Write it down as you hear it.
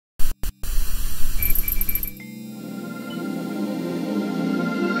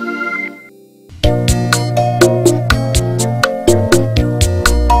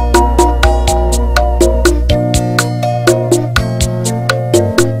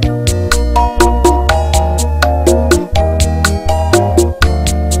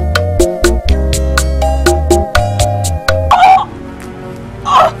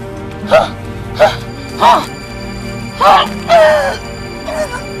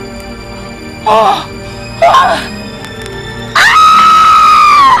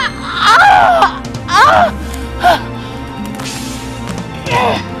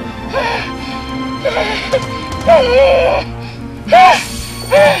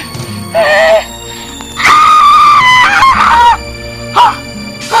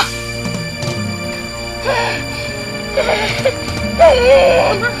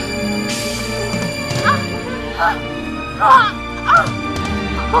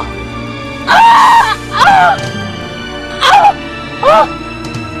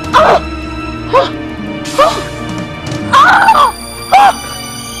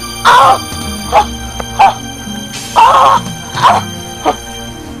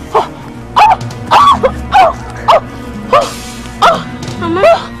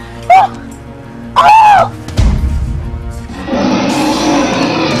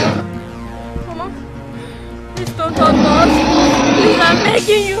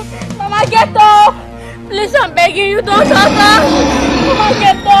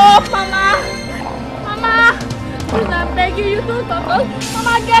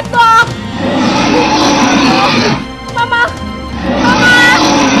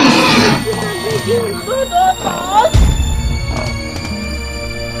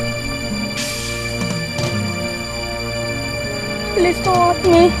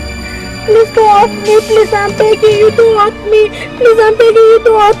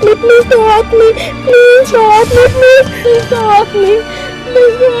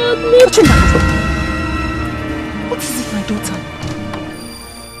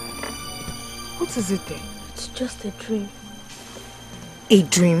A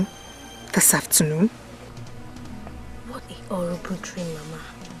dream this afternoon? What a horrible dream, Mama.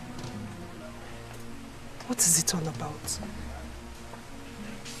 What is it all about?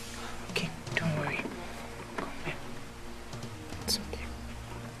 Okay, don't worry. Come here. It's okay.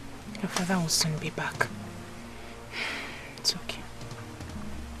 Your father will soon be back. It's okay.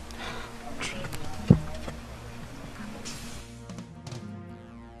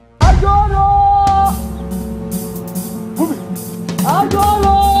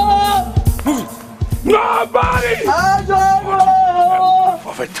 Nobody!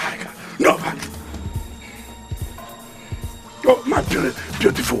 Of a tiger. Nobody. Oh, my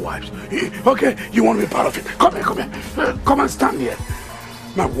beautiful wives. Okay, you want to be part of it? Come here, come here. Come and stand here.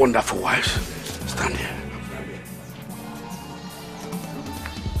 My wonderful wives. Stand here.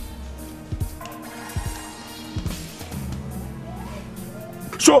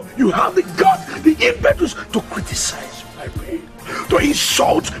 So you have the guts, the impetus to criticize my brain, to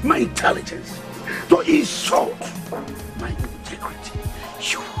insult my intelligence, to insult my integrity.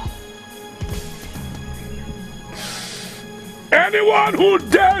 You. Anyone who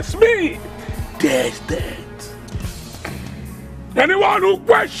dares me, dares death. Anyone who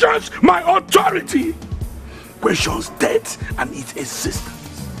questions my authority, questions death and its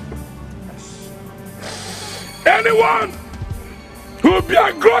existence. Anyone who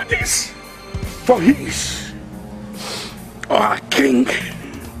bear grudges for his or a king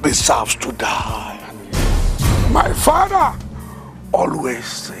deserves to die. My father always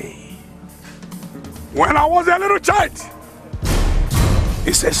said, when I was a little child,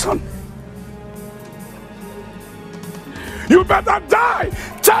 he said, son, you better die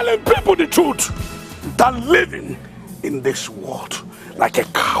telling people the truth than living in this world like a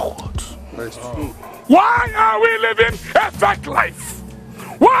coward. That's true. Why are we living a fake life?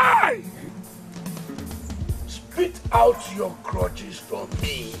 Why? Spit out your grudges from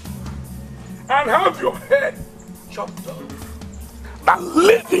me and have your head chopped off than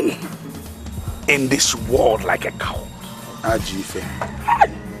living in this world like a coward. Ajife.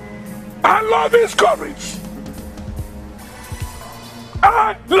 I love his courage.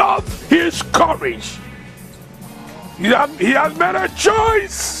 I love his courage. He has made a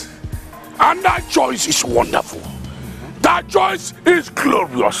choice. And that choice is wonderful. That choice is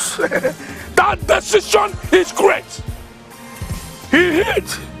glorious. That decision is great. He heeded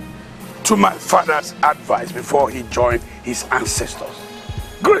to my father's advice before he joined his ancestors.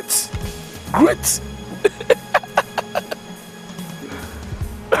 Great. Great.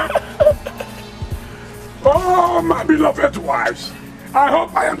 Oh, my beloved wives. I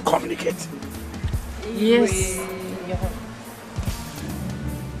hope I am communicating. Yes.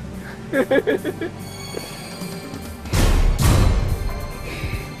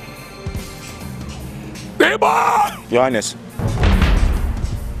 Neighbor! Your Highness.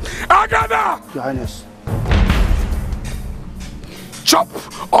 Agada! Your Highness. Chop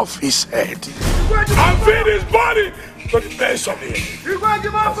off his head and feed his body to the base of the earth.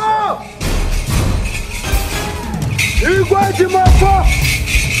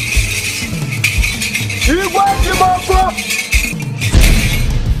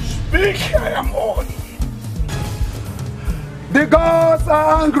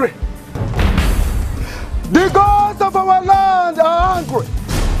 are angry. The gods of our land are angry.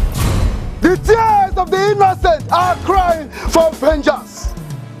 The tears of the innocent are crying for vengeance.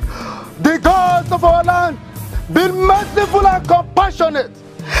 The gods of our land, be merciful and compassionate,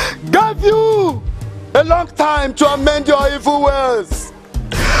 gave you a long time to amend your evil ways.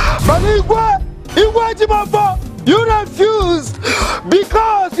 But Igwe Jimafo, you refused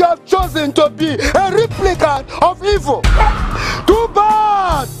because you have chosen to be a replicant of evil. Too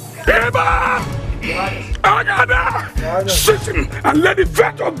bad! Eba! Agada! Sit him and let the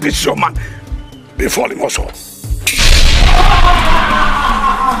fate of this young man befall him also.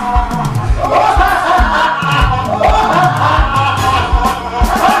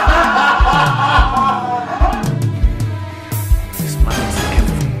 This man is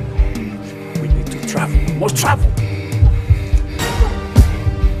careful. We need to travel. We must travel.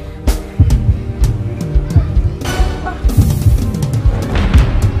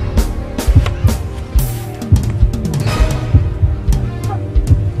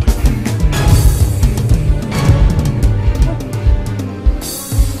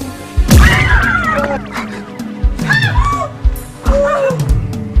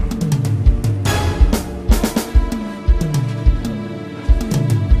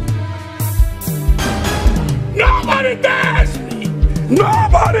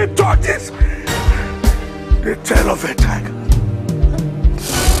 Nobody touches the tail of a tiger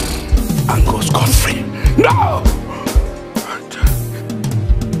and goes scot-free. No!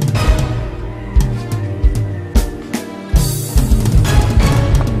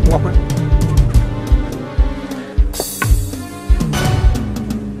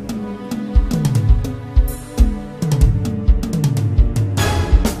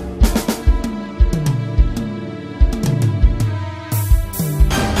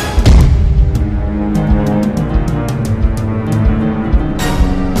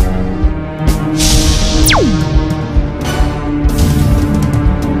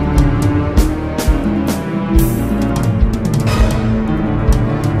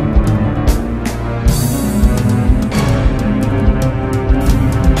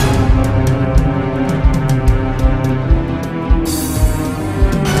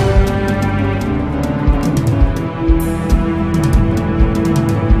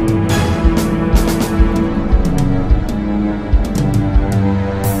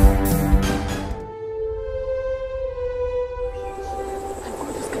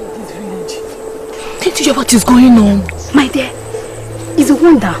 What is going on? My dear, it's a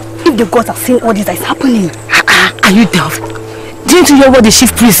wonder if the gods are seeing all this that is happening. Are you deaf? Didn't you hear what the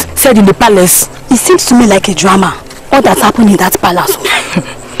chief priest said in the palace? It seems to me like a drama. All that's happening in that palace.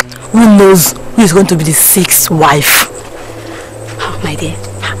 Who knows who is going to be the sixth wife? Oh, my dear,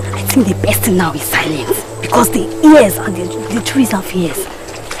 I think the best thing now is silence. Because the ears and the trees have ears.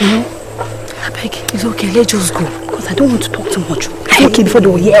 You know? I beg, it's okay, let's just go. Because I don't want to talk too much. It's okay before they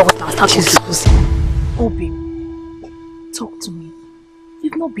will hear what I start talking. Obi, talk to me.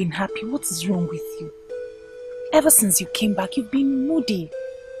 You've not been happy. What is wrong with you? Ever since you came back, you've been moody.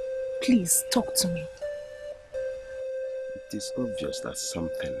 Please, talk to me. It is obvious that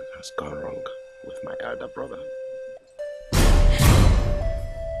something has gone wrong with my elder brother.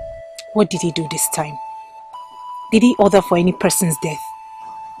 What did he do this time? Did he order for any person's death?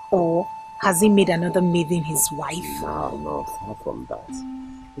 Or has he made another maiden his wife? No, far from that.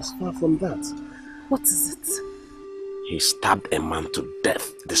 It's far from that. What is it? He stabbed a man to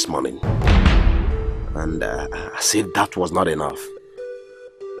death this morning. And as if that was not enough,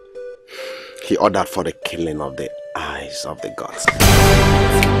 he ordered for the killing of the eyes of the gods.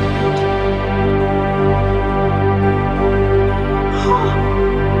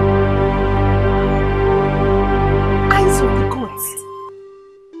 Eyes of the gods?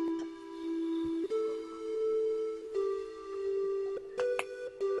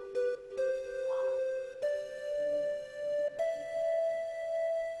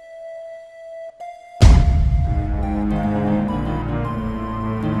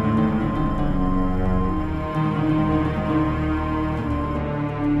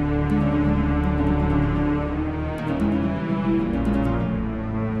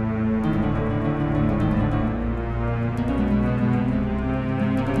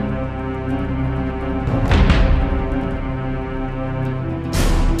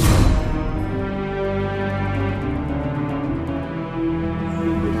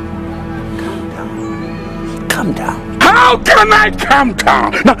 Calm down. How can I calm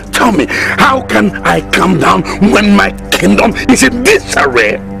down? Now tell me, how can I calm down when my kingdom is in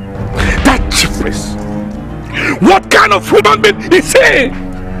disarray? That chief priest, what kind of human being is he?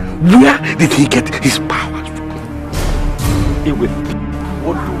 Where did he get his powers from? He will.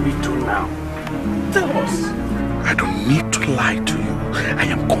 What do we do now? Tell us. I don't need to lie to you. I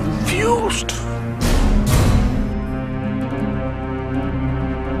am confused.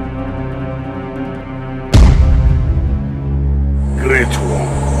 Great one.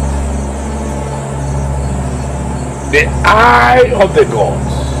 The eye of the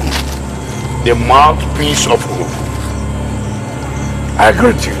gods. The mouthpiece of hope. I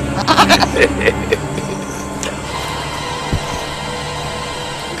greet you.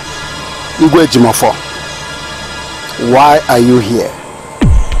 Igwe Jimofo, why are you here?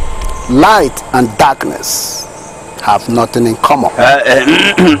 Light and darkness have nothing in common.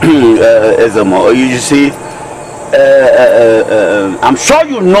 Ezomo, you see, I'm sure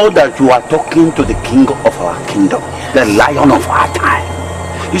you know that you are talking to the king of our kingdom, the lion of our time.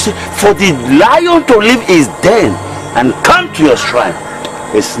 You see, for the lion to leave his den and come to your shrine,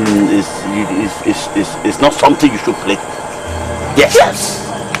 it's not something you should play. Yes. Yes.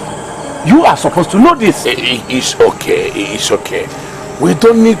 You are supposed to know this. It's okay. It's okay. We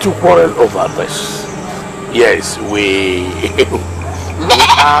don't need to quarrel over this. Yes, we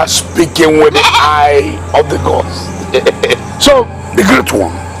are speaking with the eye of the gods. So, the great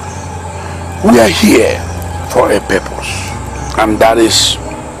one, we are here for a purpose, and that is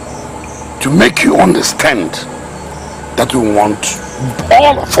to make you understand that we want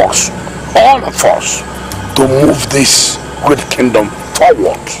all of us to move this great kingdom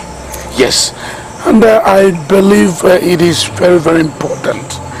forward. Yes, and I believe it is very, very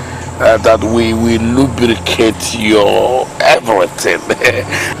important that we lubricate your everything.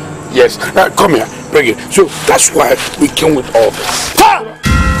 Yes, come here, bring it. So that's why we came with all this.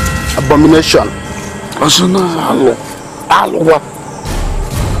 Abomination.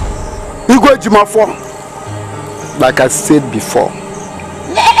 Igwe Jimofo, like I said before,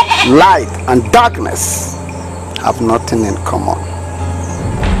 light and darkness have nothing in common.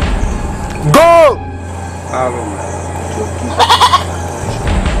 Go!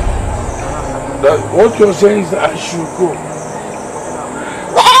 What you're saying is that I should go.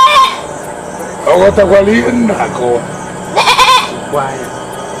 Why?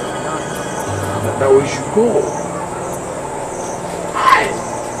 That we should go.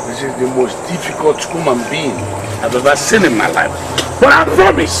 This is the most difficult human being I've ever seen in my life. But I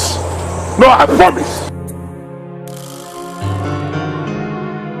promise. No, I promise.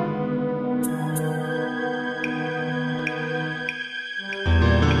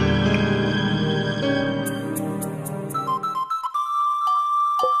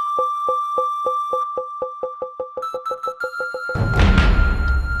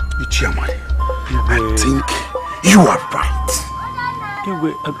 I think you are right.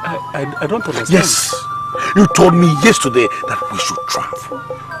 I don't understand. Yes, you told me yesterday that we should travel.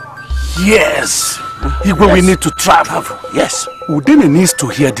 Yes. Yes. We need to travel. Yes. Udene needs to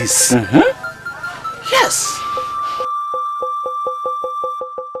hear this. Yes.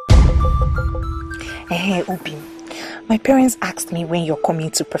 Hey, Obi. My parents asked me when you're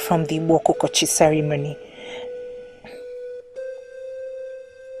coming to perform the Wokokochi ceremony.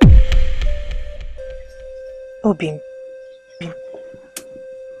 Obim.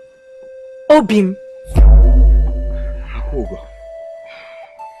 Obim.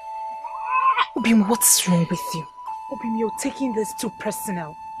 Obim, what's wrong with you? Obim, you're taking this too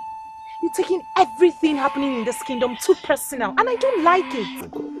personal. You're taking everything happening in this kingdom too personal, and I don't like it.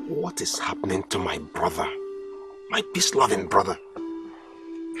 What is happening to my brother? My peace-loving brother.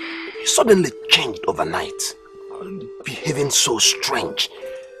 He suddenly changed overnight, behaving so strange.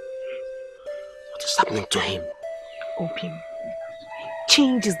 What is happening to him? Obim,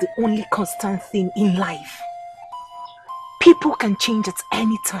 change is the only constant thing in life. People can change at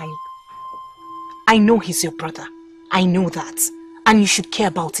any time. I know he's your brother. I know that. And you should care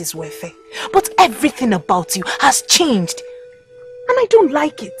about his welfare. But everything about you has changed. And I don't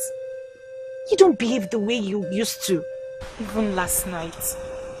like it. You don't behave the way you used to. Even last night,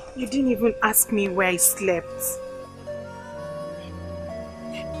 you didn't even ask me where I slept.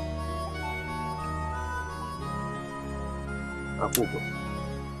 Abugo.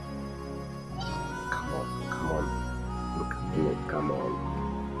 Come on. Look at me, come on.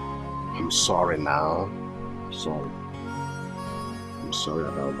 I'm sorry now. I'm sorry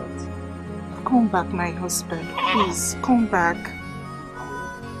about that. Come back, my husband. Please, come back.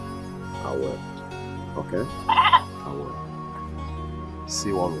 I will. Okay? I will.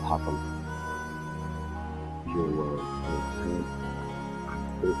 See what will happen. You will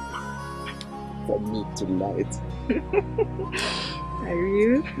hope for me tonight. Are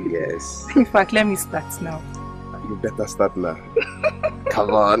you? Yes. In fact, let me start now. You better start now.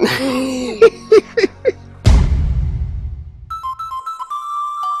 Come on.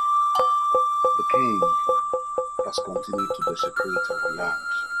 desecrate our land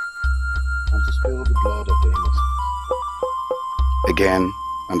and to spill the blood of the innocent. Again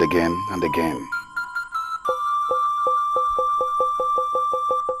and again and again.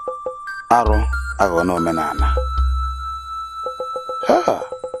 Aro ago no menana. Ha.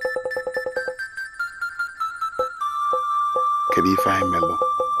 Kedifa Melo,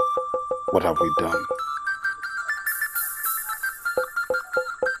 what have we done?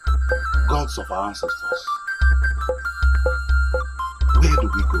 Gods of our ancestors, where do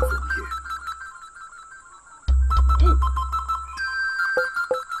we go from here?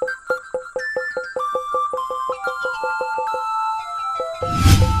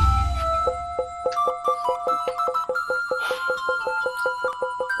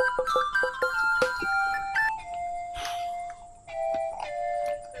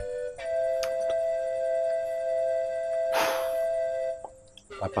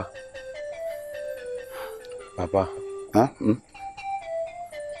 Papa. Huh?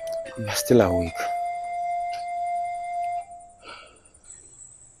 You're still awake.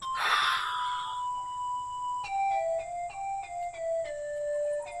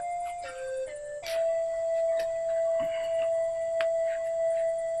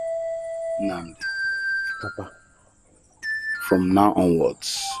 Namdi. Papa. From now onwards,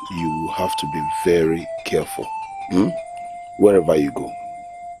 you have to be very careful. Wherever you go.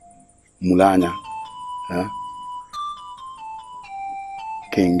 Mulanya. Huh?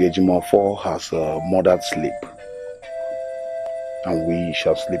 King Ejimofo has murdered sleep, and we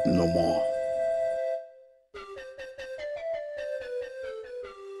shall sleep no more.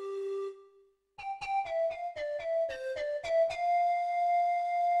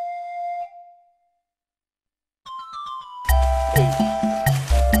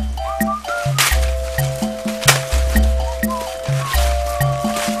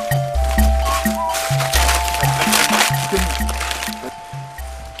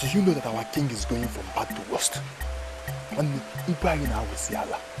 Do you know that our king is going from bad to worst?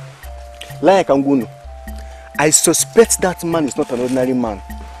 Like Anguno, I suspect that man is not an ordinary man.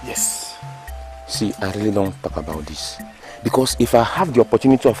 Yes. See, I really don't talk about this. Because if I have the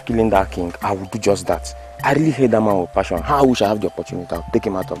opportunity of killing that king, I will do just that. I really hate that man with passion. How I wish I have the opportunity, I'll take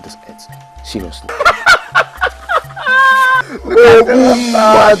him out of this earth. Seriously.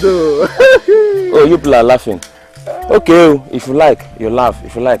 Oh, you people are laughing. Okay, if you like, you laugh.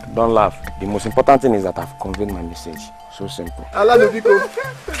 If you like, don't laugh. The most important thing is that I've conveyed my message. So simple.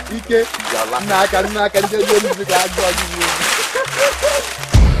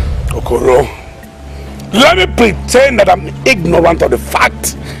 Okoro, let me pretend that I'm ignorant of the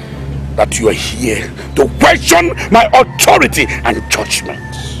fact that you are here to question my authority and judgment.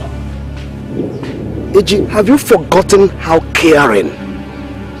 Eji, have you forgotten how caring,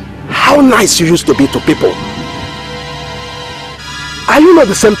 how nice you used to be to people? Are you not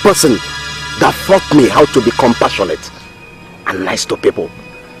the same person that taught me how to be compassionate and nice to people?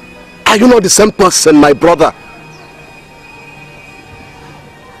 Are you not the same person, my brother?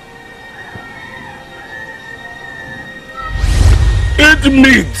 Eat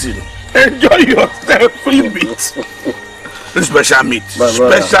meat. Enjoy yourself. Free meat. Special meat.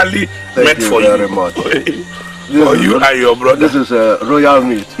 Specially meant for you. Very much. For you and your brother. This is royal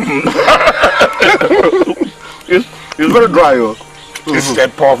meat. It's very dry. It's a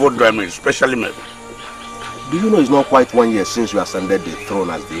powerful dry meat, specially made. Do you know it's not quite 1 year since you ascended the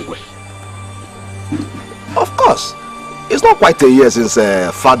throne as the Igwe? Of course. It's not quite a year since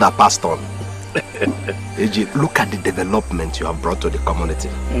father passed on. Eji, look at the development you have brought to the community.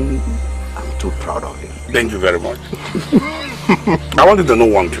 I'm too proud of you. Thank you very much. I wanted to know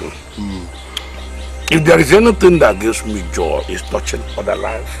one thing. If there is anything that gives me joy, is touching other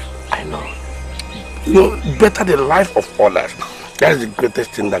lives. I know. You know, better the life of others. That's the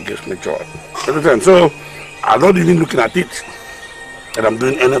greatest thing that gives me joy. So, I'm not even looking at it that I'm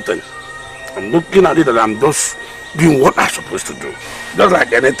doing anything. I'm looking at it that I'm just doing what I'm supposed to do. Just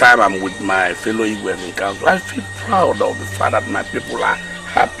like any time I'm with my fellow Igwe in council, I feel proud of the fact that my people are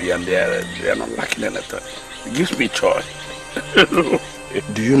happy and they're not lacking anything. It gives me joy.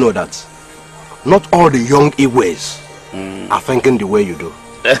 Do you know that not all the young Igwes are thinking the way you do?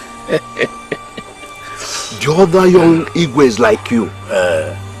 The other young Igwes like you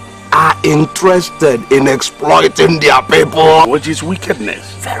are interested in exploiting their people. Which is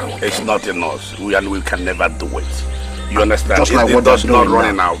wickedness. It's not in us. We can never do it. You understand? Just like what does not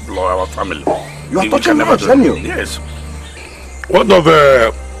run now. in our family. You are touching lives, aren't you? Yes. What of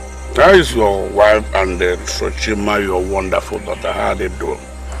how is your wife and Sochima, your wonderful daughter? How are they doing?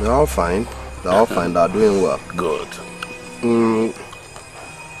 They're all fine. They're all fine. They're doing well. Good.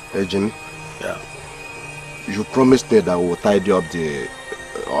 Hey Jimmy. Yeah. you promised me that we'll tidy up the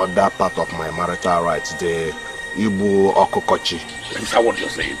other part of my marital rights, the Ibu Okokochi. Is that what you're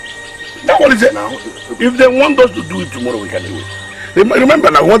saying? That what is it now? If they want us to do it tomorrow, we can do it. Remember,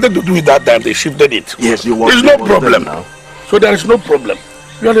 I wanted to do it that time, they shifted it. Yes, you want. There's no problem now. So there is no problem.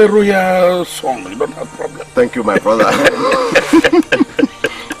 You are a royal son, you don't have problem. Thank you, my brother.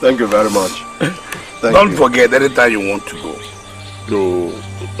 Thank you very much. Don't forget, anytime you want to go,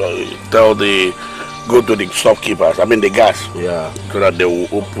 go to the shopkeepers, I mean the guys, so that they will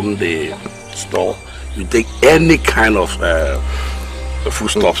open the store. You take any kind of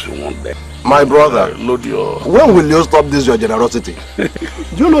foodstuffs you want there. My brother, load your... When will you stop this your generosity? Do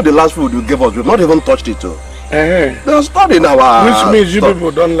you know the last food you gave us? We've not even touched it too. They're stored in our... Which means you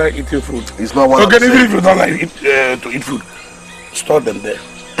people don't like eating food. It's not what okay, even if you don't like to eat food, store them there.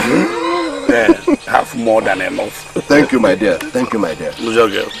 Have more than enough. Thank you, my dear. Thank you, my dear.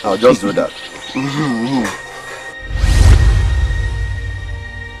 Okay. I'll just do that.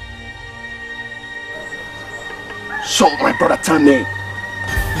 So, my brother, tell me,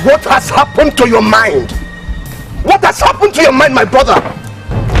 what has happened to your mind? What has happened to your mind, my brother?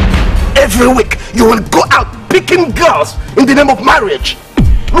 Every week, you will go out picking girls in the name of marriage.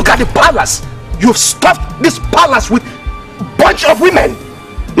 Look at the palace. You've stuffed this palace with a bunch of women.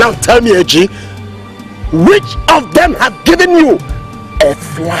 Now tell me, Eji, which of them have given you a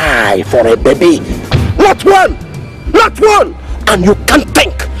fly for a baby? Not one! Not one! And you can't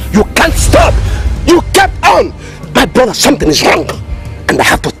think. You can't stop. You kept on. My brother, something is wrong. And I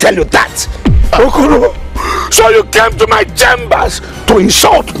have to tell you that. Okoro, so you came to my chambers to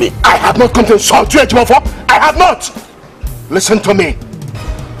insult me? I have not come to insult you, Ejimofo. I have not. Listen to me.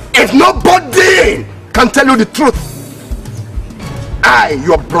 If nobody can tell you the truth, I,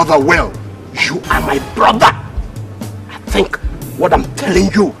 your brother, will. You are my brother. I think what I'm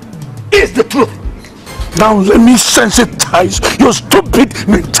telling you is the truth. Now let me sensitize your stupid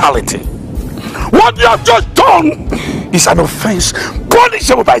mentality. What you have just done is an offense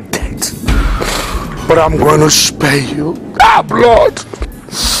punishable by death. But I'm going to spare you. Blood.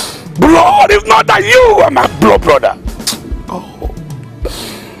 Blood, if not that you are my blood brother. Oh,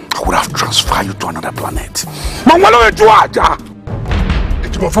 I would have transferred you to another planet. Come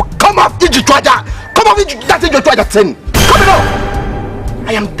off, Ijichuaja! Come off, that Ijichuaja thing! Come on!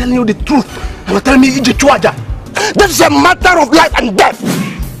 I am telling you the truth. You are telling me Ijichuaja. This is a matter of life and death.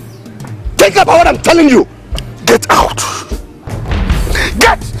 Think about what I'm telling you. Get out.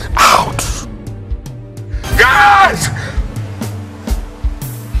 Get out. Guys!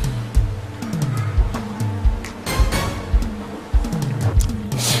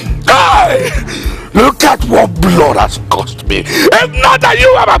 Hey! Look at what blood has cost me. If not that you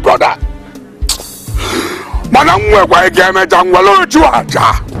are my brother.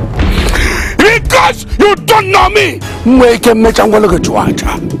 Because you don't know me.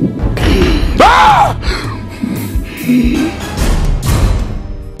 Ah!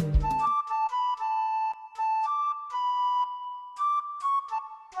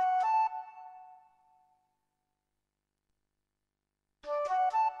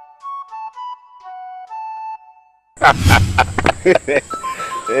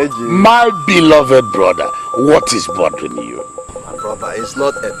 My beloved brother, what is bothering you? My brother, it's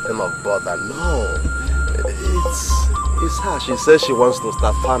not a thing of bother, no. It's her. She says she wants to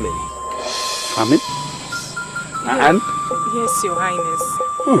start farming. Farming? And? Yes, Your Highness.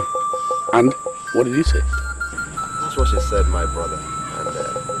 And what did he say? That's what she said, my brother. And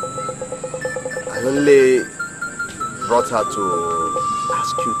I only brought her to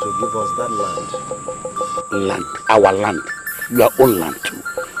ask you to give us that land. Land? Our land? Your own land too?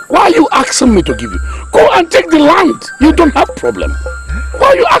 Why are you asking me to give you? Go and take the land. You don't have problem. Why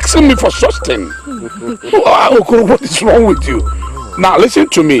are you asking me for such thing? What is wrong with you? Now listen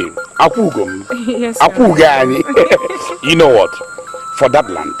to me. Yes, you know what? For that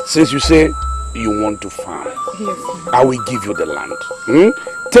land, since you say you want to farm, yes, I will give you the land.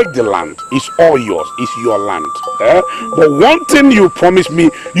 Take the land. It's all yours. It's your land. But one thing you promise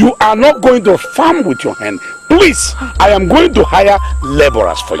me, you are not going to farm with your hand. Please, I am going to hire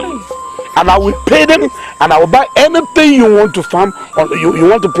laborers for you. And I will pay them, and I will buy anything you want to farm, or you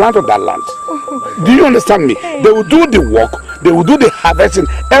want to plant on that land. Do you understand me? They will do the work, they will do the harvesting,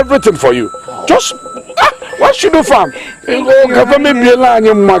 everything for you. Just, why should you farm? You are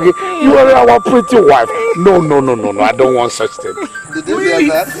our pretty wife. No, I don't want such thing. Did you hear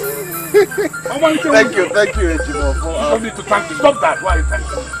that? Thank you, Ejimo. I need to thank you. Stop that. Why are you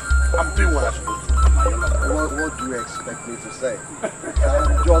thanking me? I'm doing what I'm supposed to do. What do you expect me to say?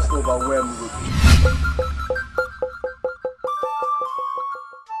 I'm just overwhelmed with you.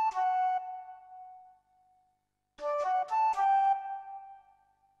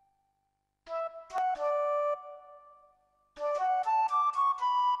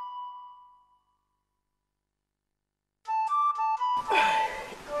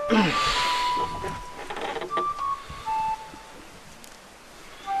 The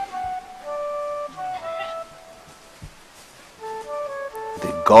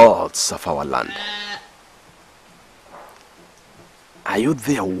gods of our land. Are you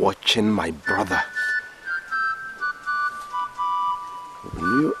there watching my brother?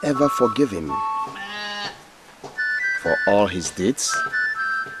 Will you ever forgive him for all his deeds?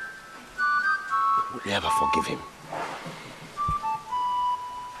 Will you ever forgive him?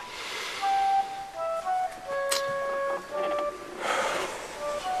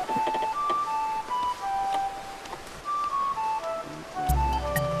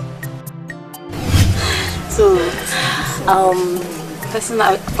 So, person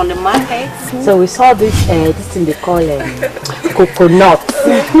on the market. So we saw this thing they call coconut.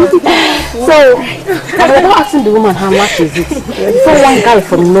 So I was asking the woman how much is it. So one guy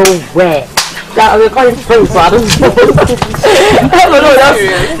from nowhere. That we call him friends, so I don't know. I don't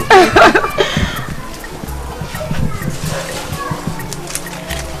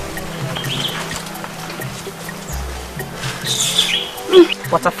know.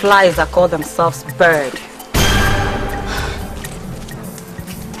 Butterflies that call themselves bird.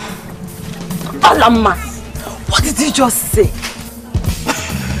 Alama, what did you just say?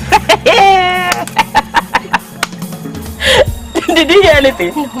 Did you hear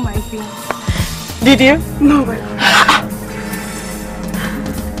anything? Oh my God. Did you? No, but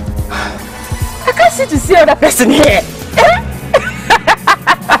I can't seem to see other person here.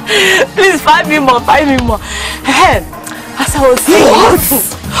 Please find me more, find me more. As I was saying.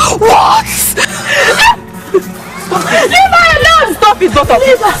 What? Leave her alone! Stop it, daughter.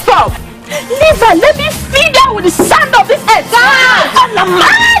 Leave her, stop. Leave her, let me feed her with the sand of this earth. Alama,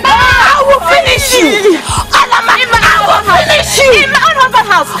 I will finish you. Alama, I will finish you. In my own husband's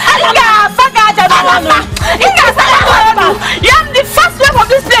house. Alama, you are the first wife of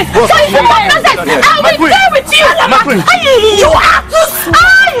this place. So if you want nonsense, I will deal with you. Alama, you are too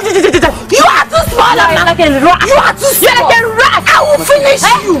small. You are too small. You are like a rat. You are too small. You are like a rat. I will finish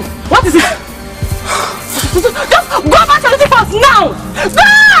you. What is it? Just go back to the house now! Go!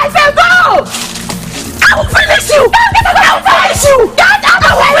 I said go! I will finish you! I will finish you! I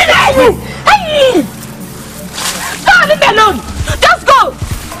will finish you! Hey! Go! Leave me alone! Just go!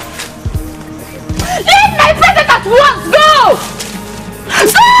 Leave my presence at once! Go!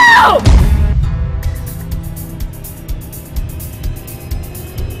 Go!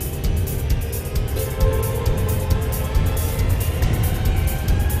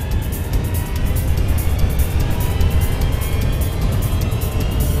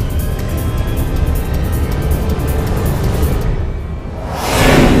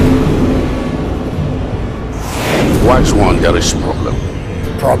 Wise one, there is problem.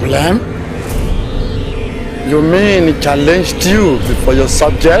 Problem? You mean he challenged you before your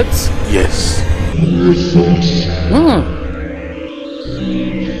subjects? Yes.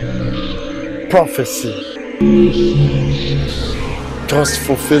 Prophecy. Just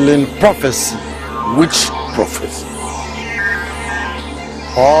fulfilling prophecy. Which prophecy?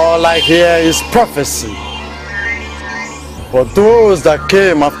 All I hear is prophecy. But those that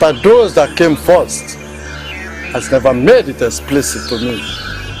came after those that came first has never made it explicit to me.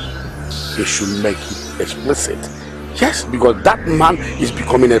 They should make it explicit. Yes, because that man is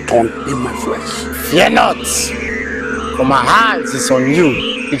becoming a thorn in my flesh. Fear not, for my eyes is on you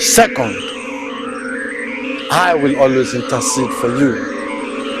each second. I will always intercede for you.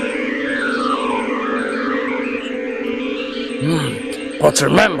 But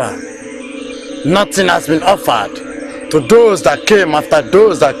remember, nothing has been offered to those that came after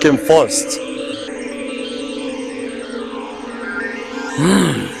those that came first.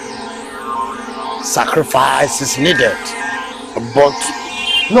 Sacrifice is needed. But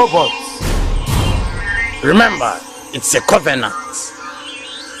no buts. Remember, it's a covenant.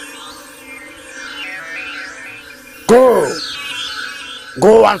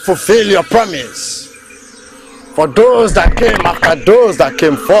 Go and fulfill your promise. For those that came after those that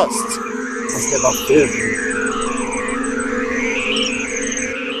came first has never failed you.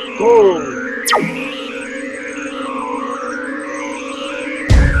 Go.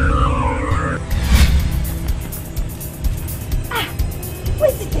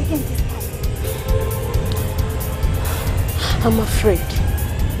 I'm afraid.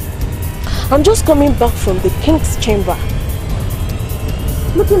 I'm just coming back from the king's chamber.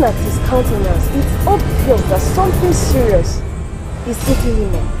 Looking at his countenance, it's obvious that something serious is taking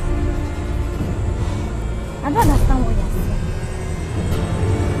him up. I don't understand what you're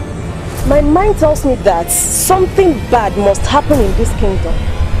saying. My mind tells me that something bad must happen in this kingdom.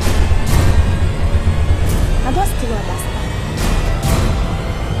 I don't still understand.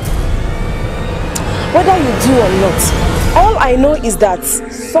 Whether you do or not, all I know is that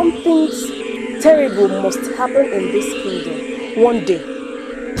something terrible must happen in this kingdom one day.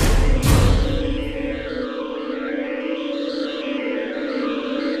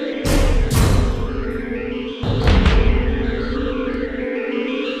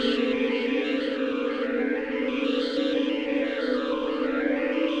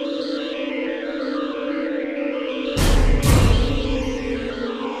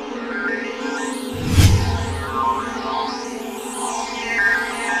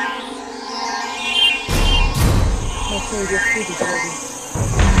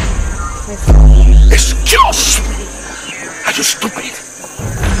 Excuse me! Are you stupid?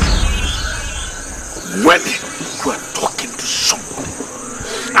 When you are talking to someone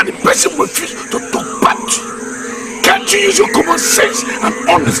and the person refuses to talk back to you, can't you use your common sense and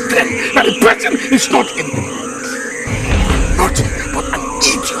understand that the person is not in the mood? Nothing but an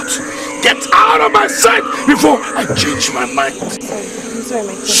idiot. Get out of my sight before I change my mind.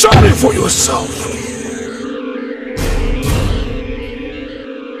 Sorry for yourself.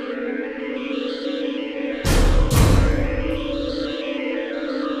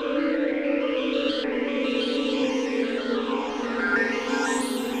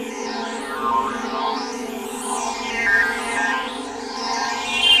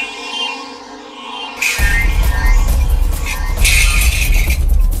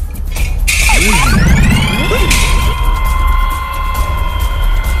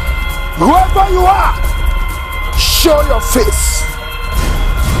 Whoever you are, show your face.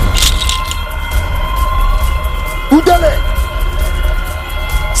 Udele,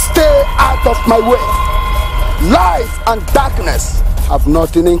 stay out of my way. Light and darkness have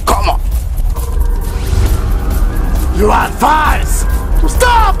nothing in common. You are advised to stay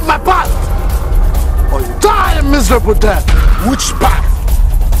off my path, or you die a miserable death. Which path?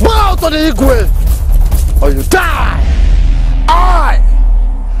 Bow to the Igwe, or you die.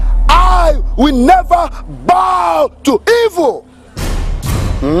 I will never bow to evil.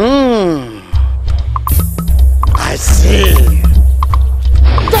 I see.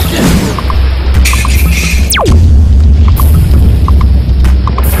 Take it.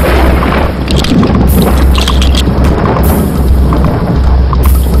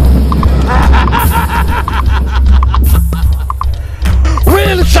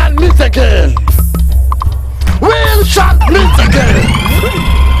 We shall meet again. We shall meet again.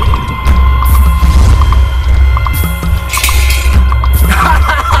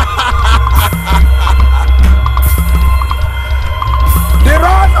 The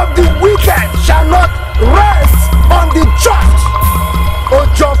wrath of the wicked shall not rest on the just.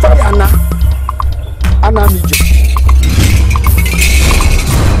 Ojo Fayana, Anamijo.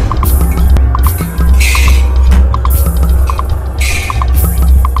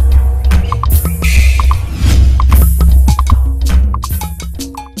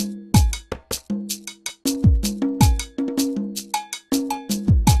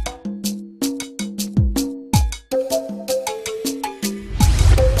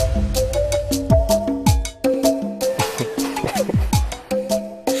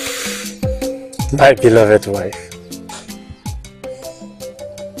 My beloved wife,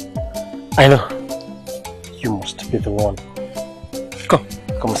 I know you must be the one.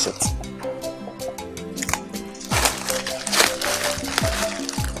 Come sit.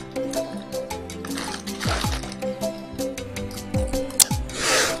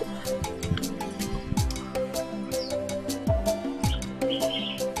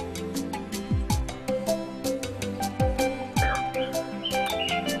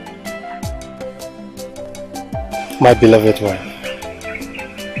 My beloved wife,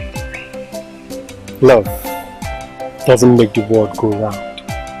 love doesn't make the world go round.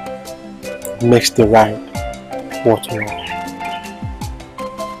 It makes the ride worthwhile.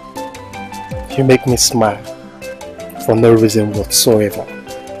 You make me smile for no reason whatsoever.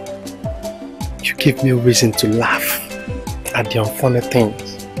 You give me a reason to laugh at the unfunny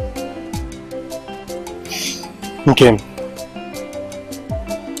things. Okay,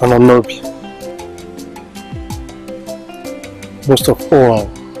 Ananobi. Most of all,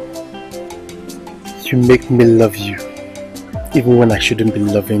 you make me love you, even when I shouldn't be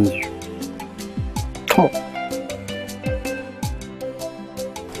loving you. Come on.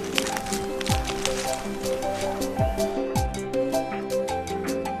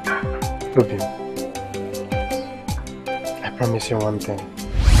 Ruby, I promise you one thing.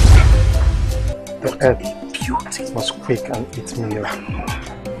 The earth must quake and eat me up.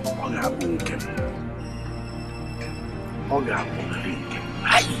 What a beauty.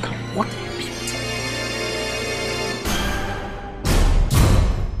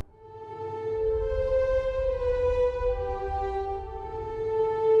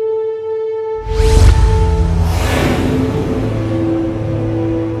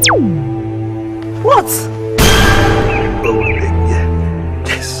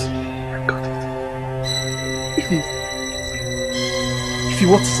 Ify,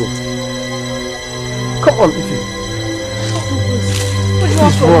 what is it? Come on, Ify. What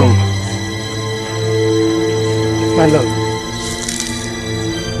is wrong? My love.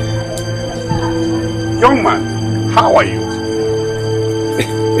 Young man, how are you?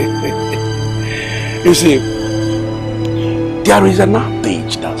 You see, there is an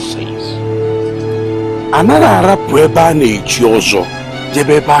adage that says,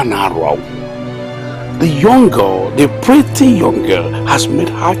 the young girl, the pretty young girl, has made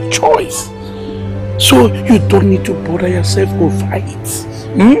her choice. So you don't need to bother yourself over it.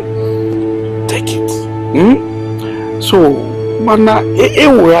 Take it. So, mana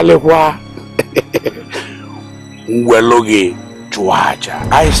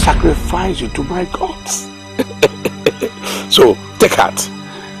I sacrifice you to my gods. So, take heart.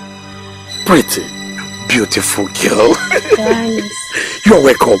 Pretty, beautiful girl. Thanks. You're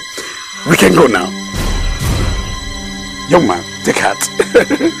welcome. We can go now. Young man, take heart.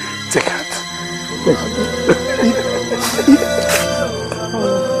 Take heart.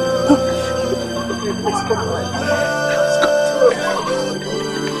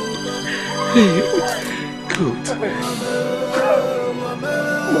 Good.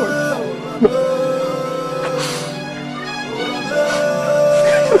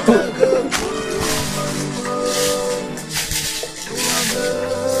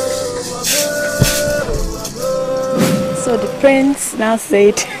 So the prince now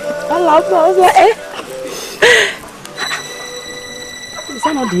said, I love her. I was like, eh? Is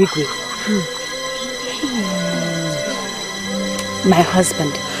that not the Igwe? My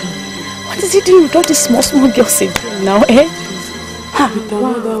husband. What is he doing with all these small girls now, eh? With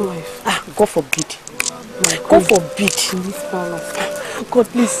another wife. God forbid. God forbid. God,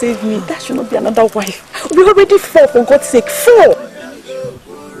 please save me. That should not be another wife. We already 4, for God's sake. 4!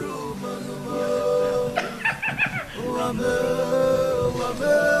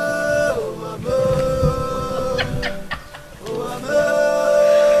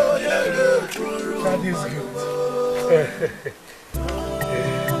 That is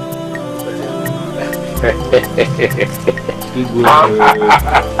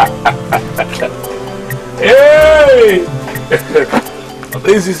Hey!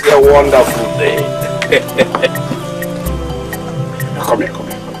 This is a wonderful day. Come here, come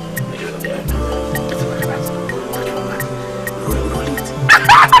here.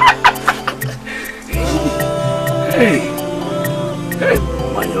 Hey! Hey!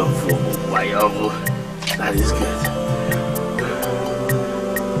 My ovu. That is good.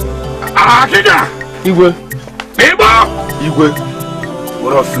 Kika! Igwe. Igwe!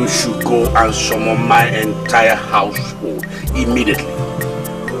 One of you should go and summon my entire household immediately.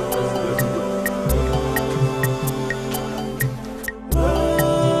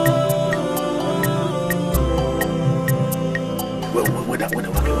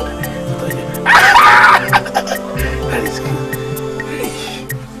 That is good.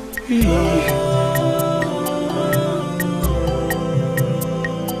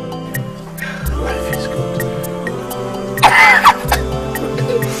 Life is good.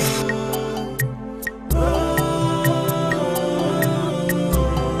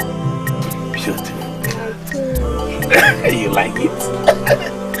 Beautiful. You like it?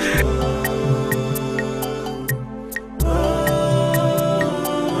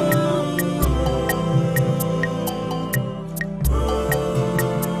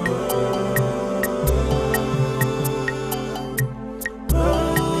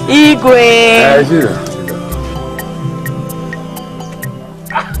 Igwe.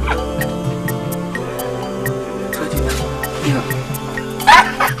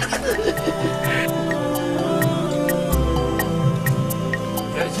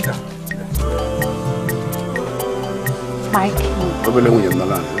 Mike.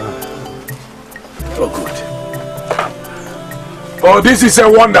 Oh, good. Oh, this is a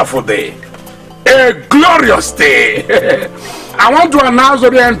wonderful day. A glorious day. I want to announce to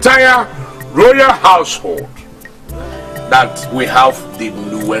the entire royal household that we have the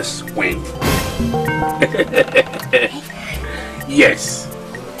newest queen. Yes.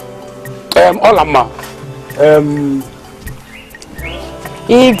 Olama.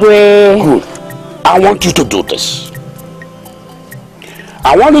 Igwe. Good. I want you to do this.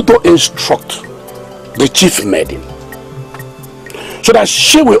 I want you to instruct the chief maiden so that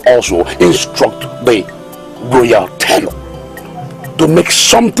she will also instruct the royal tenor to make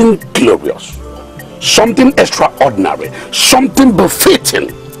something glorious, something extraordinary, something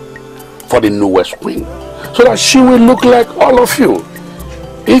befitting for the newest queen, so that she will look like all of you,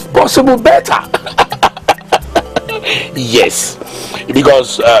 if possible better. Yes,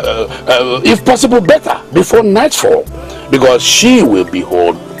 because if possible better before nightfall, because she will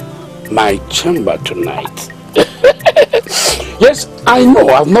behold my chamber tonight. Yes, I know.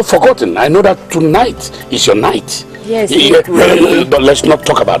 I've not forgotten. I know that tonight is your night. Yes. But let's not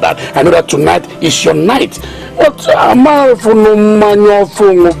talk about that. I know that tonight is your night. But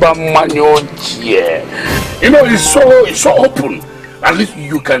you know, it's so open. At least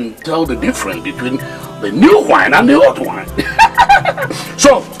you can tell the difference between the new wine and the old wine.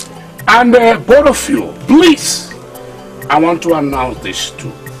 So, and both of you, please, I want to announce this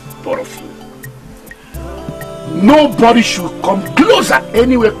to both of you. Nobody should come closer,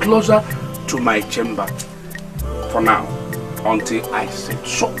 anywhere closer to my chamber for now, until I said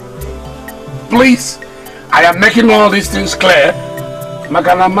so. Please, I am making all these things clear.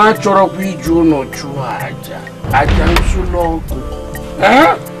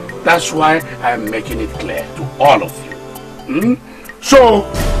 That's why I am making it clear to all of you. So,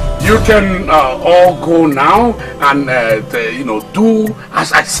 you can all go now and, you know, do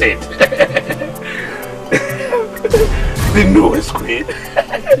as I said. The newest queen.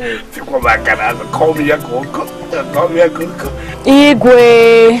 Call me a good.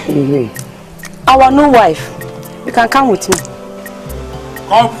 Igwe. Our new wife. You can come with me.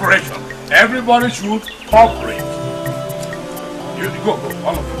 Cooperation. Everybody should cooperate. You go,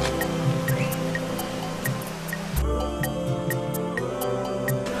 all of you.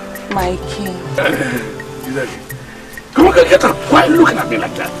 My king. Come on, get up. Why are you looking at me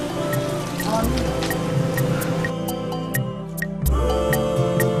like that?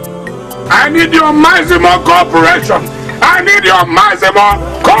 I need your maximum cooperation. I need your maximum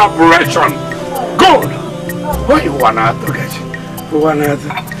cooperation. Good. What you want to do, guys? You want to do?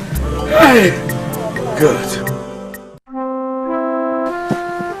 Hey. Good.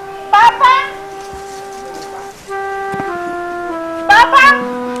 Papa. Papa.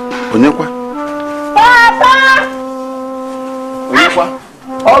 Onyekwa. Papa. Onyekwa.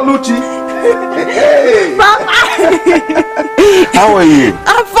 Oluchi. Hey. Papa. How are you?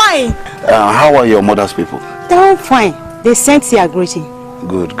 I'm fine. How are your mother's people? They're fine. They sent their greeting.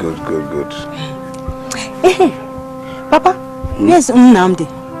 Good. Hey, Papa, where's Nnamdi?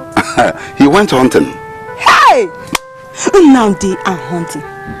 He went hunting. Hey! Nnamdi and hunting.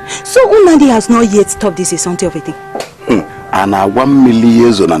 So Nnamdi has not yet stopped this hunting of a thing. And 1 million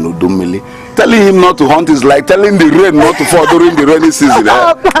years on an udumili. Telling him not to hunt is like telling the rain not to fall during the rainy season.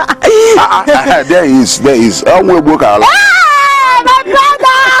 There he is. My brother!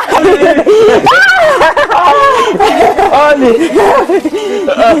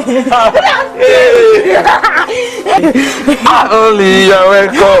 Only you're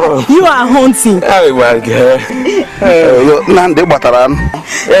welcome. You are hunting. Oh my God.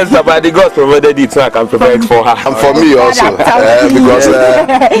 Yes, but the God provided it so I can prepare it for her. And for me also. Because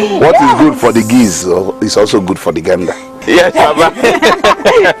what is good for the geese is also good for the gander. Yes, Papa.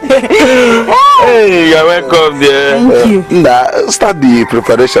 Hey, you're welcome, dear. Thank you. Start the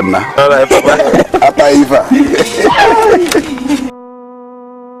preparation now. All right, Papa.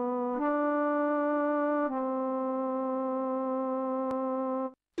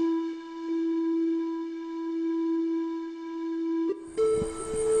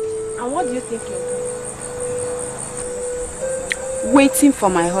 And what do you think you're doing? Waiting for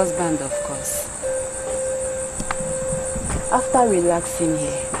my husband, of course. After relaxing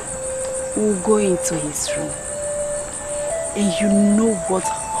here, we'll go into his room. And you know what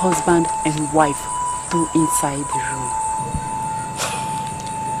husband and wife do inside the room.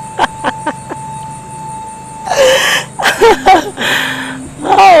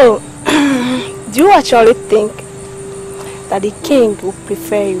 Oh, do you actually think that the king will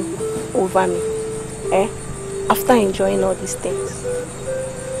prefer you over me, after enjoying all these things?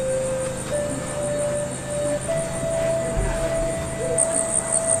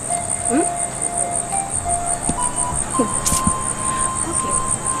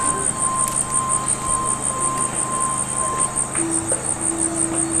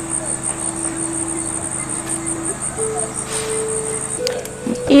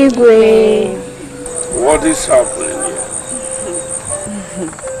 Igwe. What is happening here?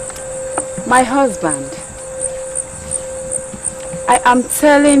 My husband, I am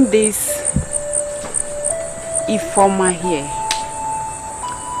telling this Ifoma here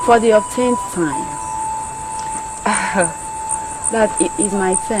for the obtained time that it is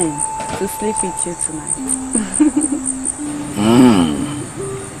my turn to sleep with you tonight.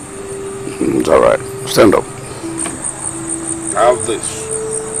 It's all right. Stand up. Have this.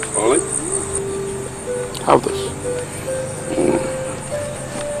 Ollie? Have this.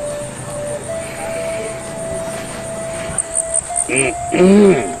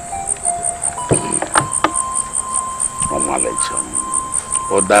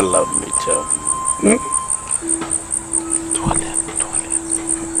 Oh, that love me too. Toilet.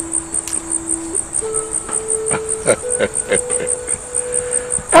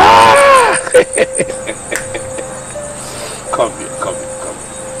 Come here.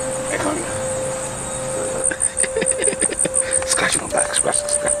 Hey, come here. Scratch my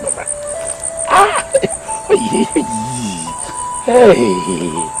back. Hey.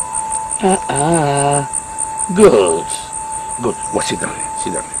 Good. Well, sit down.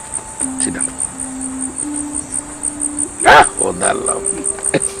 Oh, that love.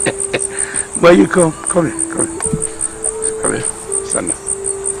 Where you come? Come here. Stand up.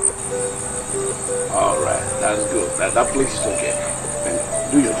 All right, that's good. That place is okay. And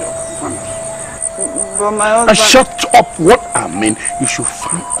do your job. Find us. But my husband... Shut up. What I mean, you should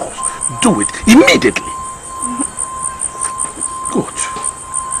find us. Do it immediately. Good.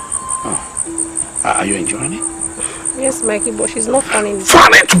 Oh. Are you enjoying it? Yes, Mikey, but she's not funny.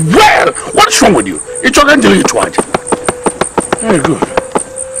 Fun it well! What's wrong with you? It's okay to eat twice. Very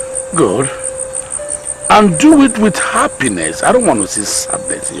good. And do it with happiness. I don't want to see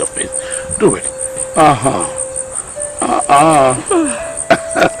sadness in your face. Do it.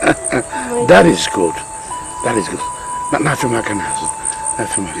 That is good. Not from my canal.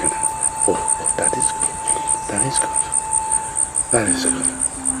 Oh, that is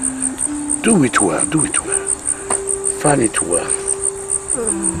good. Do it well. Find it well.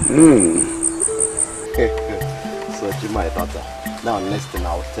 So, my daughter, now listen,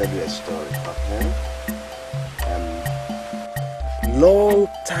 I'll tell you a story, okay? Long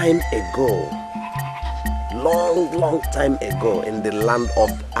time ago, in the land of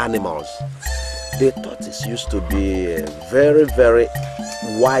animals, the tortoise used to be a very, very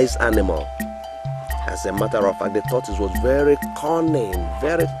wise animal. As a matter of fact, the tortoise was very cunning,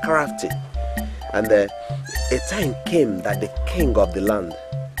 very crafty. And a time came that the king of the land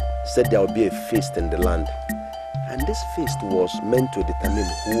said there would be a feast in the land. And this feast was meant to determine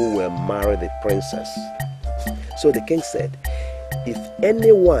who will marry the princess. So the king said, if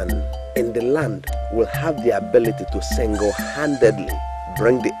anyone in the land will have the ability to single-handedly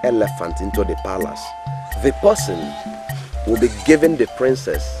bring the elephant into the palace, the person will be given the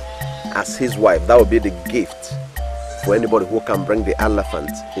princess as his wife. That will be the gift for anybody who can bring the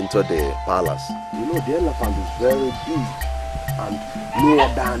elephant into the palace. You know, the elephant is very big and no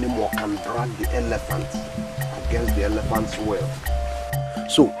other animal can drag the elephant against the elephant's will.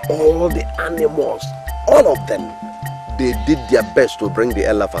 So all the animals, all of them, they did their best to bring the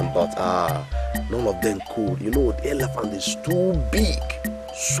elephant, but none of them could. You know, the elephant is too big,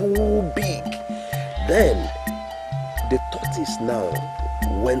 so big. Then the tortoise now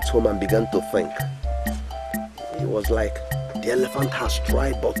went home and began to think. He was like, the elephant has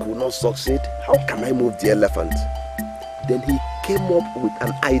tried but could not succeed. How can I move the elephant? Then he came up with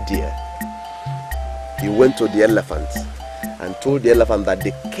an idea. He went to the elephant and told the elephant that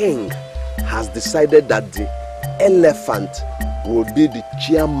the king has decided that the elephant will be the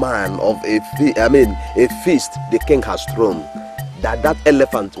chairman of a feast the king has thrown. That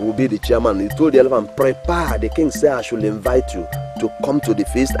elephant will be the chairman. He told the elephant, prepare. The king said, I should invite you to come to the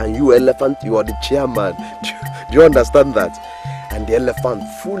feast, and you elephant, you are the chairman. Do you understand that? And the elephant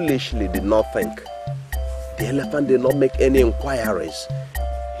foolishly did not think. The elephant did not make any inquiries.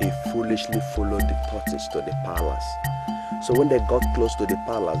 He foolishly followed the tortoise to the palace. So when they got close to the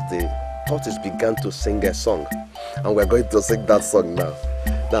palace, the tortoise began to sing a song. And we're going to sing that song now.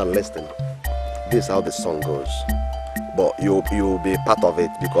 Now listen. This is how the song goes. But you'll be part of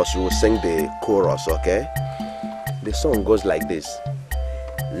it because you will sing the chorus, okay? The song goes like this.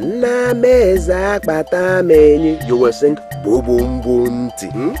 Na meza kpata menyi. You will sing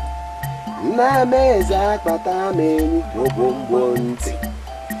bobombonti. Na meza kpata menyi bobombonti.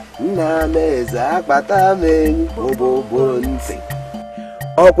 Na meza kpata menyi bobombonti.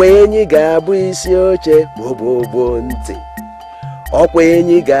 Okwa enyi ga-abụ isi oche bobombonti. Okwa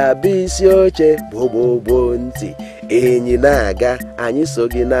enyi ga-abụ isi oche bobombonti. Enyi na-aga anyị so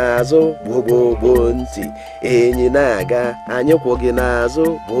gị n'azụ bobombonti. Enyi na-aga anyị kwụ gị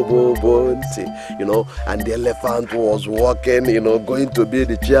n'azụ bobombonti. You know, and the elephant was walking, you know, going to be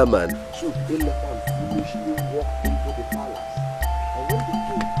the chairman. So the elephant foolishly walked into the palace. And when the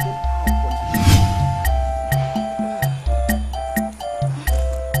king came out from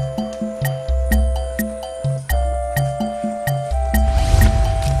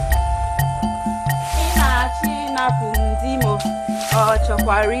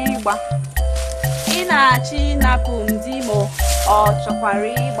Ị na-achị ịnapụ m di m, ọ chọkwara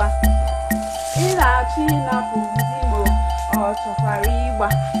ịgba. Ị na-achị ịnapụ m di m, ọ chọkwara ịgba.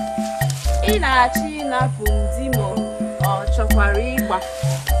 Ị na-achị ịnapụ m di m, ọ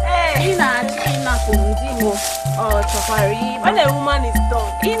When a woman is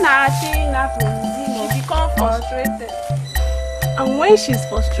done, she becomes frustrated. And when she's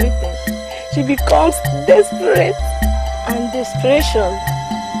frustrated, she becomes desperate. And desperation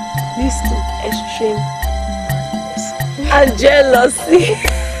leads to extreme madness and jealousy.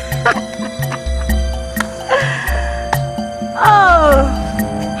 Oh,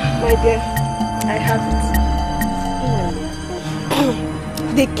 my dear, I have it.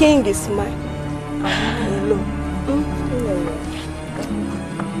 The king is mine. I'm alone.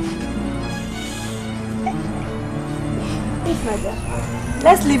 My dear,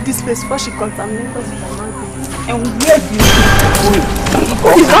 let's leave this place before she contaminates us with her mountain. And where do you think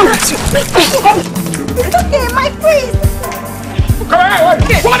what is wrong with you? It's okay, my priest. Come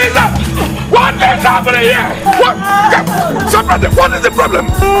here, what is up? What is happening here? Somebody, what is the problem?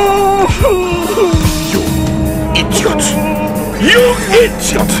 You idiot! You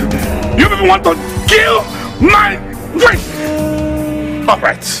idiot! You even want to kill my wife!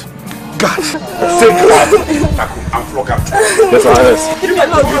 Alright. God, take what? I'm flog out. Yes, Your Highness.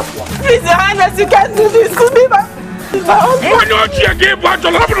 Please, Your Highness, you can't do this to me.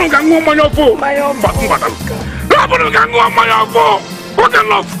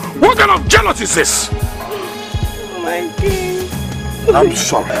 What kind of jealousy is this? My king. I'm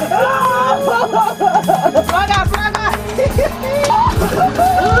sorry.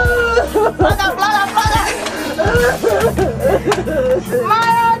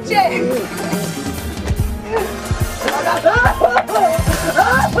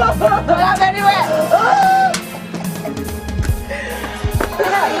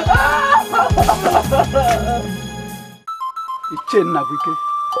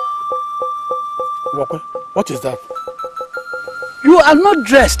 What is that? You are not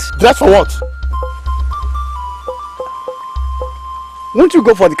dressed. Dressed for what? Won't you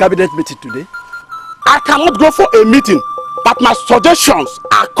go for the cabinet meeting today? I cannot go for a meeting, but my suggestions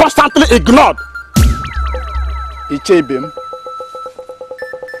are constantly ignored. Ichebim,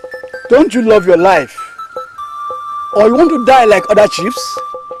 don't you love your life? Or you want to die like other chiefs?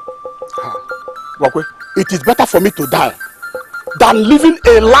 Wakwe, it is better for me to die than living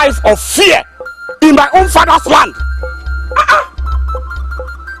a life of fear in my own father's land.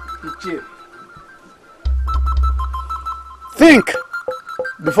 Think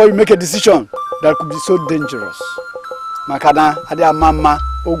before you make a decision that could be so dangerous. Makana, adia mama,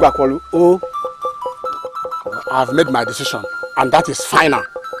 ogwakwolu, oh. I've made my decision, and that is final.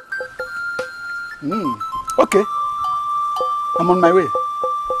 Okay. I'm on my way.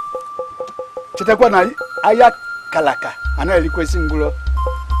 Chitakwa na aya kalaka. Ana requesting gulo.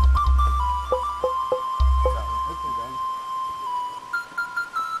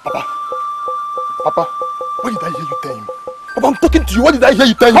 Papa, what did I hear you tell him? Papa, I'm talking to you. What did I hear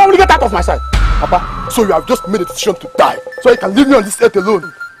you tell him? How will you get out of my sight? Papa, so you have just made a decision to die, so you can leave me on this earth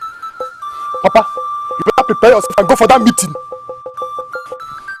alone. Papa, you better prepare yourself and go for that meeting.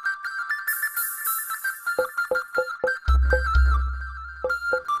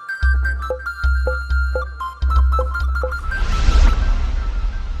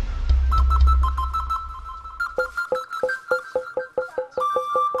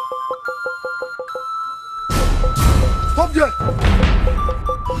 Stop there!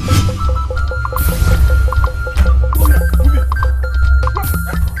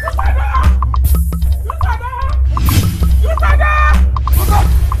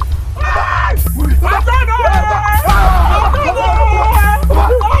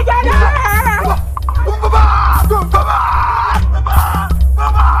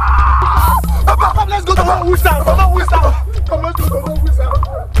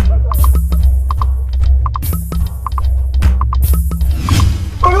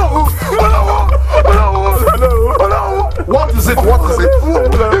 What is it?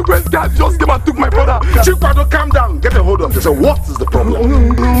 The West guy just came and took my brother. Chikwado, calm down. Get a hold of this. What is the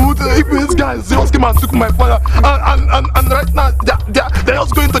problem? The West guys just came and took my brother. And right now, they're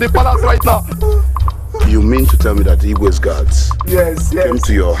just going to the palace right now. You mean to tell me that the Igwe's guards came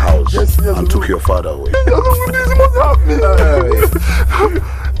to your house and took your father away? This must happen.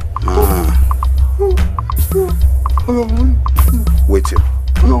 Wait here.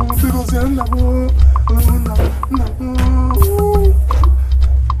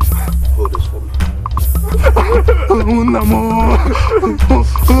 Hold this for me.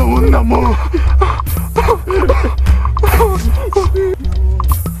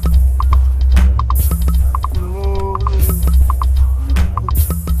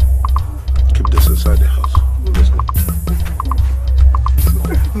 Keep this inside the house.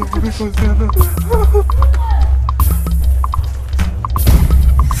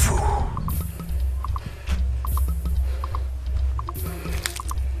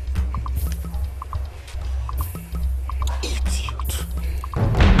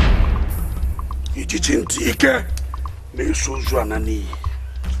 Ike, Nesuzu Anani.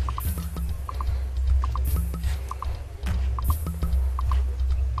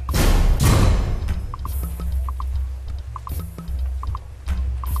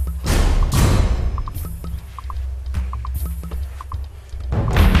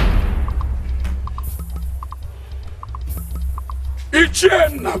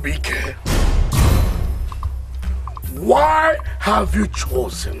 Nabike, why have you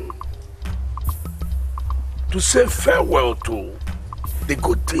chosen to say farewell to the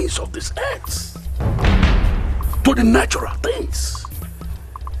good things of this earth, to the natural things?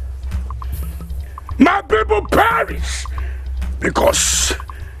 My people perish because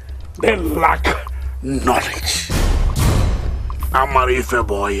they lack knowledge. Amarife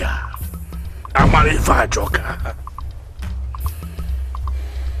boya, Amarife joka.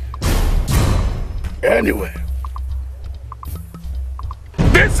 Anyway,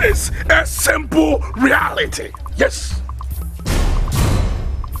 this is a simple reality. Yes.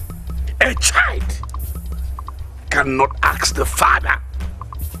 A child cannot ask the father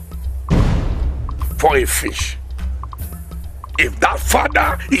for a fish. If that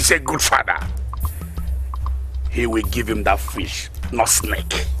father is a good father, he will give him that fish, not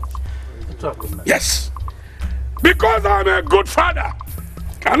snake. Yes. Because I'm a good father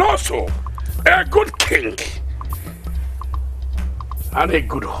and also a good king and a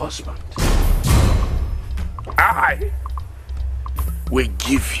good husband, I will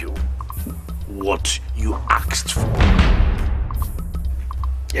give you what you asked for.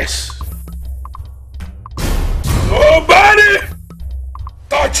 Yes. Nobody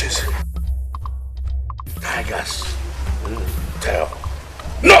touches Tiger's tail.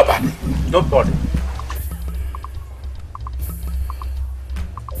 Nobody. Nobody.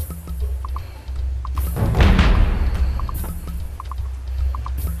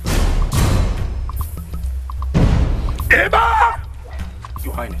 Eba!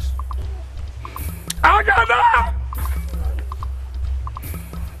 Your Highness. Agada!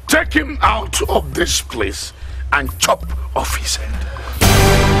 Take him out of this place and chop off his head.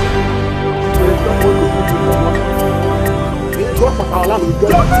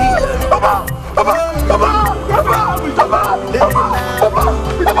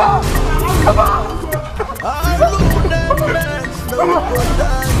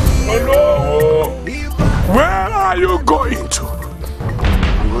 Where are you going to?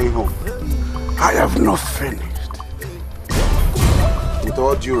 I'm going home. I have not finished. With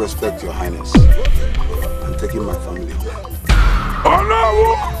all due respect, Your Highness, I'm taking my family home. Oh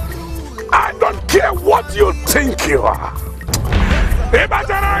no! I don't care what you think you are.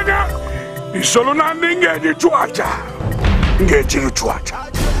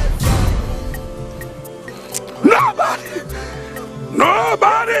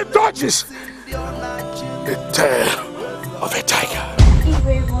 Nobody touches the tail of a tiger.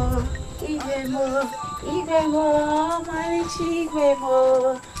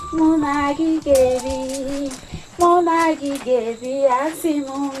 Monagi gebi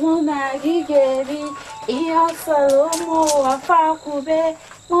asimu monagi gebi iyo salomo afakube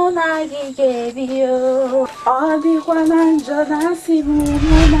monagi gebi o obi kwananjo nasimu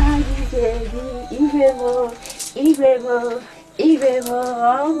monagi gebi igwemo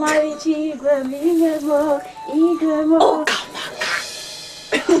omarichi igwemo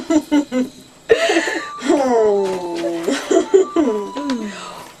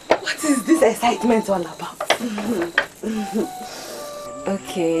What is this excitement all about?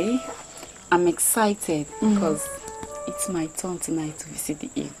 Okay, I'm excited because it's my turn tonight to visit the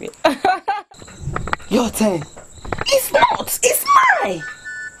Igwe. Your turn? It's not, it's mine!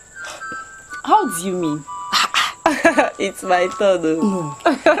 How do you mean? It's my turn though. No.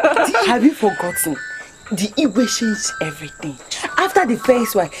 Have you forgotten? The Igwe changed everything. After the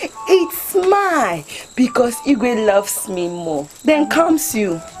first one, it's mine because Igwe loves me more. Then comes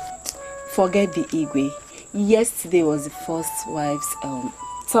you. Forget the Igwe. Yesterday was the first wife's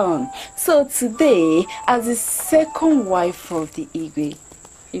turn. So today, as the second wife of the Igwe,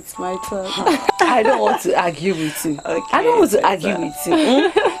 it's my turn. I don't want to argue with you. Okay, I don't want to argue with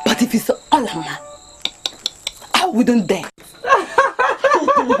you. But if it's Olama, I wouldn't dare.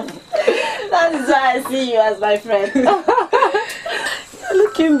 That is why I see you as my friend. You're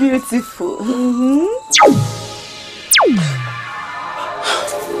looking beautiful.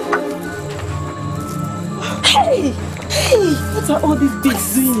 Hey! Hey! What are all these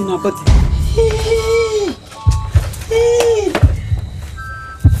beads doing in our body? Hey! Hey!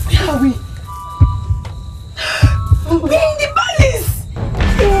 Where are we? We're in the palace!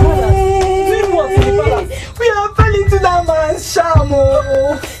 Hey! Doing what in the palace? We are falling to that man's charm!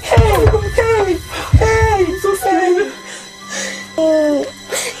 Hey! Hey! Hey!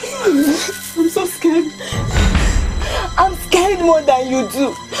 more than you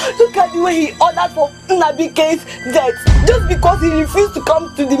do. Look at the way he ordered for Nnabike's death just because he refused to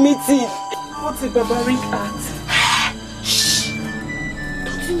come to the meeting. What a barbaric act. Shh!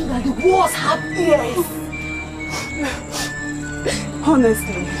 Don't you know that the walls have ears?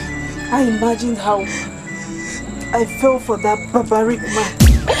 Honestly, I imagined how I fell for that barbaric man.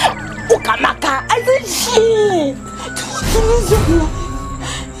 Ukamaka, I said she!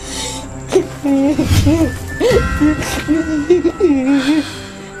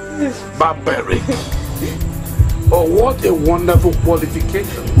 Barbaric. Oh, what a wonderful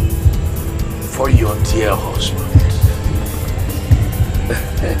qualification for your dear husband.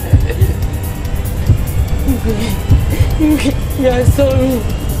 You're sorry.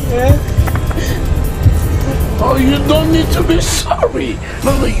 Oh, you don't need to be sorry.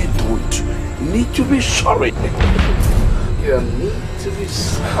 No, you don't need to be sorry. You need to be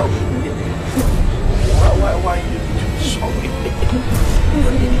sorry. Why you need to be sorry?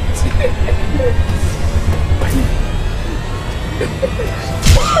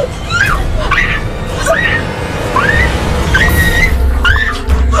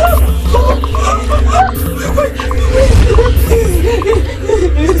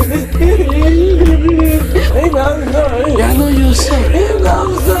 I'm sorry. I know you're sorry.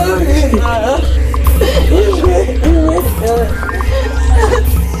 I'm sorry.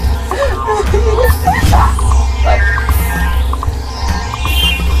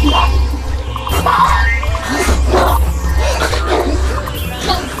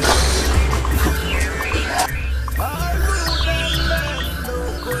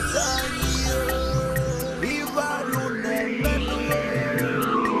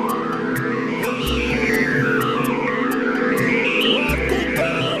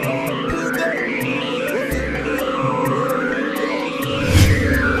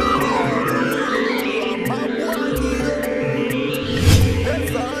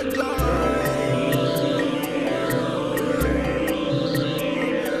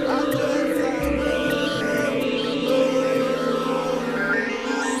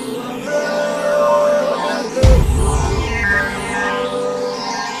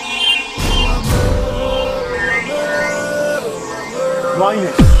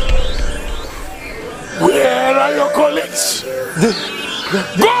 Where are your colleagues?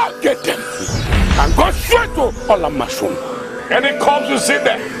 Go get them and go straight to Olamasum. Any corpse you see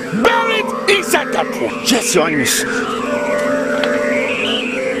there, bury it inside that room. Yes, Your Highness.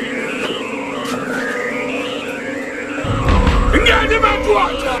 Get them out to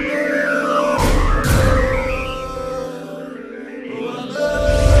water.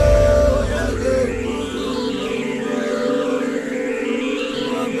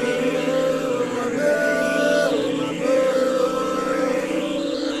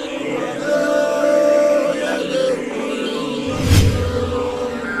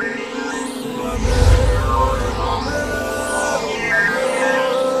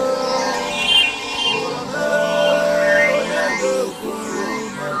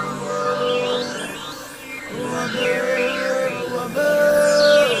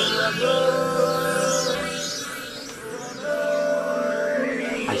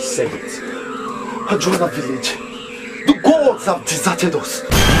 Join village. The gods have deserted us.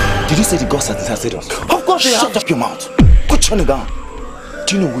 Did you say the gods have deserted us? Of course they have. Shut up your mouth. Go turn it down.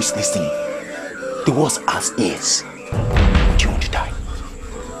 Do you know who is listening? The words has ears. Do you want to die?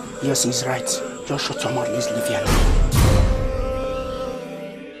 Yes, he's right. Just shut your mouth. Let's leave here now.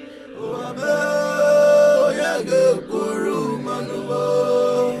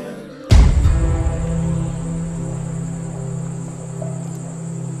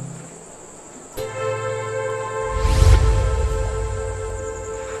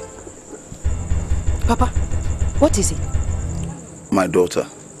 Papa, what is it? My daughter,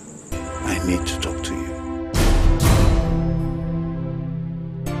 I need to talk to you.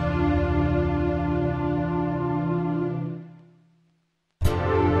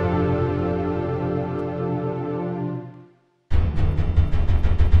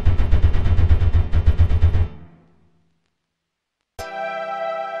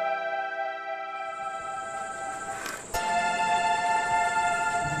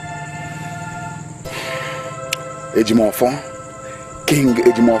 Ejimofo, King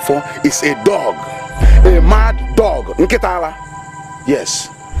Ejimofo is a dog, a mad dog. Nketala. Yes.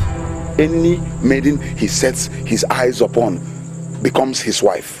 Any maiden he sets his eyes upon becomes his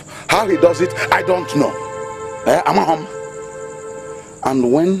wife. How he does it, I don't know.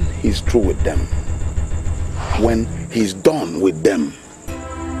 And when he's through with them, when he's done with them,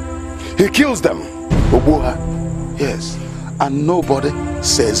 he kills them. Yes. And nobody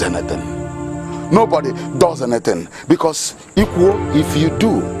says anything. nobody does anything. Because if you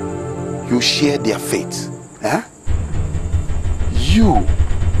do, you share their fate. Eh? You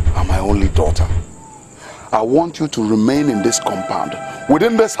are my only daughter. I want you to remain in this compound,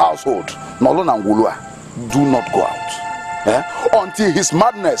 within this household. Nolon and Wulua, do not go out. Eh? Until his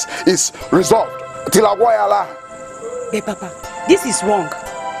madness is resolved. Till Agwayala. Hey, Papa, this is wrong.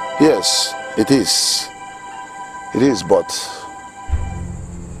 Yes, it is. It is, but...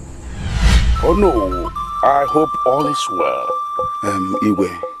 Oh no, I hope all is well. Igwe,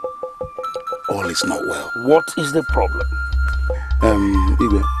 all is not well. What is the problem?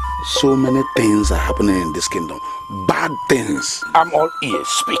 Igwe, so many things are happening in this kingdom. Bad things. I'm all ears,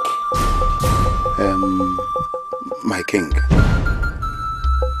 speak. My king,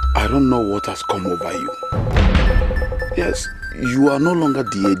 I don't know what has come over you. Yes, you are no longer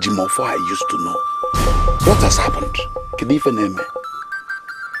the Ejimofo I used to know. What has happened?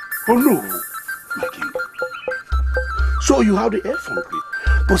 Oh no, my king. So you have the effrontery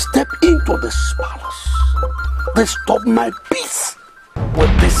to step into this palace, disturb my peace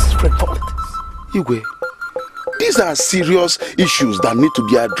with these frivolities. Igwe, these are serious issues that need to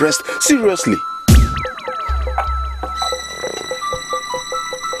be addressed seriously.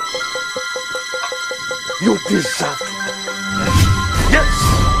 You deserve it. Yes,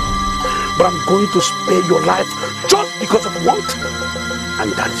 but I'm going to spare your life just because of one thing.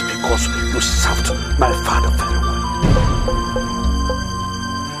 And that is because you served my father very well.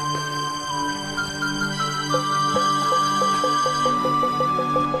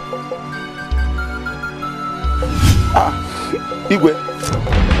 Igwe.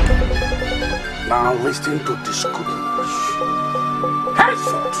 Now listen to this good news.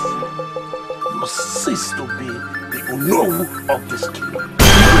 Henceforth, you cease to be the Unowu of this kingdom.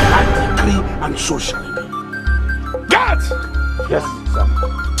 I decree, and so shall it be. God! Yes, sir.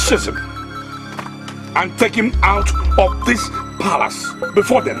 Seize him and take him out of this palace.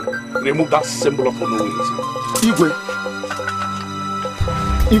 Before then, remove that symbol of Unowu.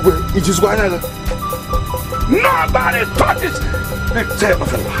 Igwe, it is why nobody touches the tail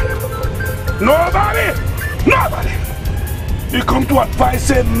of a lion. Nobody! You come to advise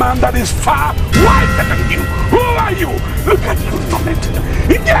a man that is far wiser than you. Who are you? Look at you, tormented.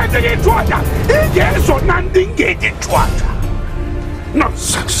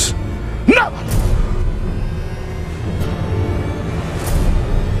 Nonsense. Nobody.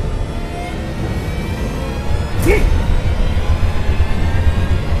 You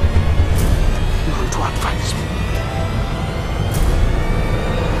want to advise me?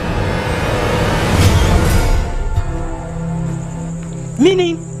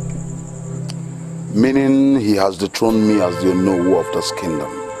 Meaning he has dethroned me as the Onowu of this kingdom.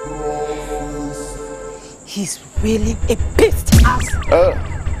 He's really a beast ass.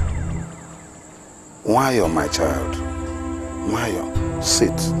 Why, my child? Why,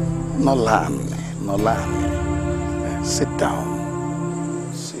 sit. No lie me. Sit down.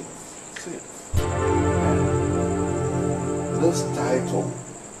 Sit. This title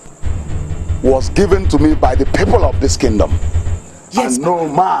was given to me by the people of this kingdom. Yes, and no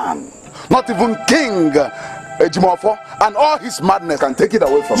man, not even King Ejimofo and all his madness can take it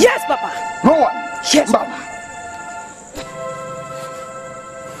away from me. Yes, Papa. No one. Yes, Papa.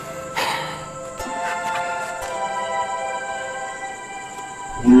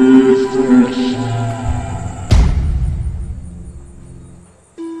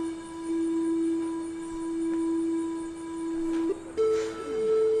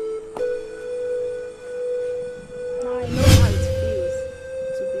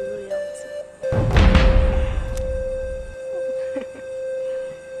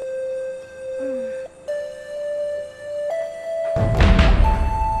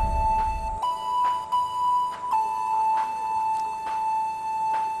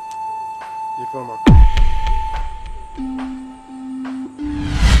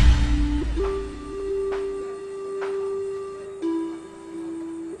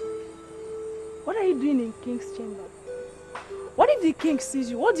 What are you doing in King's chamber? What if the king sees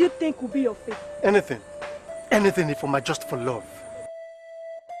you? What do you think will be your fate? Anything. Anything if I'm just for love.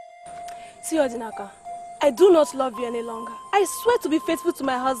 See, Odinaka, I do not love you any longer. I swear to be faithful to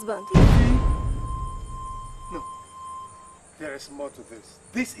my husband. No. There is more to this.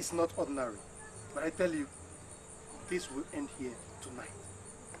 This is not ordinary. But I tell you, this will end here tonight.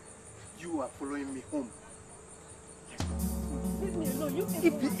 You are following me home. Leave me alone. You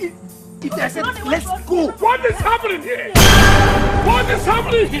if I said, let's go. What is happening here? What is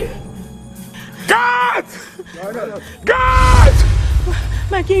happening here? God! God!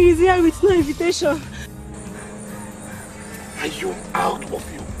 My king is here with no invitation. Are you out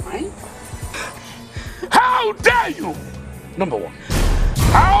of your mind? How dare you? Number one,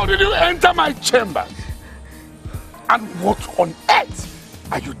 how did you enter my chamber? And what on earth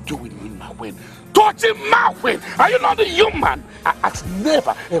are you doing in my wing? Touching my wing? Are you not a human? I ask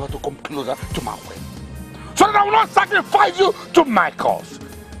never ever to come closer to my wing, so that I will not sacrifice you to my cause.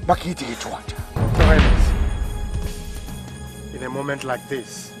 In a moment like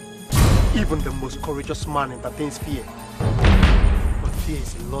this, even the most courageous man entertains fear. But fear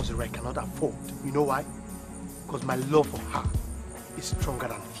is a luxury I cannot afford. You know why? Because my love for her is stronger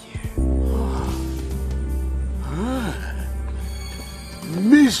than fear.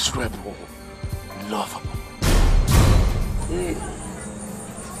 Miserable, lovable.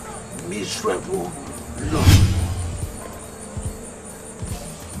 Miserable, lovable.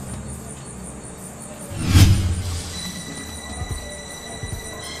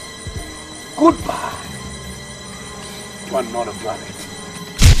 Goodbye to another planet.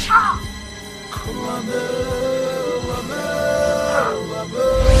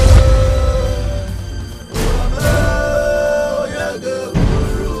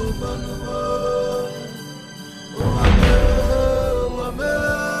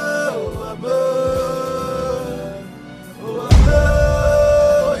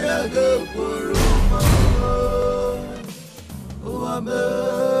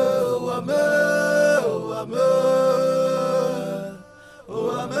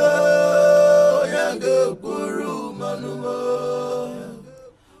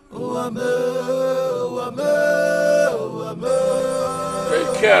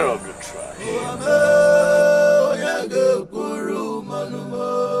 Take care of the tribe.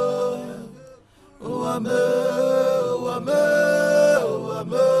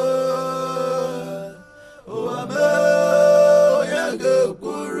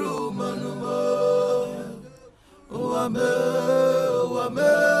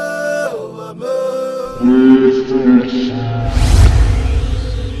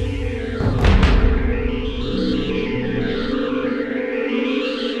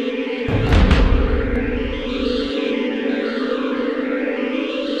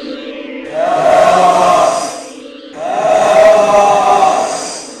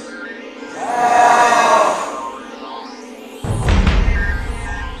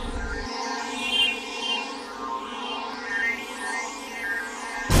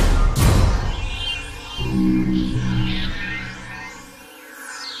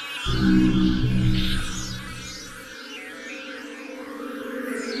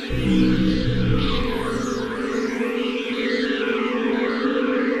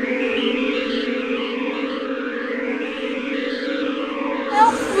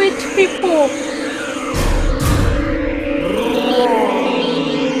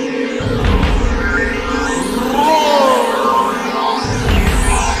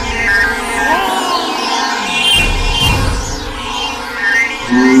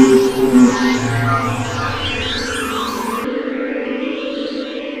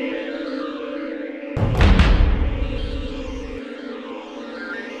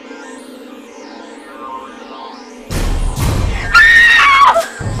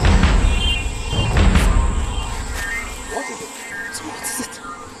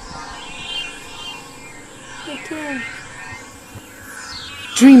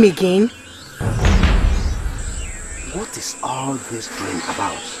 Dream again? What is all this dream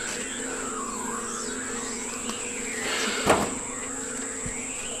about?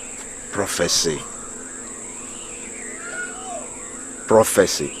 Prophecy.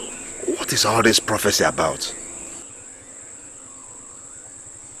 Prophecy. What is all this prophecy about?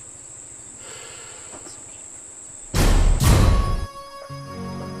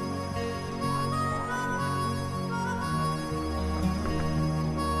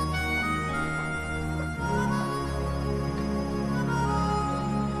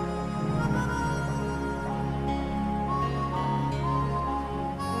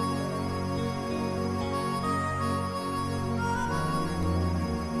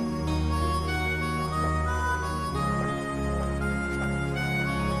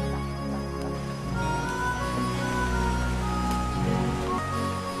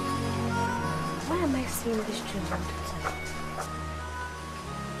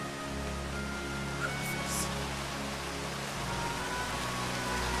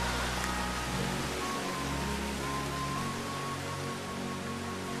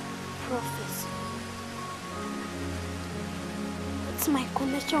 Prophecy. It's my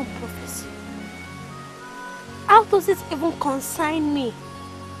connection prophecy. How does it even concern me?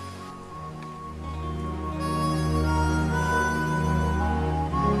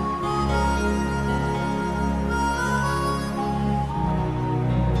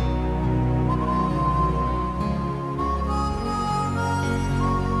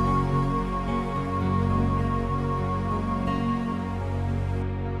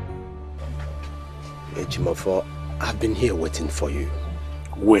 Ejimofo, I've been here waiting for you.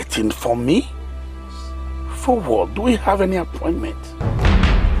 Waiting for me? For what? Do we have any appointment?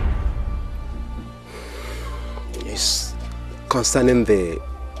 It's concerning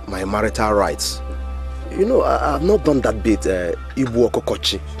my marital rights. You know, I've not done that bit, Ibu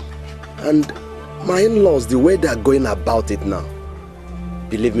Okokochi. And my in-laws, the way they're going about it now,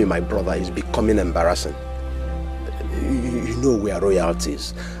 believe me, my brother, is becoming embarrassing. You know we are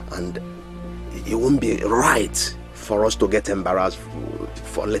royalties, and it won't be right for us to get embarrassed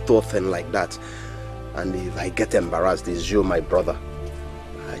for a little thing like that. And if I get embarrassed, it's you, my brother.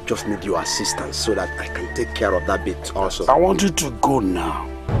 I just need your assistance so that I can take care of that bit also. I want you to go now.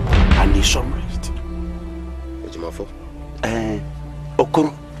 I need some rest. Ejimofo?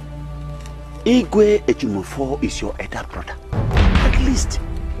 Okoro, Igwe Ejimofo is your elder brother. At least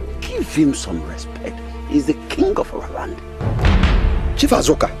give him some respect. He's the king of our land. Chief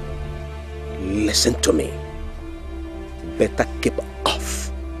Azoka, listen to me. Better keep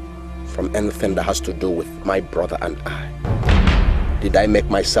off from anything that has to do with my brother and I. Did I make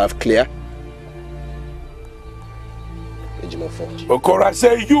myself clear? Ejimofo. Okoro, I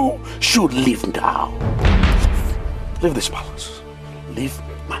say you should leave now. Leave this palace. Leave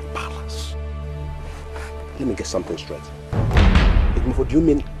my palace. Let me get something straight. Ejimofo, do you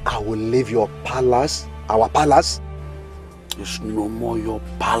mean I will leave your palace? Our palace? It's no more your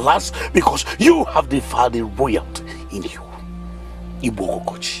palace because you have defiled the royalty in you. Ibu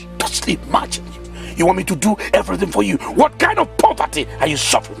Okokochi, just imagine you want me to do everything for you. What kind of poverty are you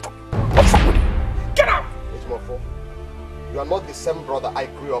suffering from? What's wrong with you? Get out! Ejimofo, you are not the same brother I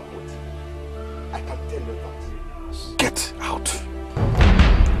grew up with. I can tell you that. Get out.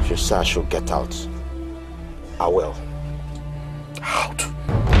 If you say I should get out, I will. Out.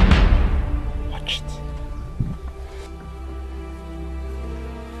 Watch it.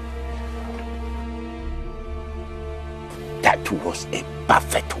 That was a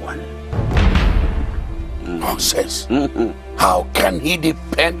perfect one. Nonsense. How can he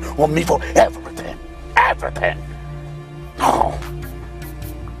depend on me for everything? Everything. No.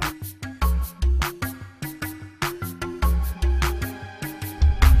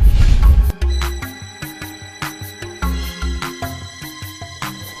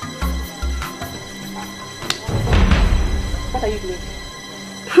 What are you doing?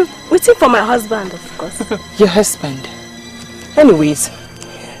 Waiting for my husband, of course. Your husband? Anyways,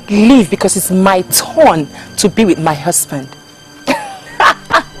 leave because it's my turn to be with my husband.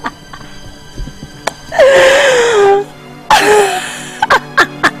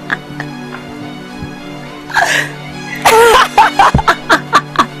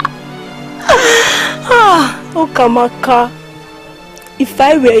 Oh, Kamaka, if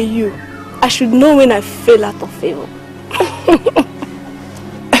I were you, I should know when I fell out of favor.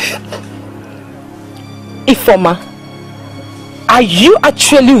 Ifoma, are you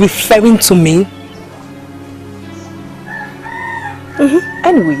actually referring to me?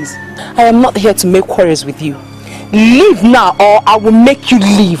 Anyways, I am not here to make quarrels with you. Leave now or I will make you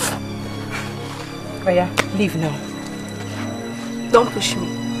leave. Oh yeah, leave now. Don't push me.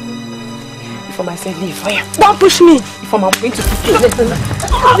 Ifoma, I said leave. Oh yeah. Don't push me. Ifoma, I'm going to push you. Listen.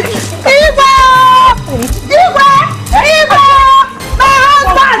 Iwa! Iwa! Iwa! My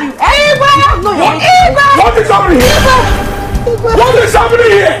husband! Iwa! Iwa! What is happening here? What is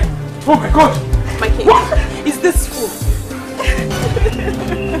happening here? Oh my God! My king, what is this fool?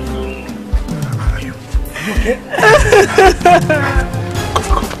 Are you okay?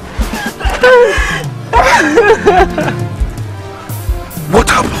 What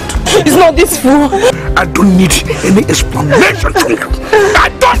happened? It's not this fool. I don't need any explanation from you. I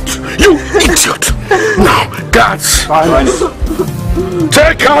don't! You idiot! Now, guards,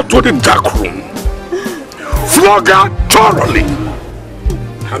 take her to the dark room. Flog her thoroughly.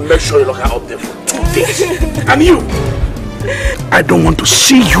 And make sure you lock her up there for 2 days. And you, I don't want to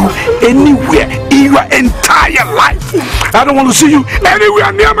see you anywhere in your entire life. I don't want to see you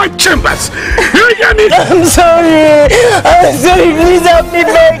anywhere near my chambers. You hear me? I'm sorry. I'm sorry. Please help me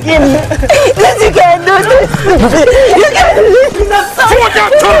begging. Please, you can't do this. You can't do this. I'm sorry. Flog her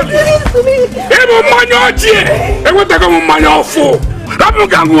thoroughly. Emo manyo jie. Emo taka mo manyo fo. Ramu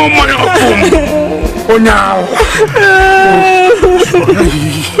gangu mo manyo fo. Oh now.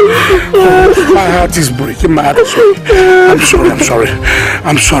 My heart is breaking. My heart is breaking. I'm sorry.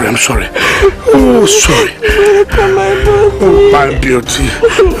 Oh, sorry. Oh, my beauty.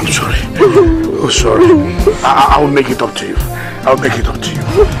 I'm sorry. Oh, sorry. I'll make it up to you. I'm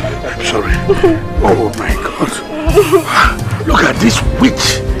sorry. Oh, my God. Look at this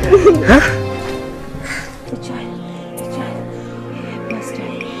witch. Huh?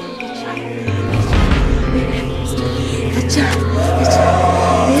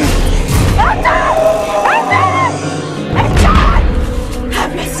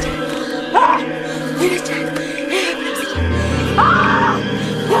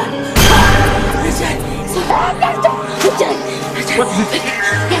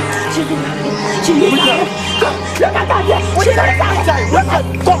 What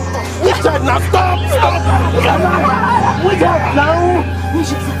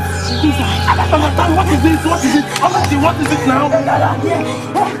is it now?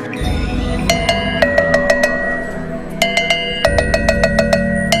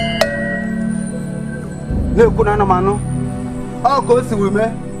 Na-ekwu na manu. Ọ ka o si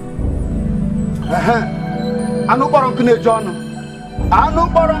wime. Anụ kpọrọ nkụ na-eje ọnụ. Anụ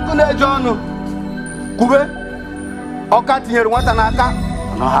kpọrọ nkụ na-eje ọnụ. Kube. Ọka tinyere nwata n'aka.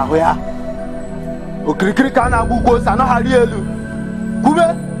 Ọ ahụ ya. Okirikiri ka a na-agba ugwu ose anọghari elu. Kube.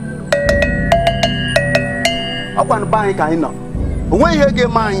 Ọkwa na be anyị ka anyị nọ. O nweghị ihe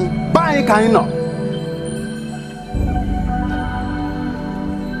ga-eme anyị. Be anyị ka anyị nọ.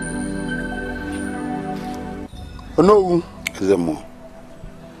 No,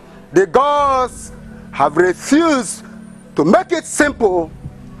 the gods have refused to make it simple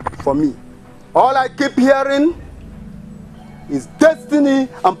for me. All I keep hearing is destiny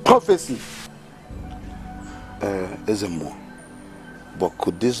and prophecy. Ezemo, but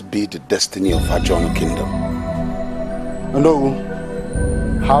could this be the destiny of our John Kingdom? No.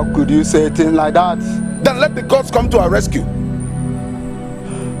 How could you say a thing like that? Then let the gods come to our rescue.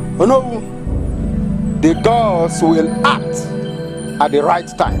 No. The gods will act at the right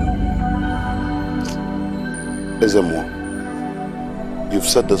time. Ezemo, you've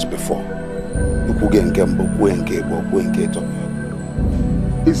said this before.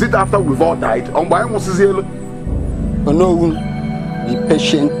 Is it after we've all died? No, be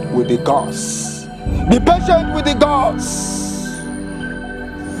patient with the gods. Be patient with the gods.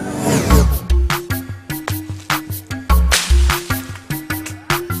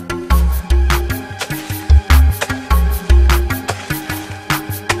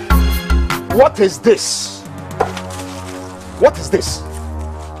 What is this? What is this?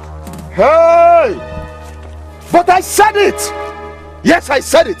 Hey! But I said it! Yes, I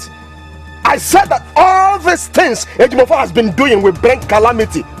said it! I said that all these things Ejimofo has been doing will bring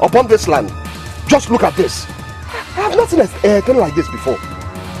calamity upon this land. Just look at this. I have not seen anything like this before.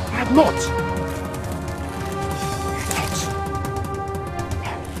 I have not.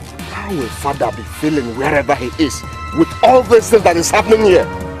 How will Father be feeling wherever he is with all these things that is happening here? I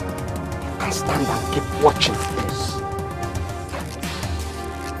can't stand and keep watching this.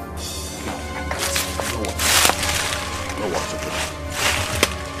 I know what to do.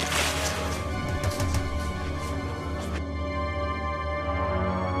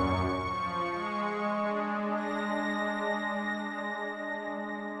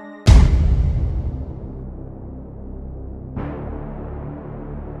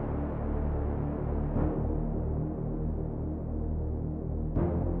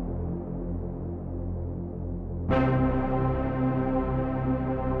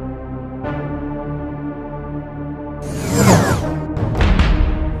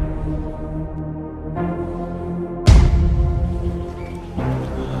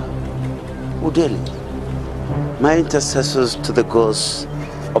 My intercessors to the gods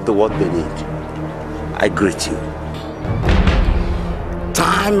of the world beneath, I greet you.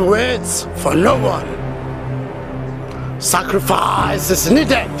 Time waits for no one. Sacrifice is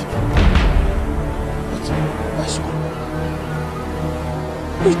needed.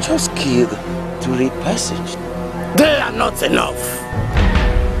 We just killed 3 persons. They are not enough.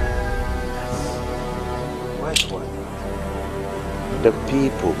 Wise one. The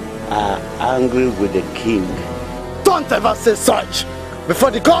people are angry with the king. Don't ever say such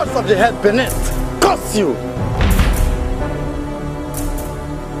before the gods of the head beneath curse you.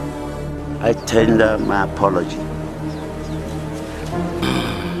 I tender my apology.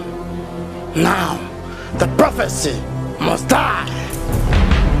 Now, the prophecy must die.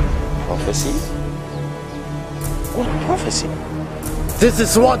 Prophecy? What prophecy? This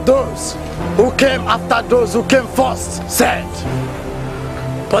is what those who came after those who came first said.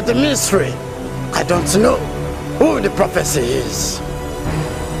 But the mystery, I don't know who the prophecy is.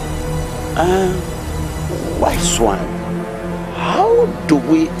 Wise one, how do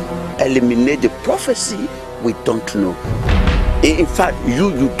we eliminate the prophecy we don't know? In fact,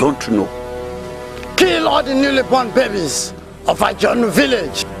 you don't know. Kill all the newly born babies of Ajonu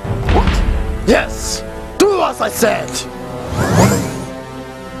village. What? Yes, do as I said.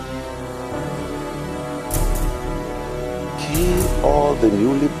 Kill all the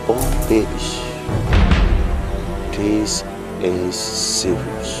newly born babies. This is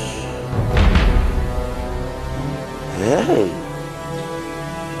serious. Hey.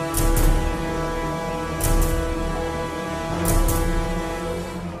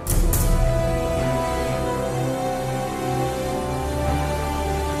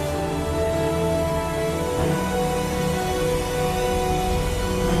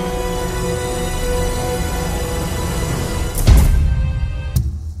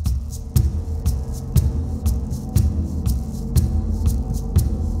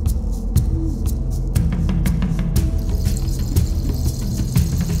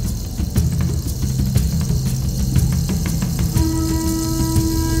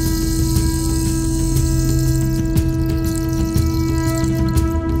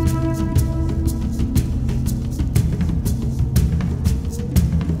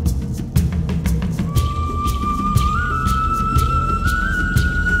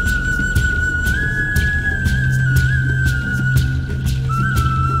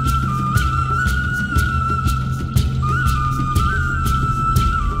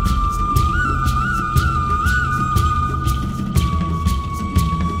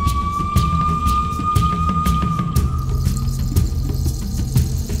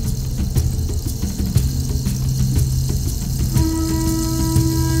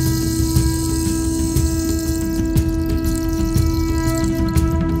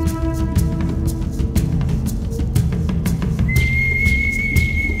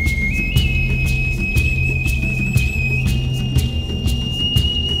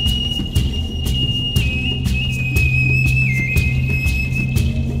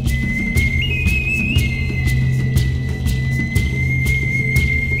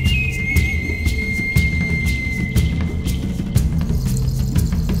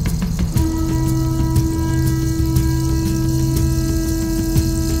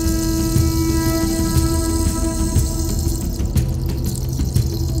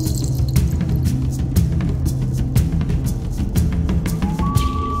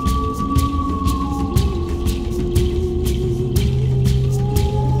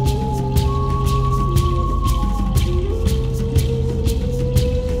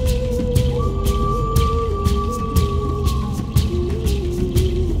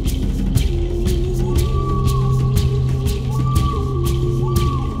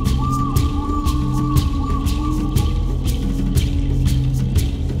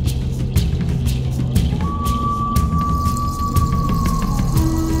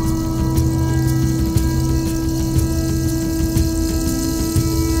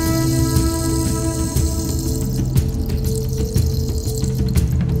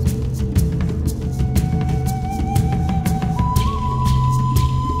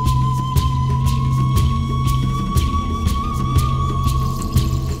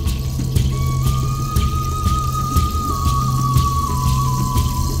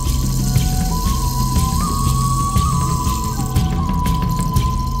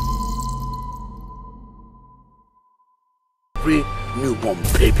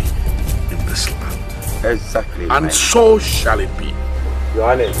 Exactly. And so shall it be. Your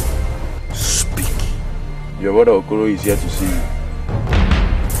Highness. Speak. Your brother Okoro is here to see you.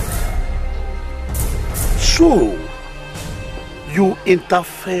 So, you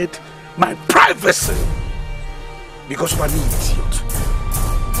interfered my privacy because of an idiot.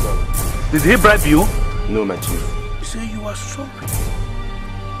 Did he bribe you? No, my chief. You say you are sorry.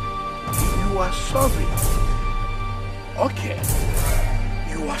 You are sorry. Okay.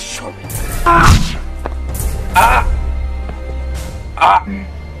 You are sorry.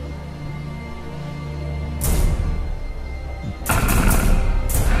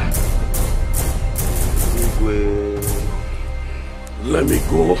 Let me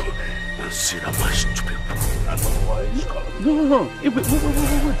go and see that my stupid brother. I know why he's coming. No.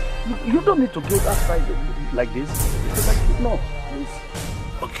 Wait. You don't need to go outside like this. No, please.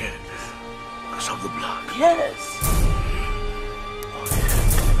 Okay. Because of the blood. Yes.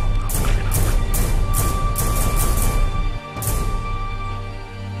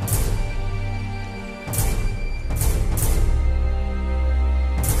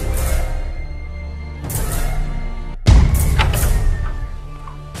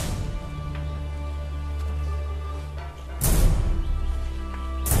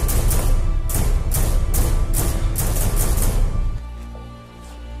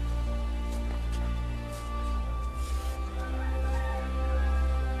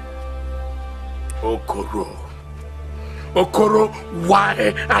 Okoro,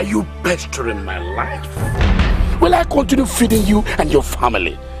 why are you pestering my life? Will I continue feeding you and your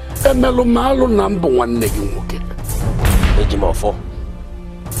family? Ejimofo,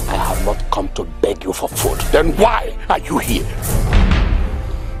 I have not come to beg you for food. Then why are you here?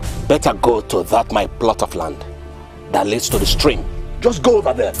 Better go to that my plot of land that leads to the stream. Just go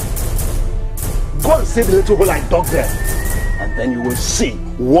over there. Go and see the little hole I dug there. And then you will see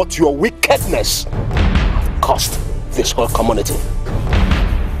what your wickedness cost this whole community.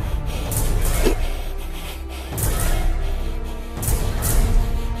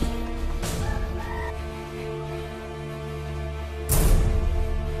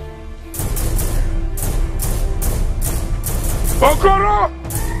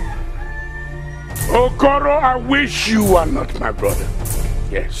 Okoro, I wish you were not my brother.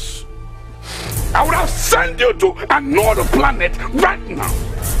 Yes. I would have sent you to another planet right now.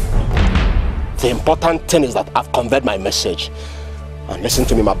 The important thing is that I've conveyed my message. And listen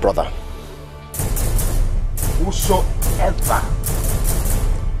to me, my brother. Whosoever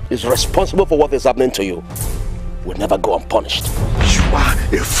is responsible for what is happening to you will never go unpunished. You are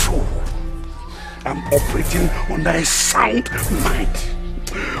a fool. I'm operating under a sound mind.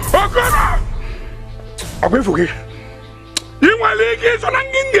 Okoro!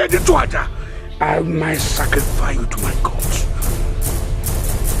 I might sacrifice you to my gods.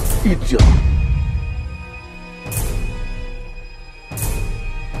 Idiot.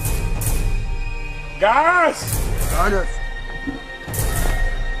 Guys!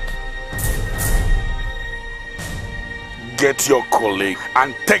 Get your colleague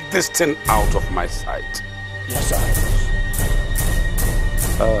and take this thing out of my sight. Yes, sir.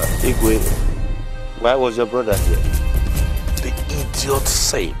 Igwe, why was your brother here? The idiot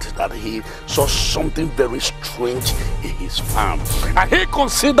said that he saw something very strange in his farm, and he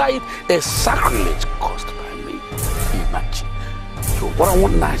considered it a sacrilege caused by me. Imagine. So what I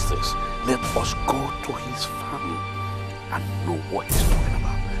want now is this: let us go to his farm and know what he's talking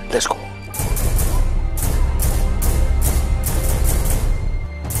about. Let's go.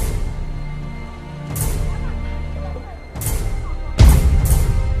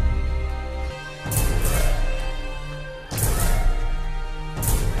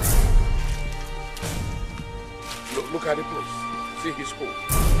 Look at the place. See his hole.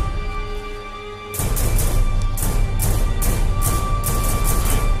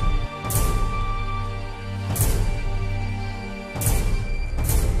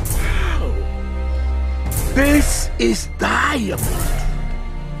 This is diamond.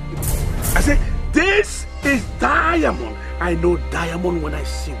 I said, this is diamond. I know diamond when I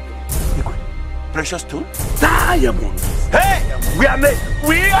see one. Precious stone? Diamond. Hey, we are made.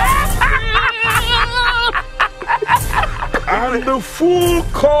 We are. And the fool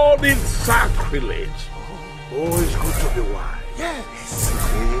called it sacrilege. Oh, it's good to be wise. Yes.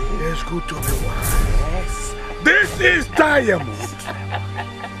 It's good to be wise. Yes. This is diamond.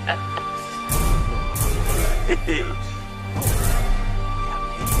 This is diamond.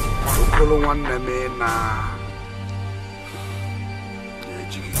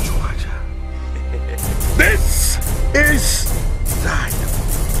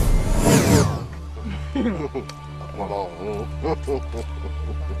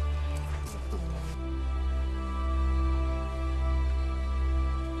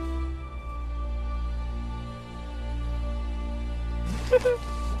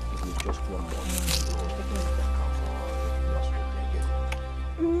 Just one more.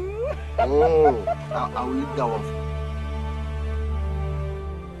 I will leave that one.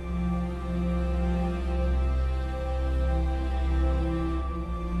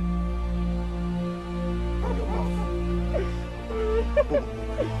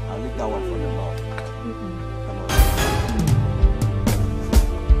 I'll leave that one for your mouth. Come on.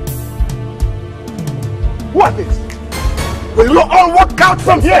 What is? Will you all walk out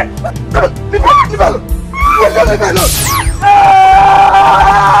from here? Leave it alone! Leave it alone!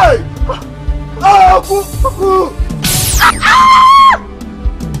 Hey!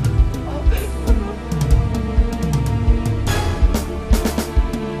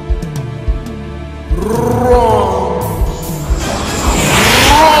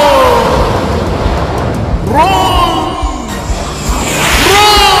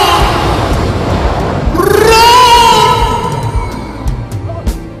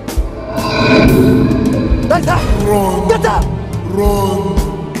 Get up! Run!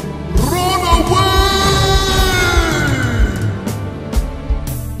 Run away!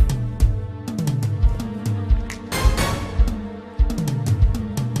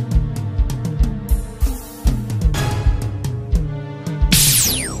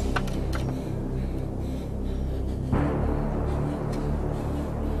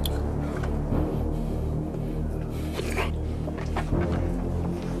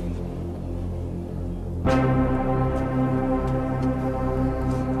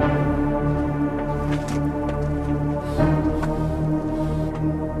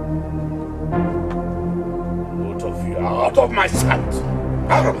 Out of my sight!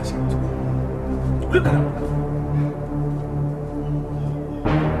 Out of my sight! Look at him!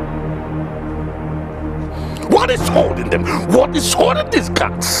 What is holding them? What is holding these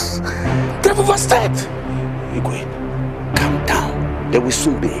guns? They've overstayed! Igwe, calm down. They will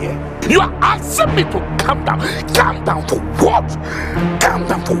soon be here. You are asking me to calm down. Calm down for what? Calm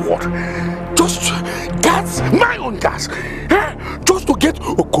down for what? Just gas, my own gas. Just to get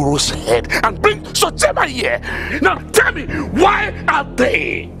Okoro's head and bring Sochema here. Now tell me, why are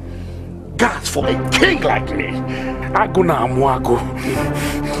they? Gas for a king like me. Aguna Amwago.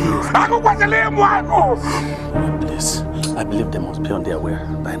 Please, I believe they must be on their way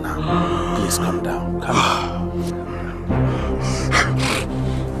by now. Please calm down. Calm down.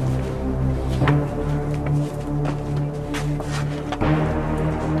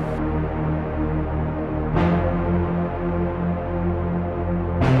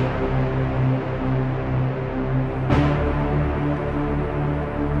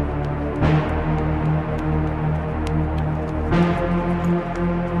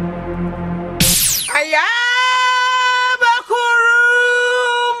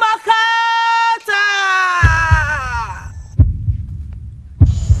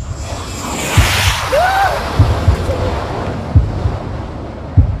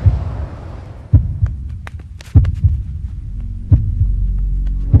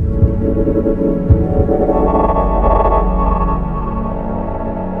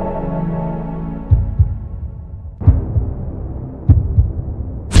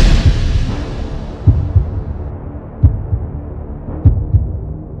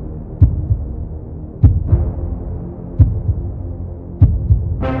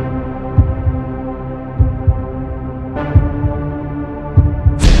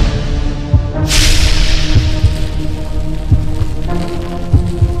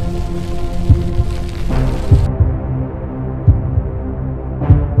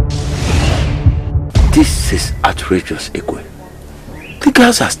 This is outrageous, Igwe. The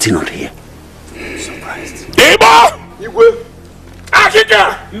girls are still not here. I'm surprised. Igwe! Igwe!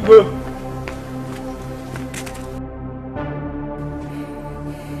 Akika! Igwe!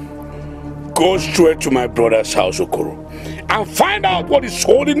 Go straight to my brother's house, Okoro, and find out what is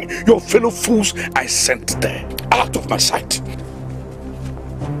holding your fellow fools I sent there. Out of my sight.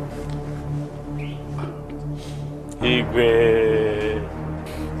 Igwe.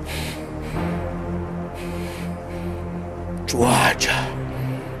 Georgia.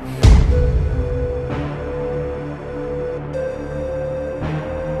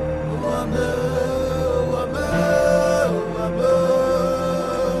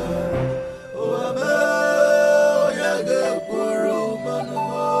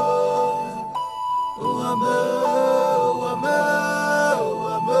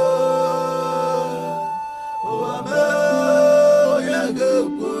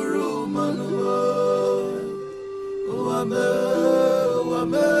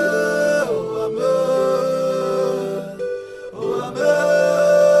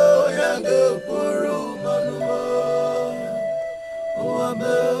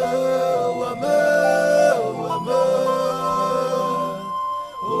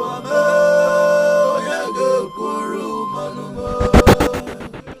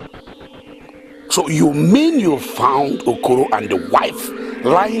 So you mean you found Okoro and the wife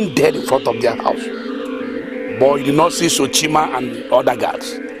lying dead in front of their house? But you did not see Sochima and other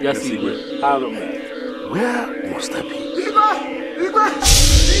guards? Yes, Igwe. How long? Where must I be?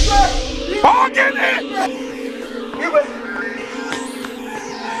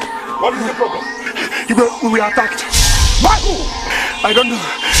 What is the problem? We were attacked. By who? I don't know.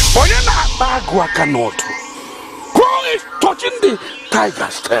 Who is touching the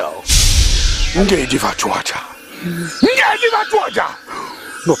tiger's tail? No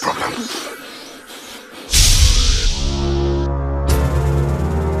problem.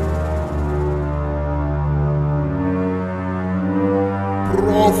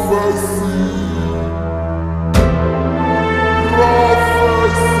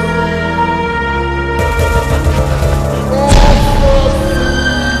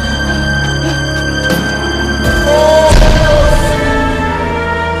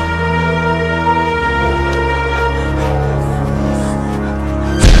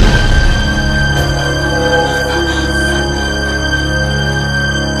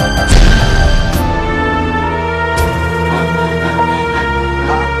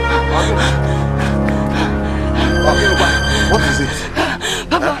 What is it?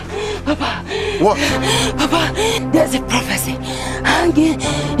 Papa, Papa. What? Papa, there's a prophecy hanging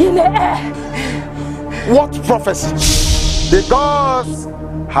in the air. What prophecy? The gods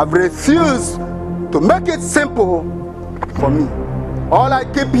have refused to make it simple for me. All I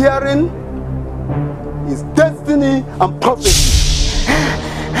keep hearing is destiny and prophecy.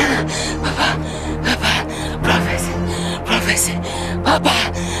 Papa, prophecy, prophecy, Papa.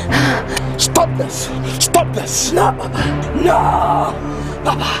 Stop this! Stop this! No, Papa, no,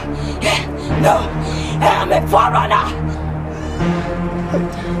 Papa, no, I'm a foreigner.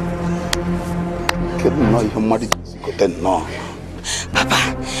 Papa,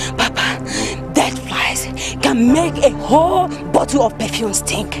 dead flies can make a whole bottle of perfume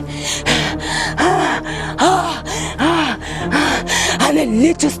stink. And a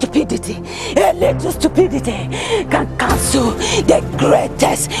little stupidity can cancel the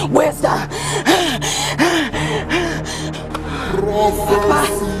greatest wisdom. Papa,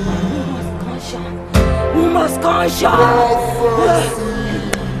 we must conscience.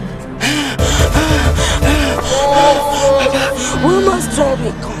 We must try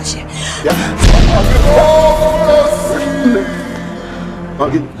with conscience.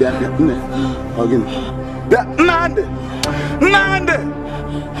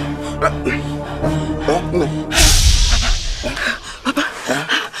 Papa,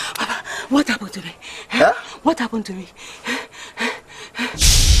 what happened to me? Huh? What happened to me?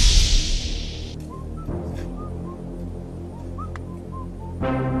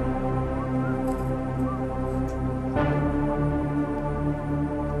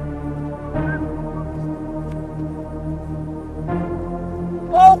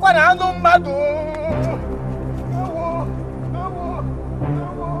 Oh, what I don't matter.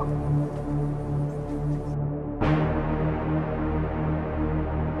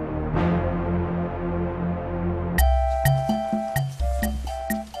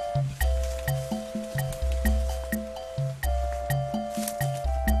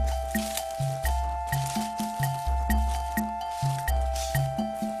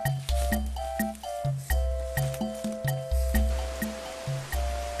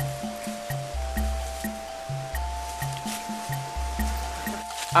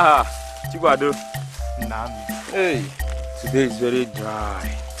 Ah, Chibado. Nami. Hey, today is very dry.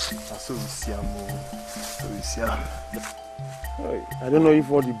 Hey, I don't know if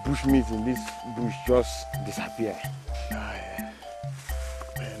all the bush meat in this bush just disappear.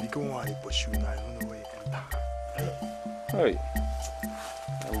 Hey,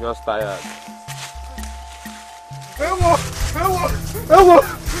 I'm just tired.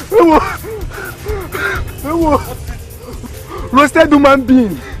 Roasted human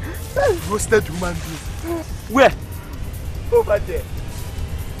being. Roasted human being. Where? Over there.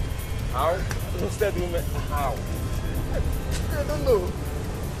 How? Roasted human. How? I don't know.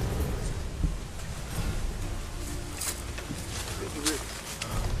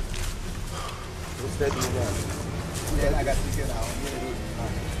 Roasted human. Yeah, I got to get out.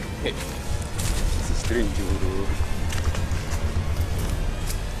 Hey, this is strange, bro.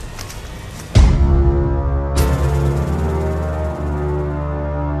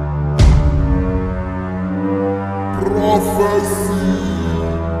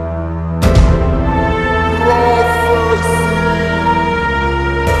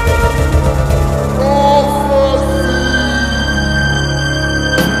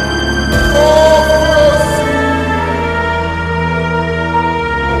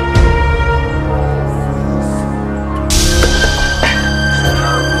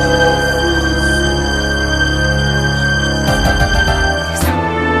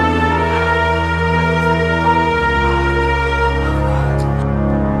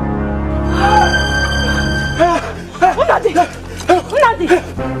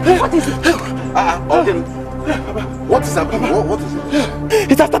 What is it? What is happening? What is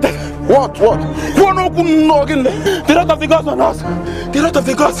it? It has started. What? The wrath of the gods on us. The wrath of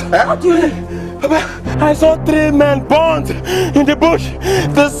the gods. What do you mean? Papa, I saw 3 men burnt in the bush.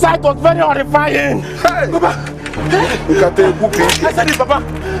 The sight was very horrifying. Hey! Papa. I said it, Papa.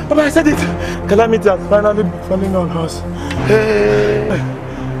 Papa, I said it. Calamity has finally fallen on us. Hey.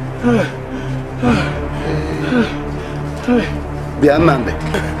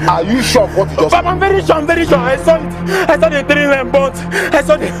 Are you sure of what you just... Papa, I'm very sure, I saw it. I saw the 3 men burnt. I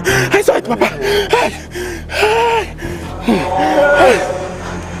saw it, Papa.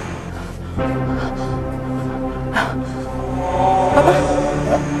 Papa?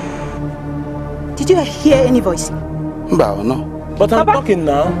 Did you hear any voice? No. But I'm talking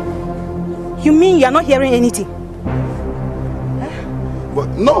now. You mean you're not hearing anything? But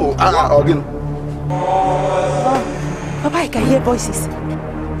no, again. Papa, I can hear voices.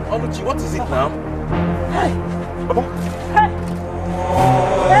 Oluchi, what is it now? Hey! Papa? Hey!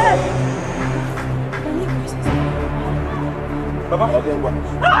 Hey! Papa?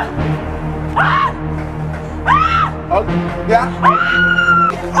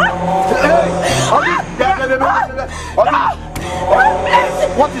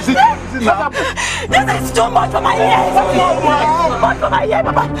 What is it? This is too much for my ears. Too much for my ears,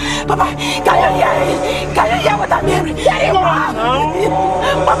 Papa. Papa, can you hear it? Can you hear what I'm hearing?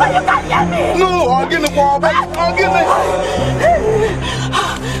 Papa, you can't hear me. No, I'll give it. Papa, I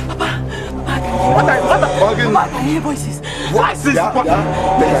can hear voices. Voices?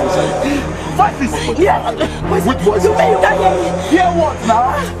 Voices? Yes. Which voices? You can hear me. Hear what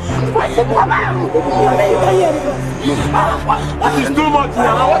now? Papa, you can hear me. What is too much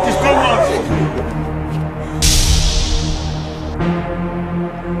now? What is too much?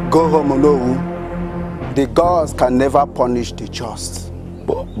 Go home, Olowu. The gods can never punish the just.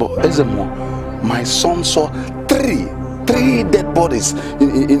 But Ezemo, my son saw 3 dead bodies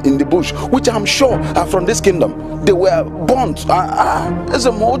in the bush, which I'm sure are from this kingdom. They were burnt.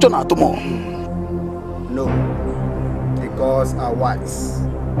 Ezemo, No, the gods are wise.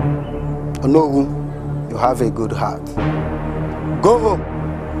 Olowu, you have a good heart. Go home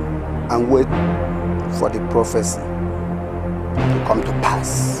and wait for the prophecy to come to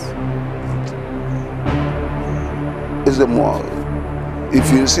pass. Ezemo,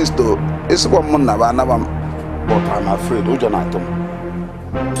 if you insist, it's what but I'm afraid.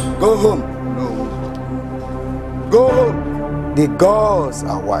 Go home. No. Go home. The gods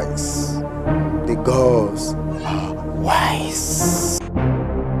are wise. The gods are wise.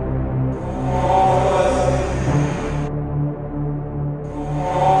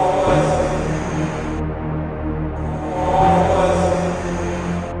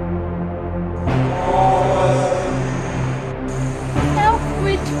 Help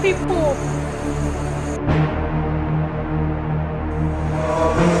rich people.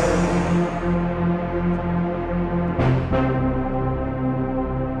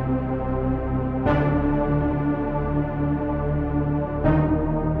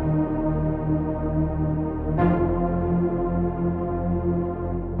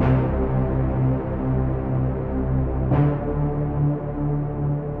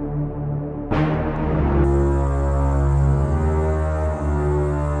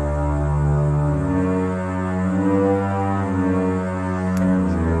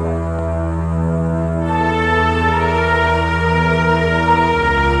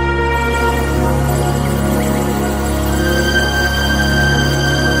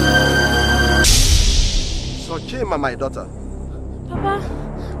 My daughter. Papa.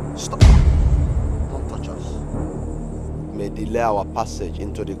 Stop. Don't touch us. May delay our passage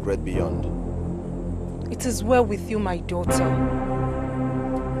into the great beyond. It is well with you, my daughter.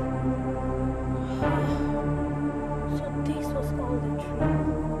 So this was all a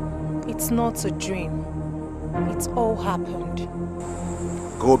dream? It's not a dream. It's all happened.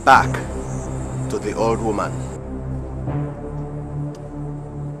 Go back to the old woman.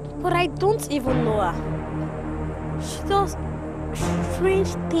 But I don't even know her. She does strange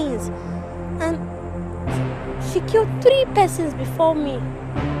things, and she killed 3 persons before me.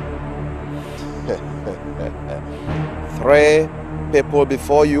 3 people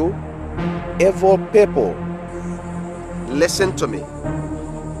before you, evil people. Listen to me.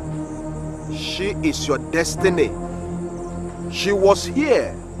 She is your destiny. She was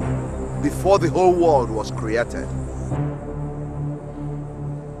here before the whole world was created.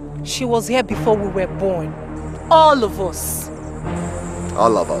 She was here before we were born. All of us.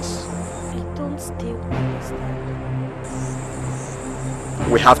 All of us. I don't still understand.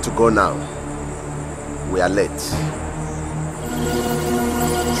 We have to go now. We are late.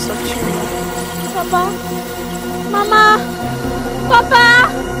 It's okay. Papa? Mama! Papa!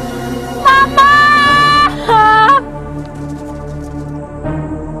 Mama!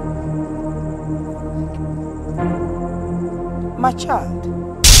 My child.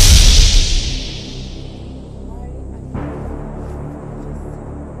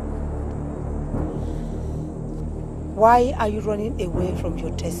 Why are you running away from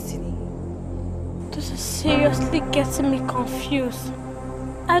your destiny? This is seriously getting me confused.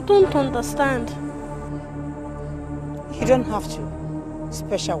 I don't understand. You don't have to.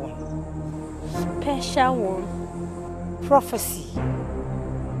 Special one. Special one? Prophecy.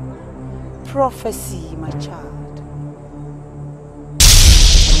 Prophecy, my child.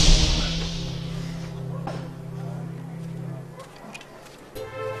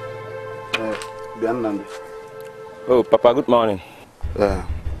 Oh, Papa, good morning.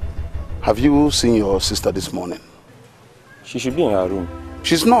 Have you seen your sister this morning? She should be in her room.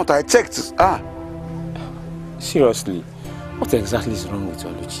 She's not. I checked. Seriously, what exactly is wrong with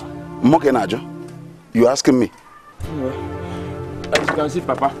Oluchi? Mokenajo, you asking me? Well, as you can see,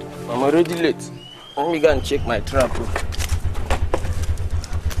 Papa, I'm already late. Let me go and check my trap.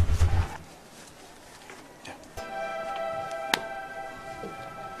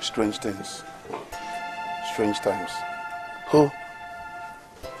 Strange things. Strange times. Who?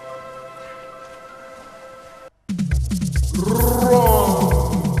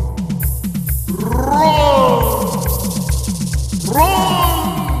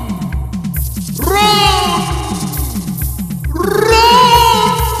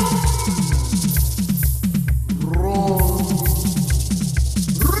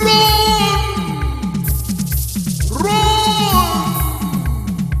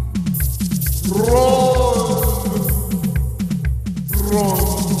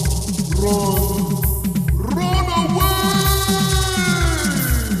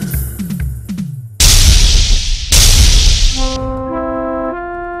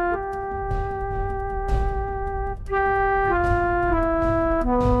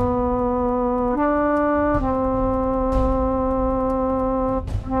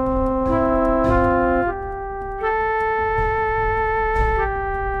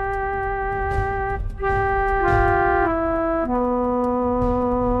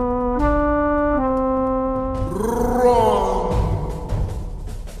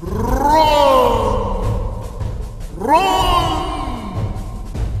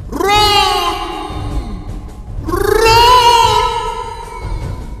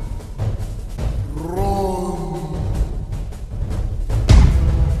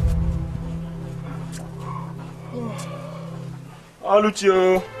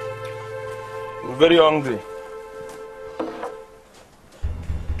 Lucio, I'm very hungry.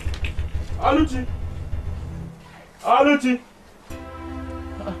 Aluchi! Aluchi!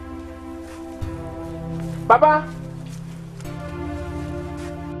 Papa!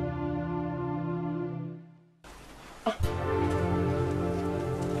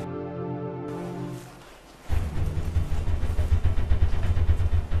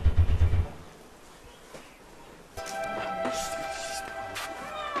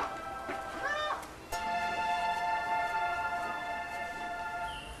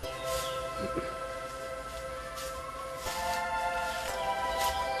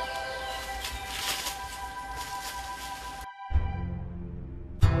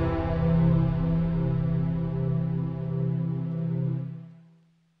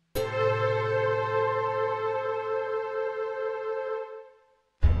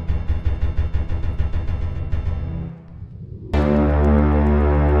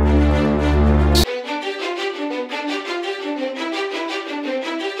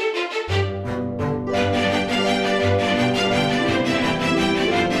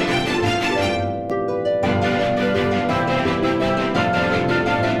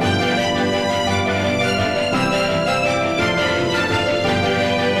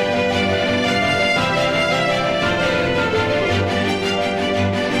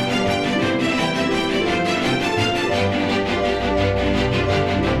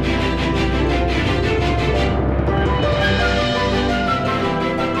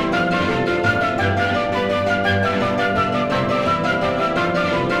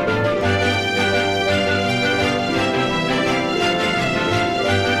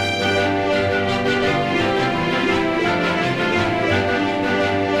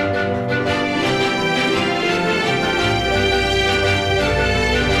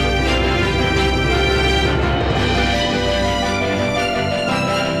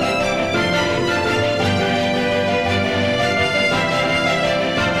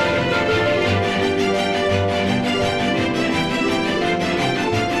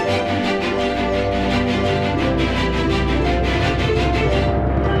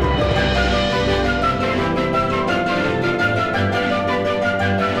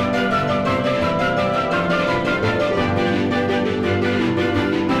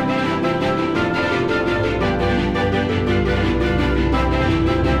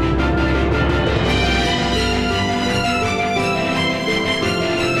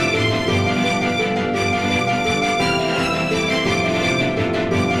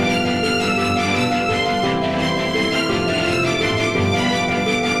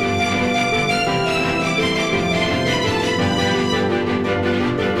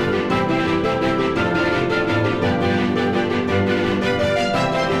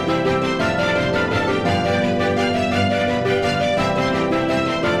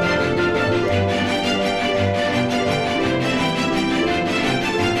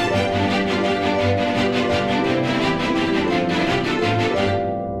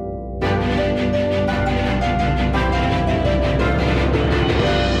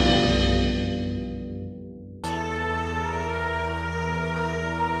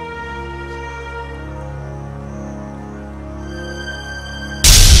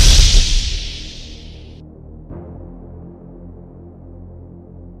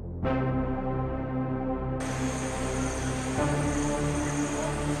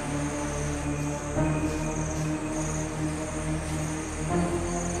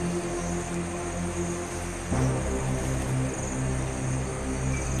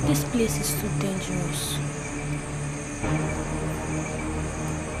 place is too dangerous.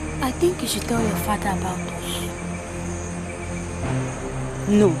 I think you should tell your father about us.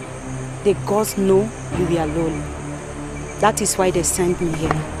 No. The gods know you were lonely. That is why they sent me here.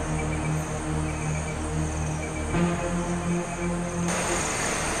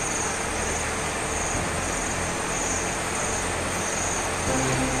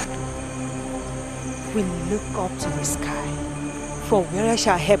 We look up to the sky. For where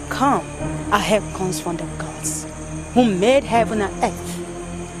shall help come? Our help comes from the gods, who made heaven and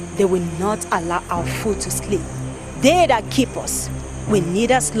earth. They will not allow our foot to sleep. They that keep us will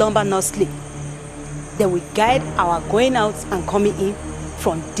neither slumber nor sleep. They will guide our going out and coming in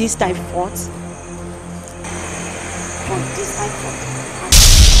from this time forth. From this time forth.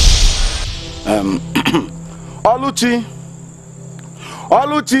 Oluchi!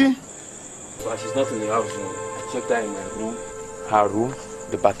 Oluchi! But she's not in the house. I checked her in my room. Her room,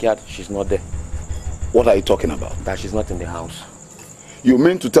 the backyard, she's not there. What are you talking about? That she's not in the house. You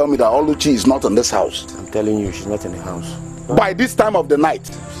mean to tell me that Oluchi is not in this house? I'm telling you, she's not in the house. By this time of the night?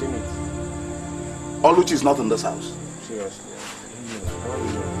 I've seen it. Oluchi is not in this house. Seriously.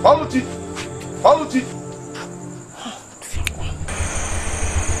 Oluchi! Oluchi!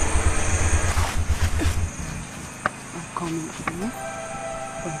 I'm coming in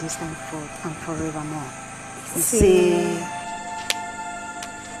from this time forth and forevermore. See.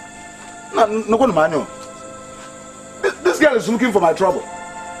 No, this girl is looking for my trouble.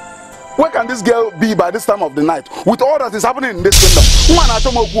 Where can this girl be by this time of the night with all that is happening in this kingdom?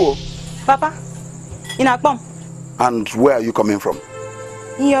 Papa, in Akbom. And where are you coming from?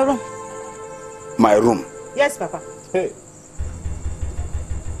 In your room. My room? Yes, Papa. Hey.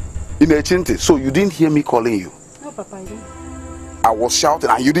 In a chinti, so you didn't hear me calling you? No, Papa, I didn't. I was shouting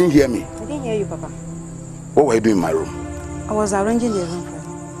and you didn't hear me? I didn't hear you, Papa. What were you doing in my room? I was arranging the room for you.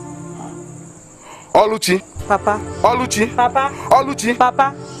 Oluchi? Papa. Oluchi? Papa. Oluchi?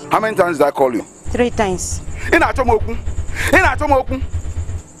 Papa. How many times did I call you? 3 times. In Achomoku. In Achomoku.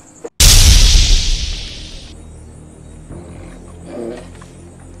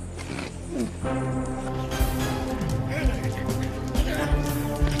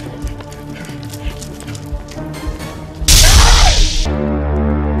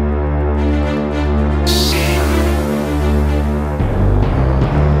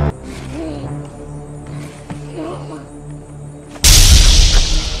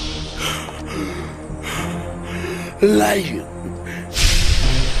 Lion.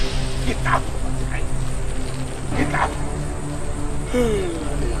 Get up. Get up.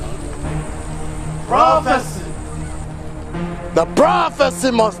 Prophecy. The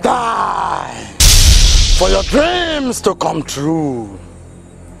prophecy must die for your dreams to come true.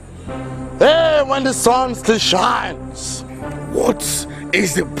 Hey, when the sun still shines. What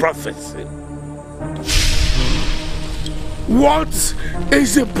is the prophecy? What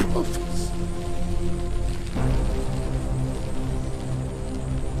is the prophecy?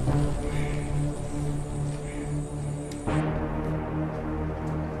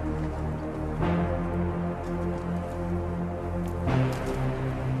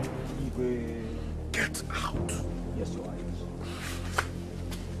 Get out. Yes, Your Highness.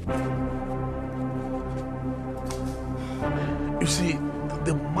 You see,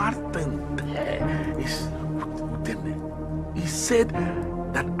 the mad thing there is he said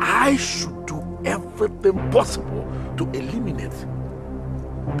that I should do everything possible to eliminate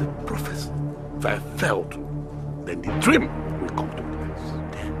the prophecy. If I failed, then the dream will come to pass.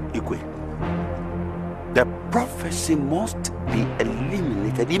 Igwe, the prophecy must be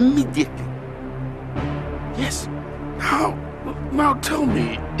eliminated immediately. Yes. Now tell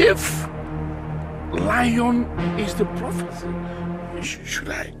me, if lion is the prophecy, should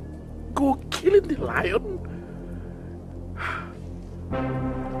I go killing the lion?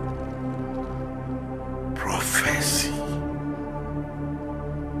 Prophecy.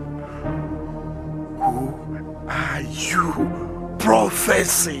 Who are you?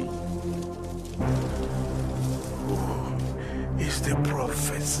 Prophecy. Who is the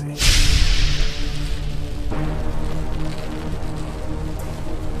prophecy?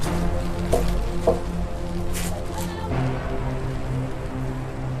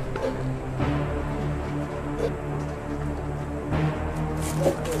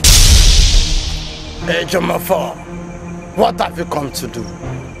 Ejiofor, what have you come to do?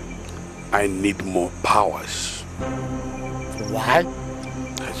 I need more powers. Why?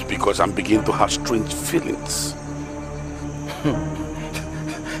 It's because I'm beginning to have strange feelings.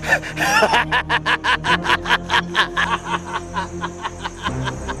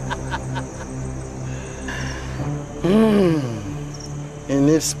 In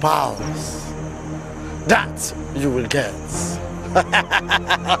needs powers. That you will get.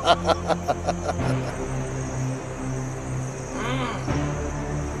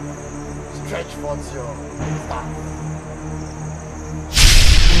 Stretch forth your staff.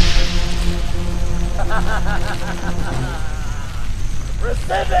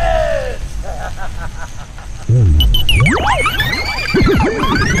 Receive it!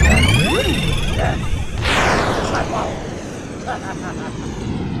 Yes. My power.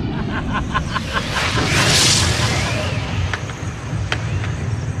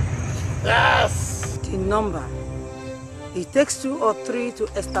 Yes! The number. It takes 2 or 3 to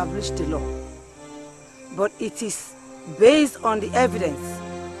establish the law. But it is based on the evidence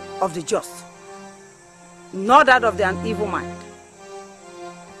of the just, not that of an evil mind.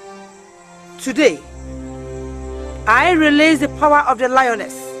 Today, I release the power of the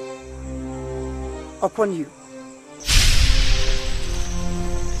lioness upon you.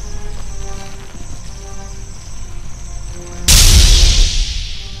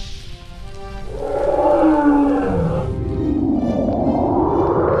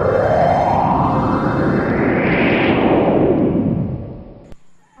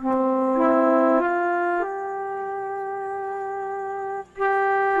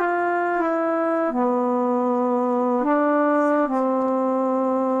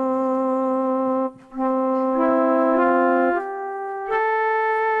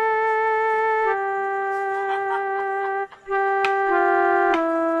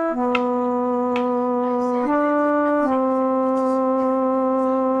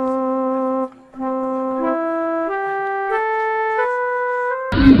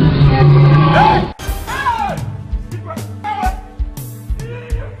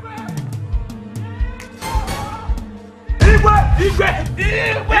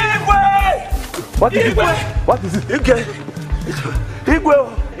 What is it? What is it? Igwe! Igwe!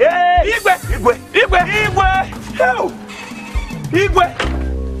 Yes! Igwe! Igwe! Igwe! Igwe! Help! Igwe!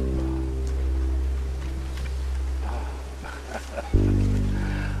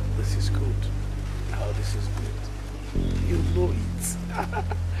 This is good. Oh, this is good. You know it.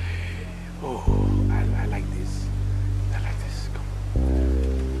 Oh, I like this. I like this. Come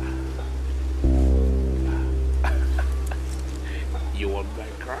on. You want my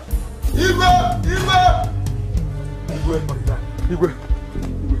car? Igwe! Igwe! Igwe, Igwe.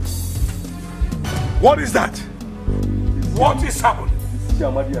 What is that? What is happening? It's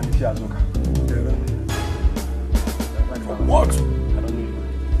Chiamadi and Chiazuka. What?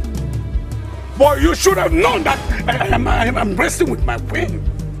 Boy, you should have known that I'm resting with my queen.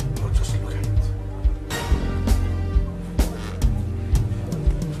 Oh, just look at it.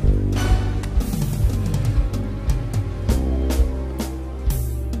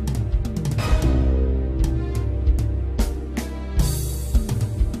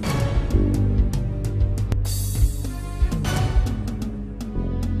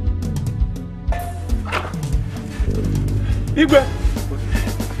 Igwe!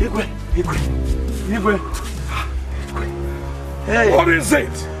 Igwe! Igwe! Igwe! Hey. What is it?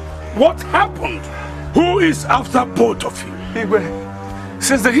 What happened? Who is after both of you? Igwe,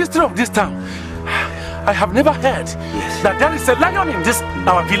 since the history of this town, I have never heard that there is a lion in this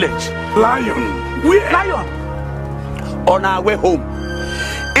our village. Lion? Where? Lion! On our way home.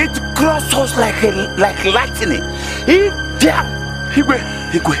 It crossed us like lightning. Igwe!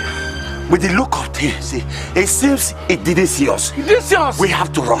 Igwe! With the look of things, it seems it didn't see us. It didn't see us. We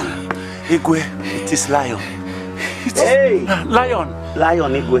have to run. Igwe, it is lion. Hey! Lion.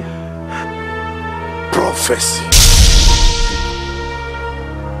 Lion, Igwe. Prophecy.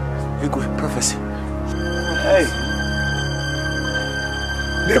 Igwe, prophecy. Hey!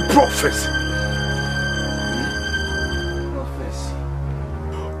 The prophecy.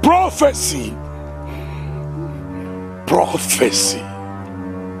 Prophecy. Prophecy.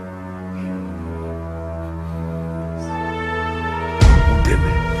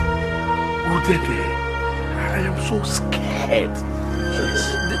 Udene, I am so scared.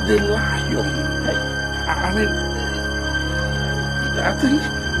 The lion. I mean, I think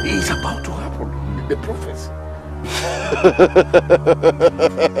it's about to happen. The prophecy.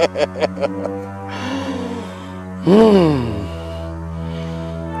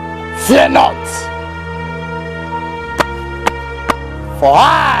 Fear not. For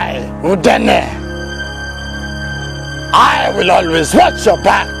I, Udene, I will always watch your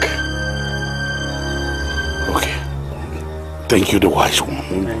back. Okay. Thank you, the wise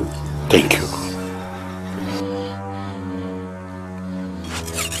one. Thank you.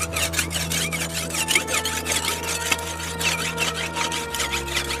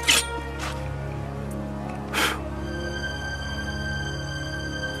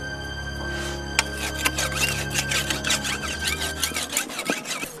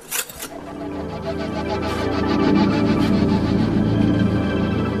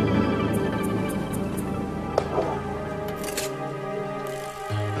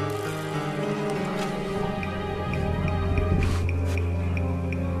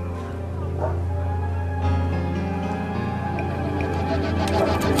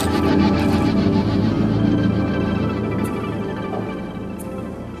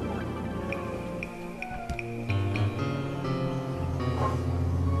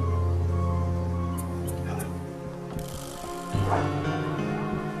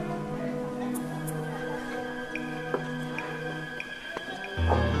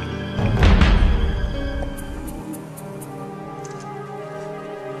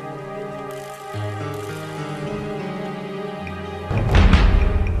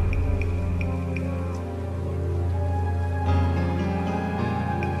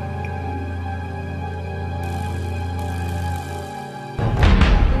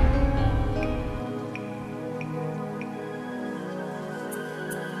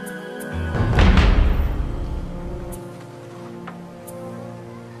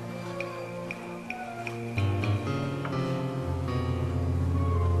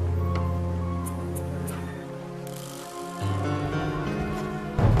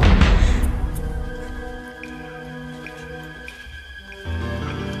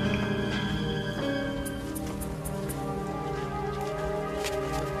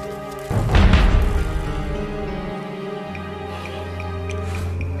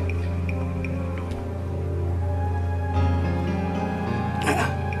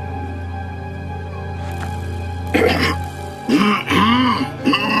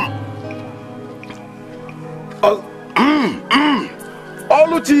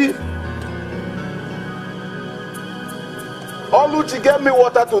 Oluchi! Oluchi, get me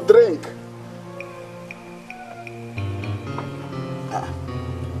water to drink.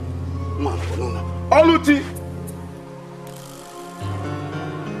 Oluchi!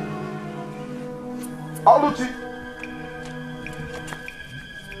 Oluchi!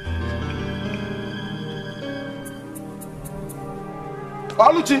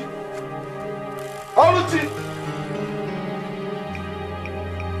 Oluchi! Oluchi!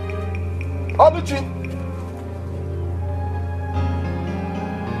 Oluchi!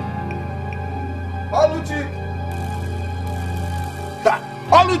 Oluchi!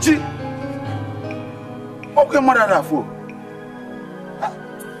 Oluchi! Okay, mother,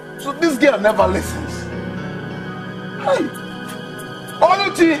 so this girl never listens. Hey!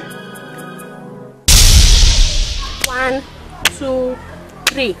 Oluchi! 1, 2,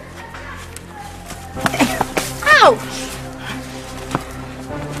 3. Ouch!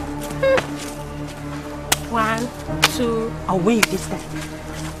 1, 2. I'll win you this time.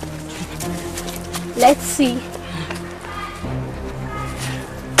 Let's see.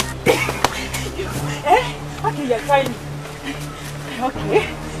 Okay, you're trying. Okay.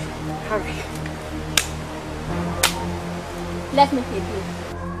 Hurry. Let me tell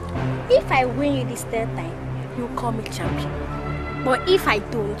you. If I win you this third time, you call me champion. But if I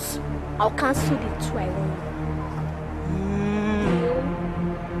don't, I'll cancel the 2 I won.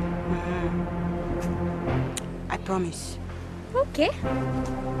 I promise. Okay.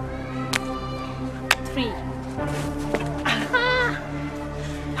 3.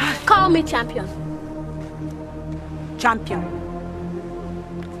 Call me champion. Champion.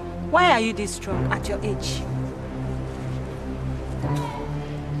 Why are you this strong at your age?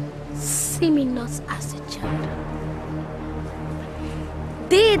 See me not as a child.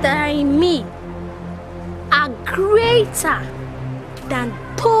 They that are in me are greater than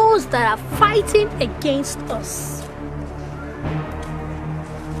those that are fighting against us.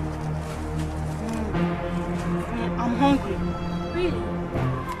 I'm hungry. Really?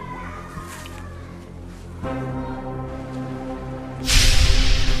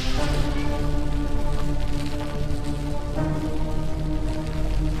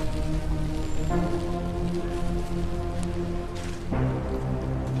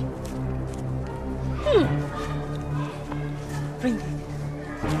 Bring it.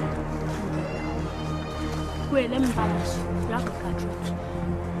 Wait, let me balance. You have to catch it.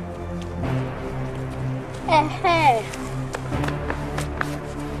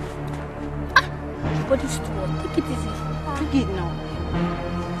 But it's too hot. Take it easy. Take it now.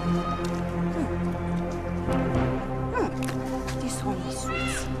 This one is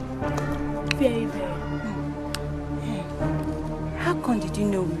sweet. Very, very. How come did you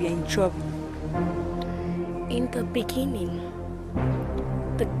know we were in trouble? In the beginning,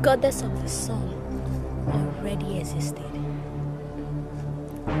 the goddess of the sun already existed.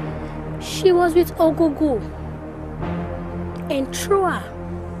 She was with Ogugu, and through her,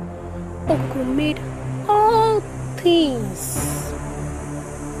 Ogugu made all things,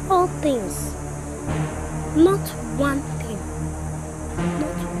 not one thing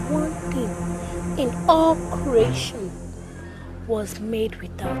in all creation was made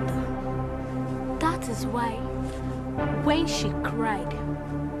without her. That is why when she cried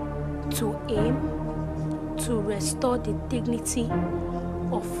to him to restore the dignity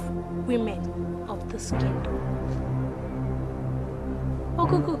of women of this kingdom,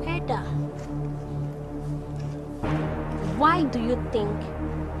 Ogugu Eda, why do you think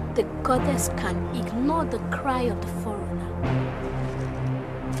the goddess can ignore the cry of the foreigner?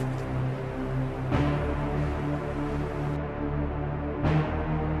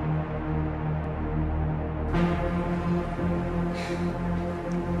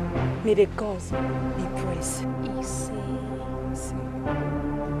 May the gods be praised. Easy.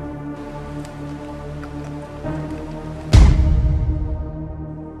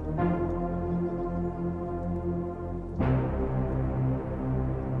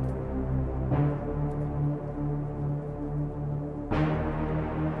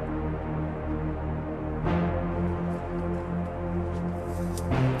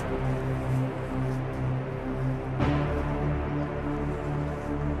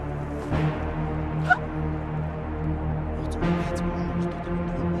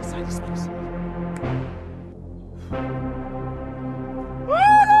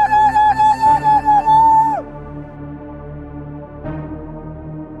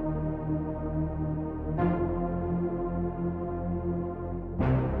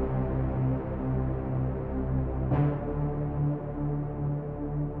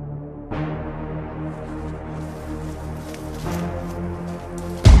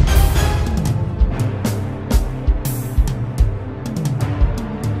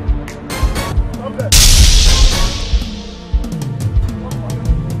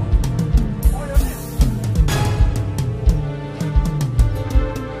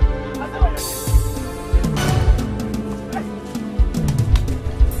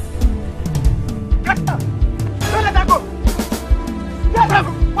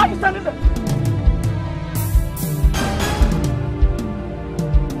 Why are you standing there?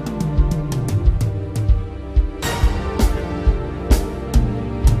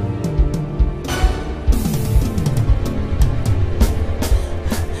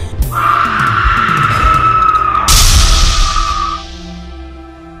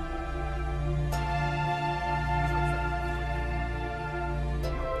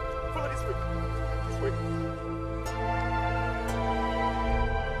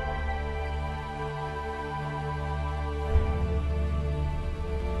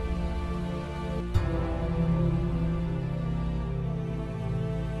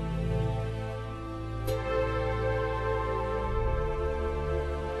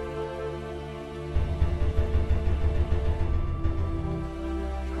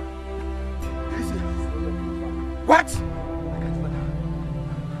 What?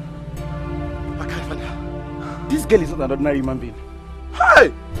 This girl is not an ordinary human being.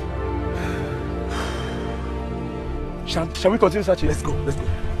 Hey! Shall we continue searching? Let's go.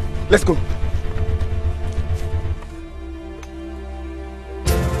 Let's go.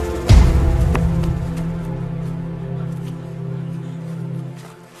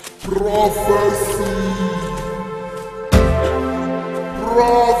 Prophecy.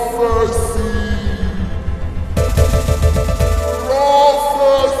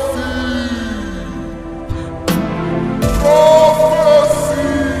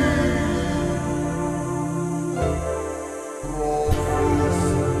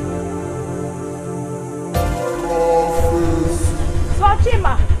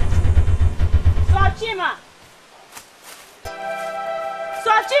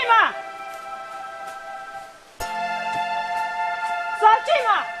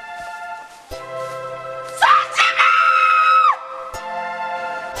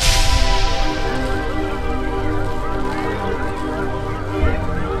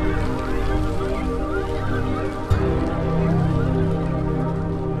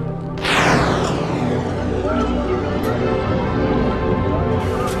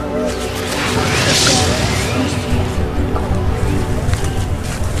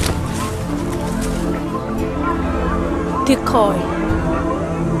 Decoy,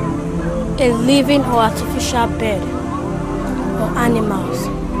 a living or artificial bird or animals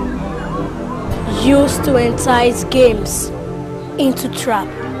used to entice games into trap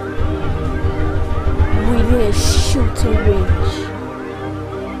within a shooting range.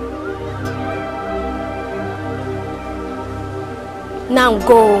 Now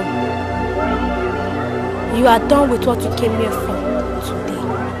go. You are done with what you came here for today.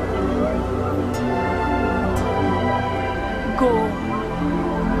 Go.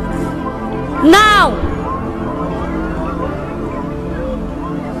 Now!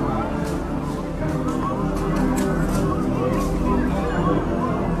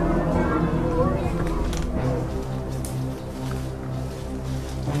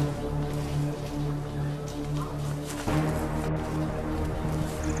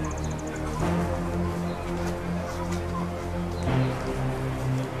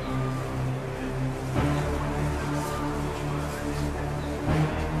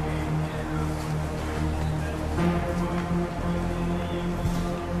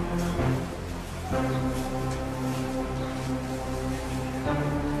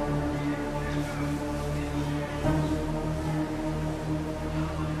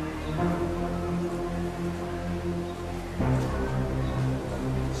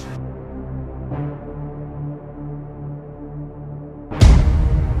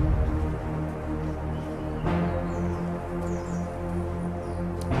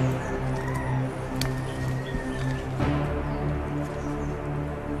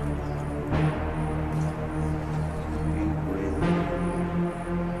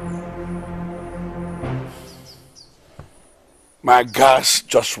 My guys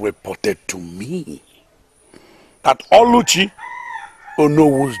just reported to me that Oluchi,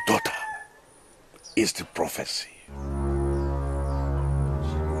 Onowu's daughter, is the prophecy.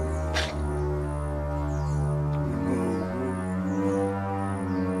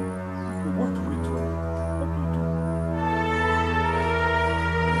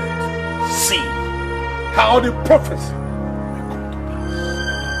 See how the prophecy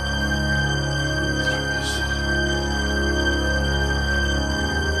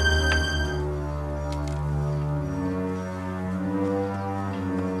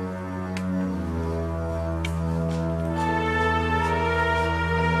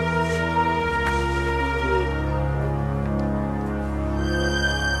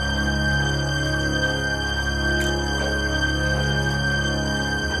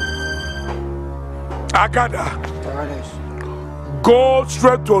Agada. Go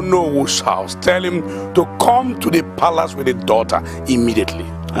straight to Noah's house. Tell him to come to the palace with the daughter immediately.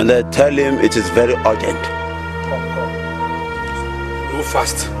 And then tell him it is very urgent. Go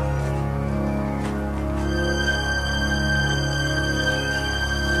fast.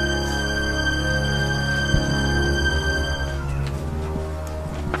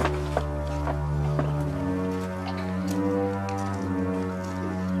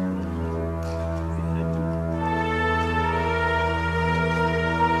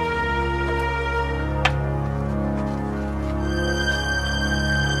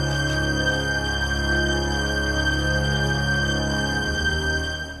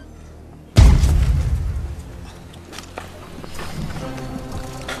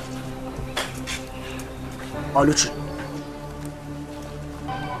 Oluchi,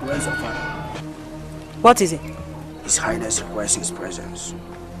 where's your father? What is it? His Highness requests his presence.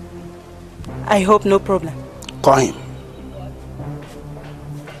 I hope no problem. Call him.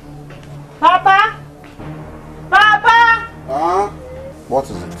 Papa? Papa? Huh? What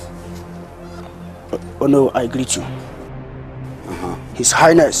is it? Oh no, I greet you. His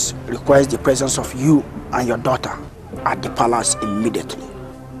Highness requests the presence of you and your daughter at the palace immediately.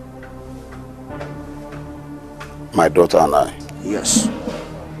 My daughter and I? Yes.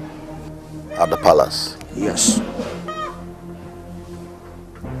 At the palace? Yes.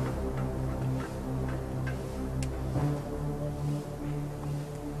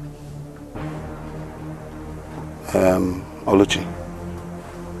 Oluchi,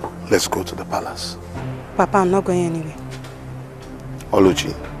 let's go to the palace. Papa, I'm not going anywhere.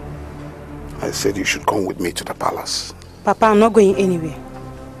 Oluchi, I said you should come with me to the palace. Papa, I'm not going anywhere.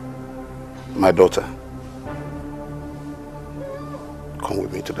 My daughter, come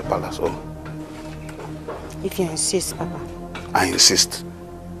with me to the palace, oh? If you insist, Papa. I insist.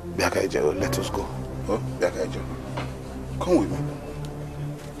 Biakaija, let us go. Oh, Biakaija, come with me.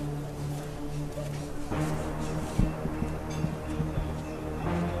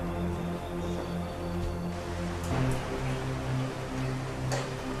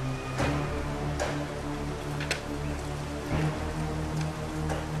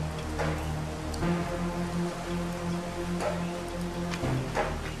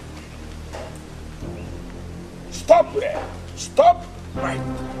 Stop there. Stop right.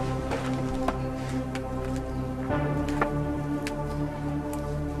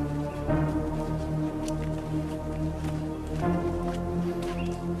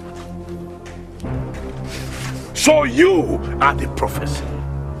 So you are the prophecy.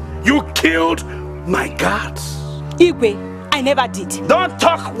 You killed my guards. Igwe, I never did. Don't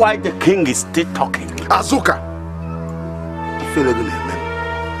talk while the king is still talking. Azuka!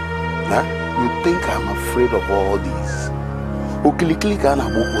 Huh? You think I'm afraid of all these?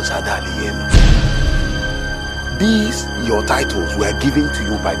 These, your titles, were given to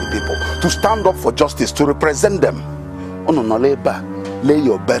you by the people to stand up for justice, to represent them. Oh no, lay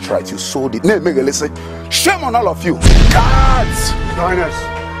your birthright, you sold it. Listen, shame on all of you. Guards!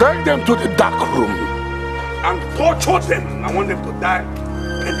 Take them to the dark room and torture them. I want them to die.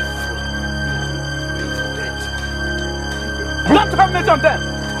 Don't comment on them.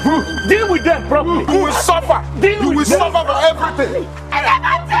 Deal with them properly. You will suffer. You will suffer for everything. I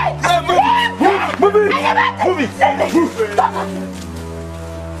never did. Move it. Move it.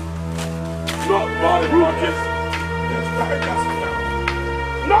 Nobody watches.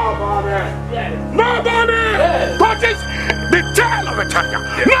 Nobody touches the tail of a tiger.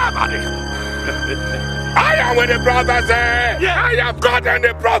 Nobody. I am with the brothers. I have gotten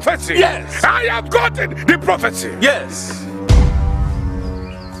the prophecy. Yes. I have gotten the prophecy. Yes.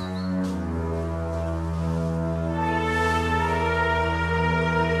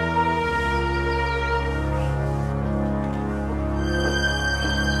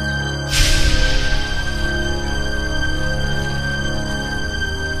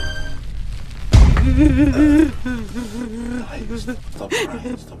 Stop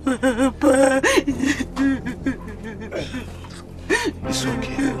crying. Stop crying. It's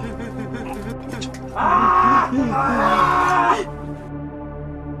okay.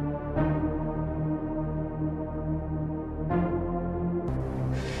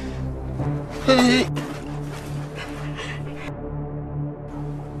 Hey.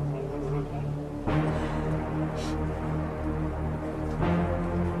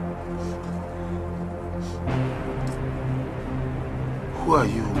 Who are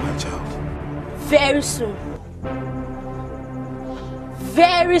you, my child? Very soon.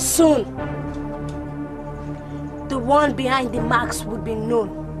 Very soon. The one behind the marks would be known.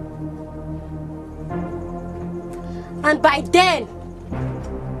 And by then,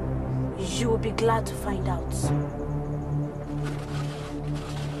 you will be glad to find out.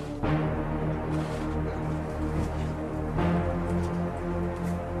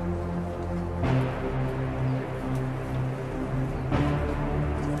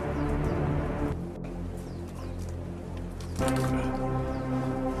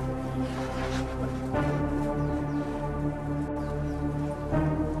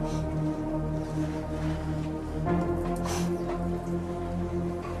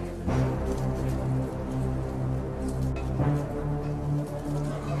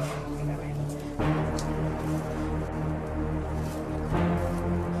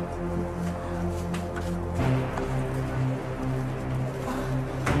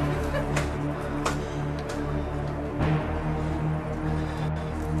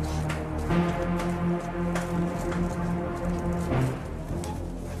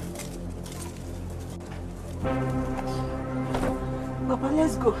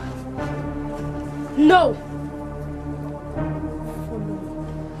 go. No!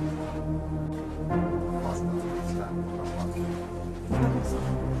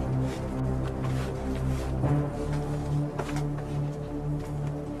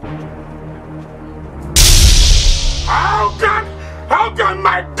 How can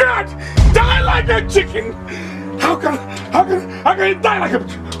my dad die like a chicken? How can he die like a...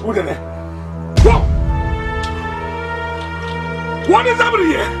 Whoa! What is happening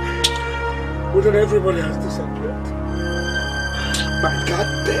here? Wouldn't everybody has disappeared? My dad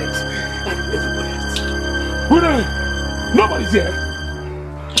dead and everybody else. Wouldn't... Nobody's here.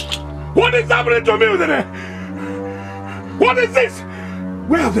 What is happening to me with it? What is this?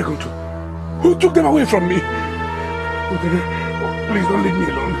 Where have they gone to? Who took them away from me? Please don't leave me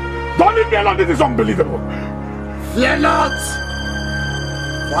alone. Don't leave me alone. This is unbelievable. Fear not,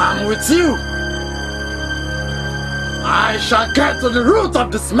 for I'm with you. I shall get to the root of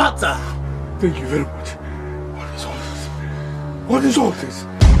this matter. Thank you very much. What is all this? What is all this?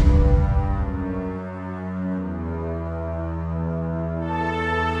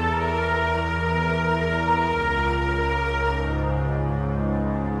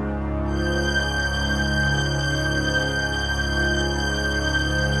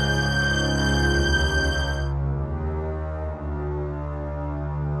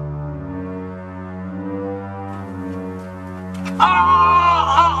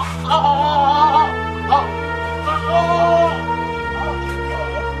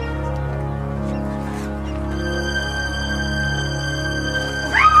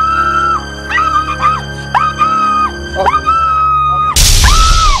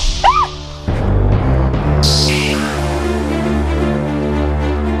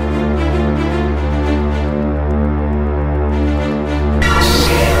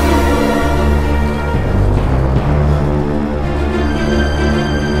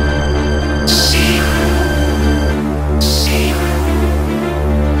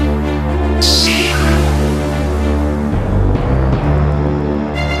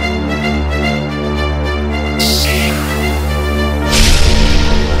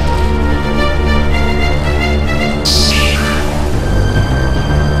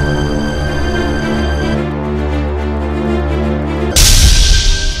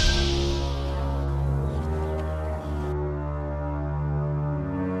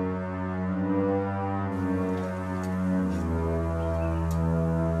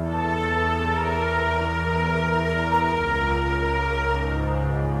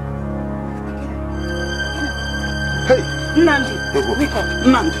 Nandi, wake up.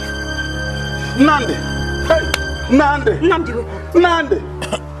 Nandi. Nandi. Hey, Nandi. Nandi, wake up. Nandi.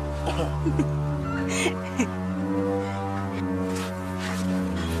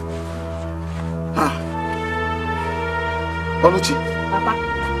 Oluchi. Papa.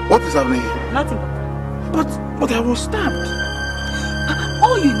 What is happening here? Nothing. But I was stabbed.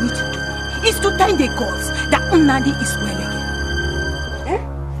 All you need to do is to thank the gods that Nandi is well again.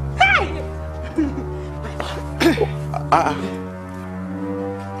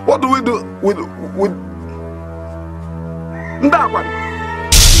 What do we do with Ndakwan?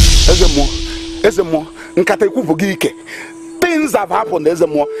 Ezemo, nkata ikufu gike. Things have happened,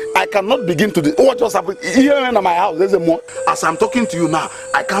 Ezemo. I cannot begin to what just happened here in my house, Ezemo. As I'm talking to you now,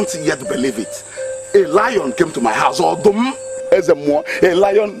 I can't yet believe it. A lion came to my house, or Ezemo, a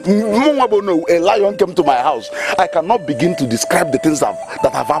lion came to my house. I cannot begin to describe the things that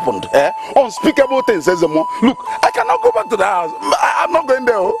have happened. Unspeakable things, Ezemo. Look, I cannot go back to the house. I'm not going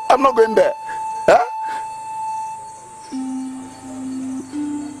there. I'm not going there.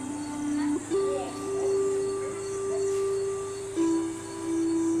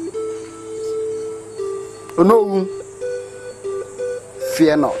 No,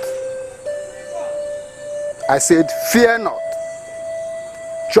 fear not. I said, fear not.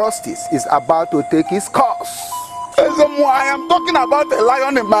 Justice is about to take its course. I am talking about a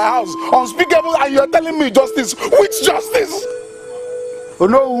lion in my house. Unspeakable, and you are telling me justice. Which justice? Oh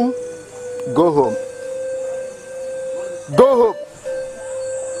no, go home. Go home.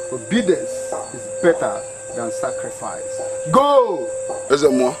 Obedience is better than sacrifice. Go.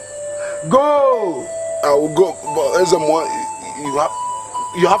 Go. I will go, but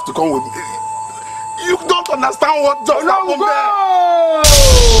you have to come with me. You don't understand what just happened there.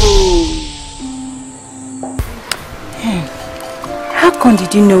 How come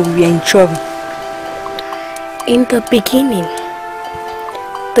did you know we were in trouble? In the beginning,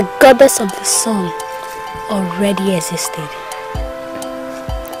 the goddess of the sun already existed.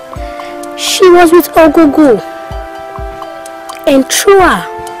 She was with Ogugu, and through her,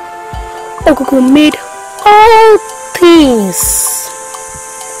 Ogugu made all things.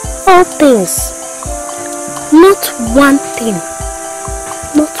 all things. Not one thing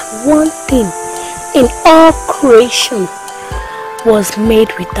in all creation was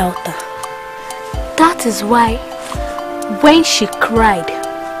made without her. That is why when she cried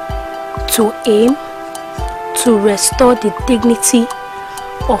to aim to restore the dignity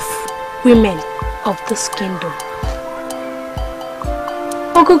of women of this kingdom.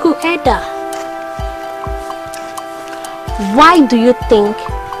 Ogugu Eda, why do you think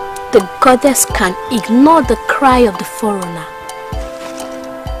the goddess can ignore the cry of the foreigner?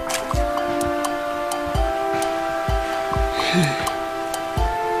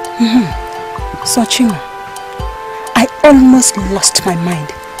 Sochima, I almost lost my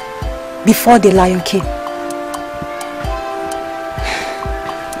mind before the lion came.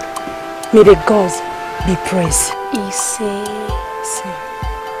 May the gods be praised.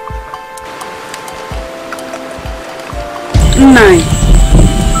 Nine.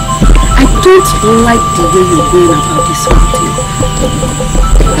 I don't like the way you're going about this whole thing.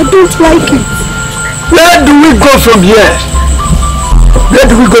 I don't like it. Where do we go from here? Where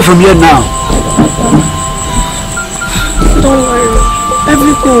do we go from here now? Don't worry.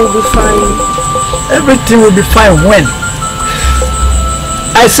 Everything will be fine. Everything will be fine when?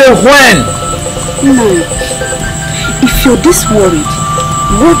 I say when? No. If you're this worried,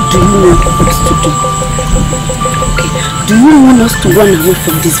 what do you want us to do? Okay. Do you want us to run away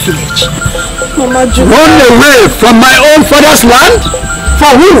from this village? Mama, run away from my own father's land?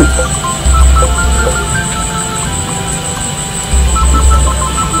 For who?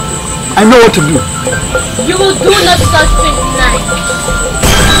 I know what to do. You will do no such thing tonight.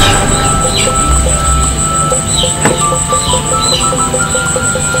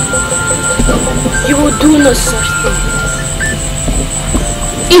 You will do no such thing.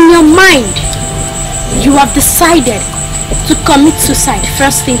 In your mind, you have decided to commit suicide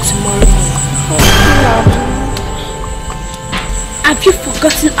first thing tomorrow morning. Have you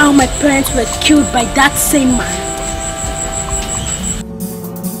forgotten how my parents were killed by that same man?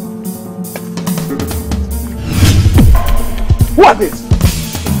 What is?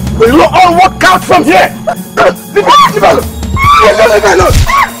 Will you all walk out from here? Leave me alone! Leave me alone!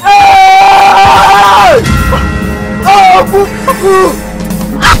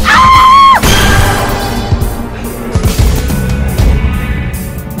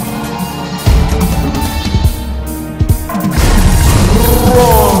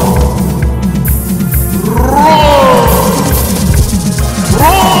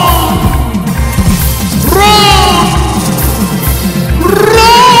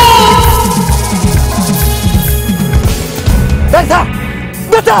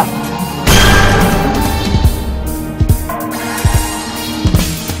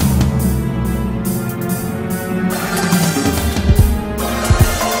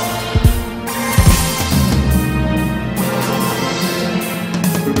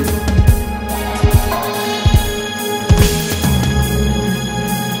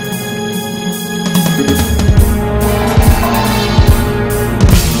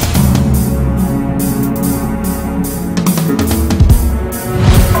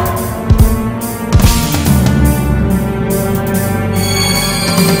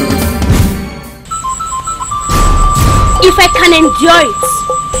 If I can endure it,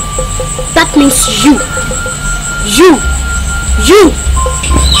 that means you,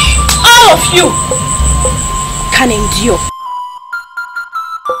 all of you can endure.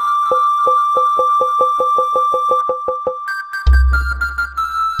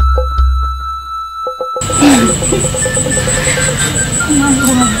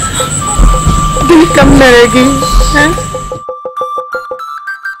 Will you come there again? Huh?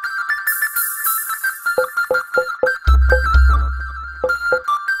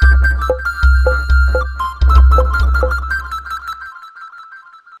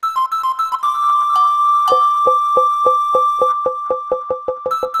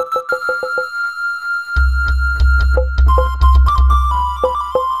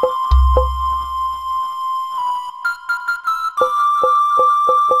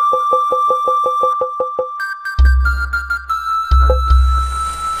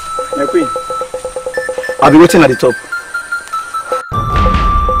 My queen, I'll be waiting at the top.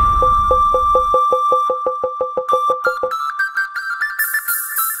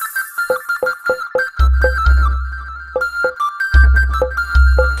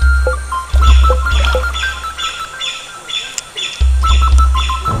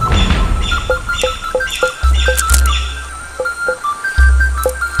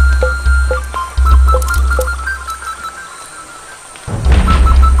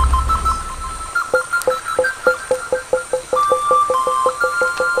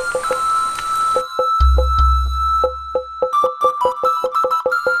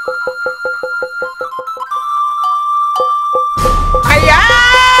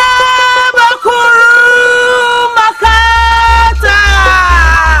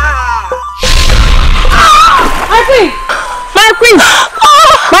 queen!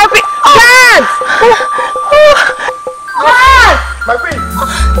 My queen! Dad! Dad! My queen!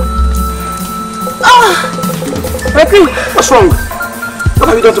 My queen! What's wrong? What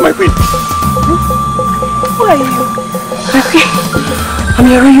have you done to my queen? Who are you? My queen! I'm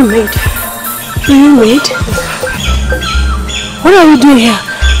your royal maid. Royal maid? What are you doing here?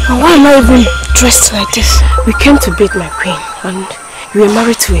 And why am I even dressed like this? We came to bid my queen, and you were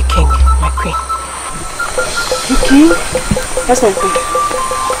married to a king, my queen. A king? That's my queen.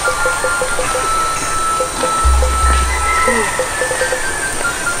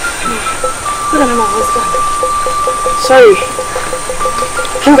 What about my husband? Sorry.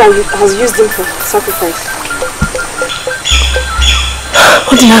 King has used him for sacrifice.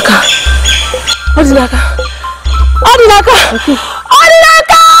 Odinaka! Odinaka! Odinaka!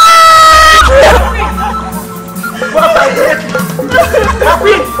 Odinaka! My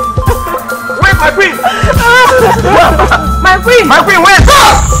queen! Wait, my queen! My queen! My queen, wait!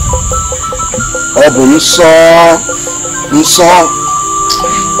 Obu Nso,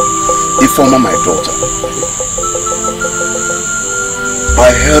 Ifoma, my daughter. I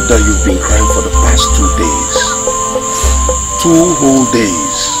heard that you've been crying for the past 2 days. 2 whole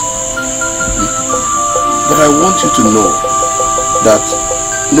days. But I want you to know that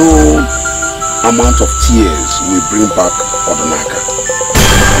no amount of tears will bring back Odinaka.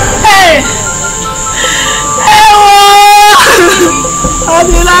 Hey!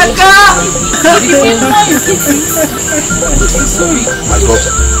 Odinaka! My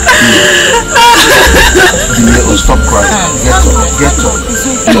daughter, Dime, stop crying. Get up.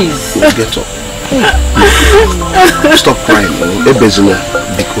 Get up. Stop crying. Ebezina,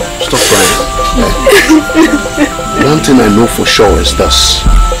 Biko, stop crying. One thing I know for sure is this,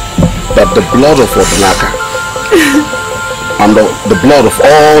 that the blood of Odinaka and the blood of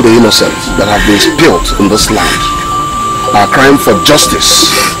all the innocents that have been spilled in this land are crying for justice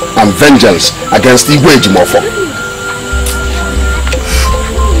and vengeance against Igwe Ejimofo.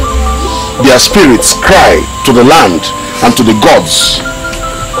 Their spirits cry to the land and to the gods,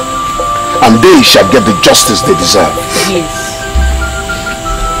 and they shall get the justice they deserve. Yes.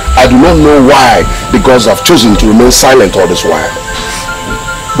 I do not know why the gods have chosen to remain silent all this while,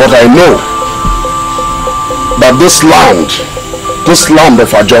 but I know that this land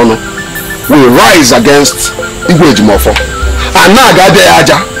of Ajono will rise against Igwe Ejimofo.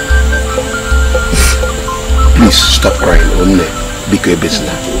 Please stop crying, Onne. Biko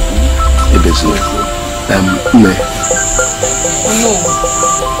Ebezina.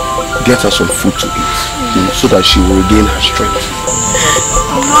 Get her some food to eat, so that she will regain her strength.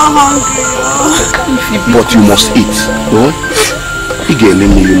 I'm not hungry. But you must eat. No?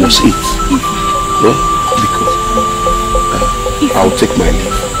 You must eat. No? Because I'll take my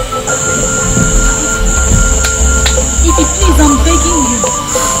leave. Ify, please, I'm begging you.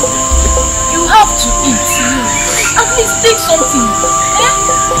 You have to eat. At least take something.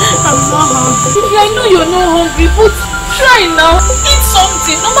 I'm not hungry. Ify, I know you're not hungry, but try now. Eat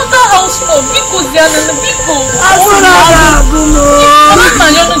something, no matter how small. Because they are in the people.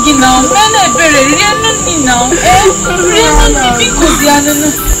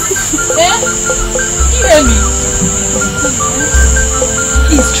 You hear me?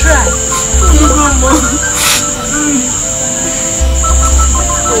 Please try.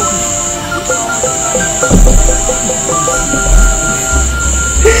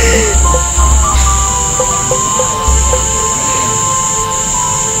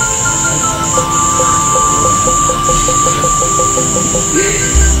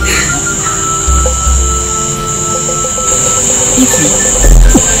 Ify,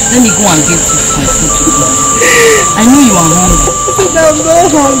 let me go and get you some food to eat. I know you are hungry. I'm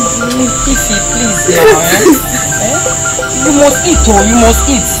not hungry. Ify, please, You must eat, oh, you must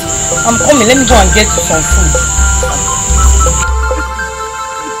eat. I'm coming, let me go and get you some food.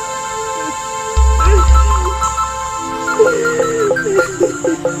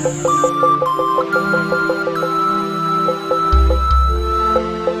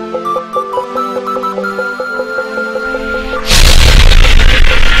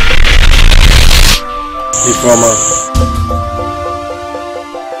 Mama.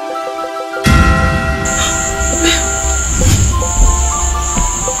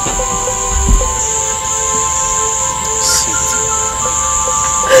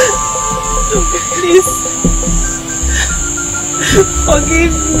 Please,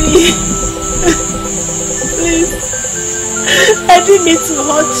 forgive me. Please, I didn't mean to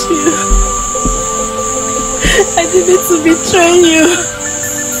hurt you. I didn't mean to betray you.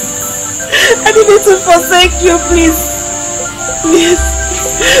 I didn't mean to forsake you, please. Please,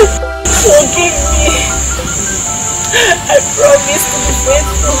 forgive me. I promise to be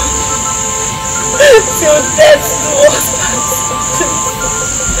faithful till death do us part.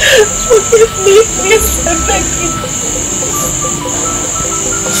 Forgive me, please, I beg you.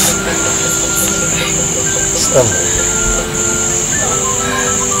 Stand.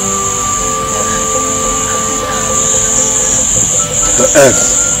 The earth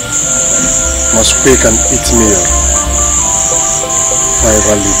must quake and eat me up if I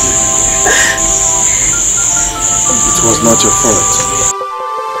ever leave you. It was not your fault.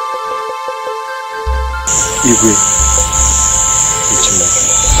 Igwe, Regina.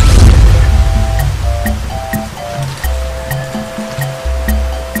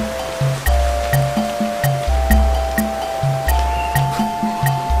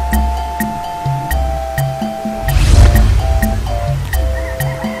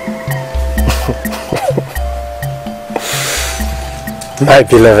 My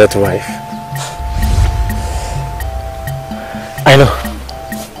beloved wife. I know.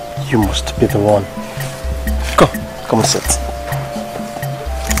 You must be the one. Come and sit.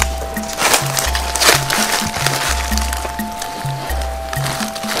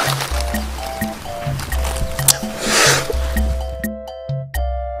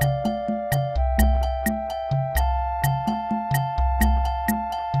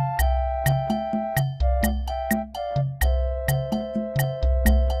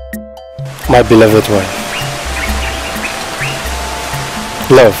 My beloved wife.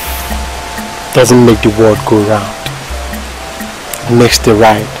 Love doesn't make the world go round. It makes the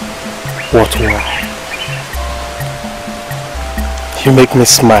ride worthwhile. You make me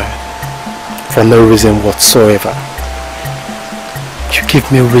smile for no reason whatsoever. You give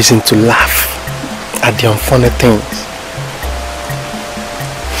me reason to laugh at the unfunny things.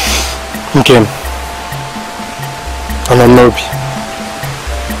 Okay. Ananobi.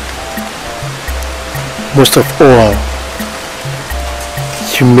 Most of all,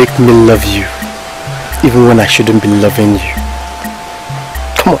 you make me love you, even when I shouldn't be loving you.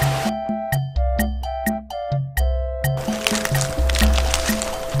 Come on.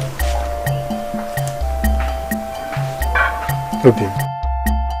 Ruby,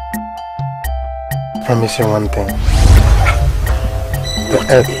 promise you one thing. The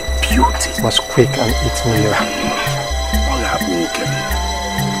earth must quake and eat me up. What a beauty!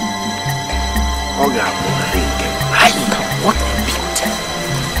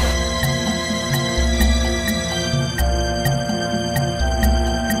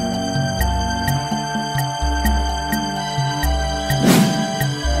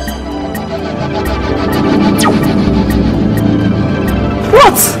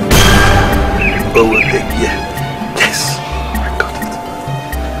 What? Oh, yeah. Yes, I got it.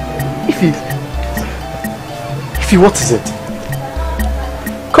 Ify, what is it?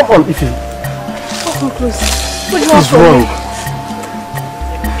 Come on, Ify. Come close. What is wrong?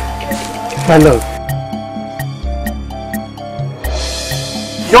 My love.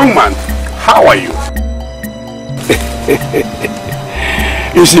 Young man, how are you?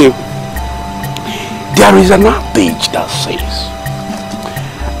 You see, there is an adage that says,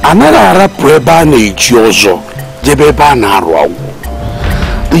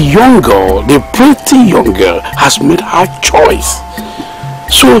 the young girl, the pretty young girl, has made her choice.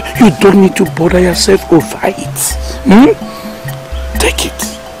 So you don't need to bother yourself over it. Take it.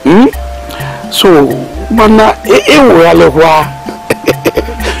 So, mana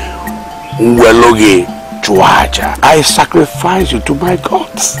I sacrifice you to my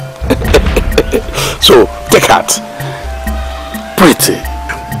gods. So take heart. Pretty,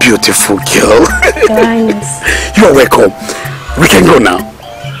 beautiful girl. Thanks. You're welcome. We can go now.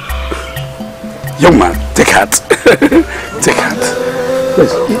 Young man, take heart. Take heart.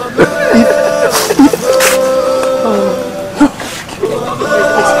 Yes.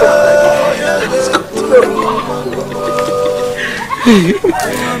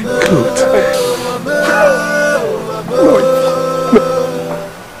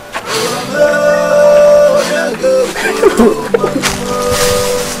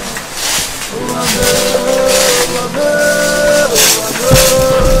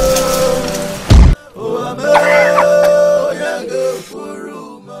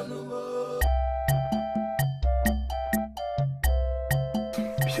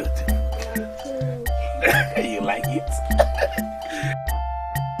 Good. You like it?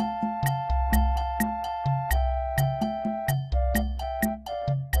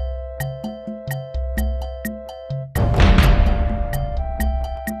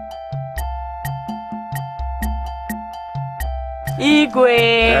 Igwe.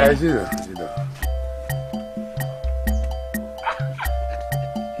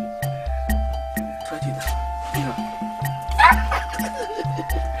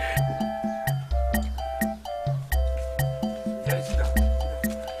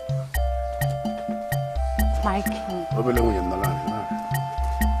 My king.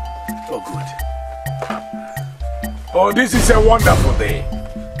 Oh, good. Oh, this is a wonderful day.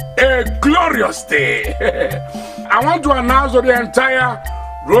 A glorious day. I want to announce to the entire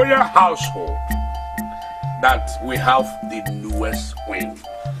royal household that we have the newest queen.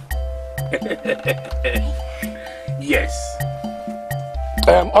 Yes.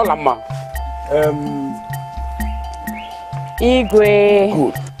 Olama. Igwe.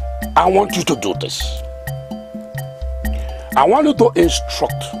 Good. I want you to do this. I want you to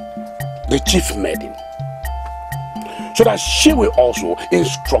instruct the chief maiden so that she will also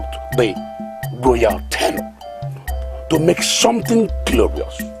instruct the royal tenor to make something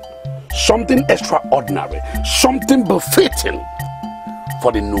glorious, something extraordinary, something befitting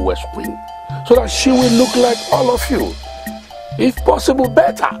for the newest queen, so that she will look like all of you, if possible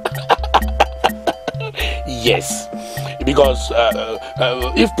better. Yes, because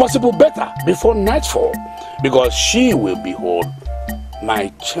if possible better before nightfall, because she will behold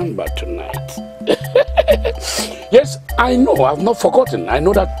my chamber tonight. Yes, I know, I've not forgotten. I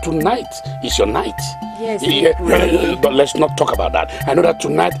know that tonight is your night. Yes, but let's not talk about that. I know that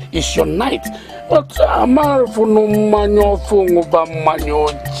tonight is your night. But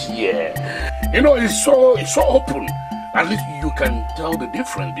you know, it's so open. At least you can tell the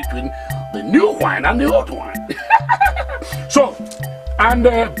difference between the new wine and the old wine. So, and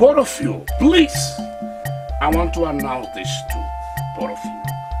both of you, please, I want to announce this to both of you.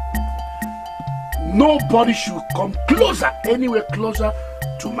 Nobody should come closer, anywhere closer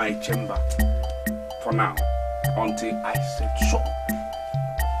to my chamber for now, until I said so.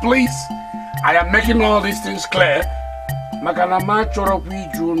 Please, I am making all these things clear.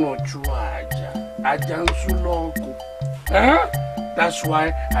 That's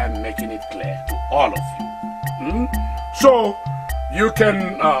why I'm making it clear to all of you. So, you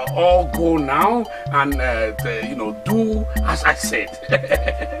can all go now and, you know, do as I said.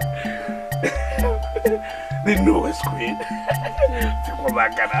 The newest queen.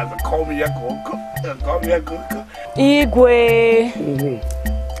 Call me a coco. Igwe.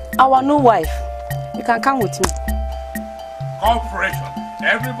 Our new wife. You can come with me. Cooperation.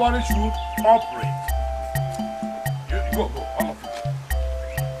 Everybody should cooperate. You go, all of you.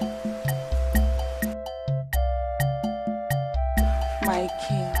 My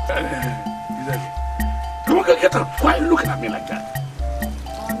king. Come on, get up. Why are you looking at me like that?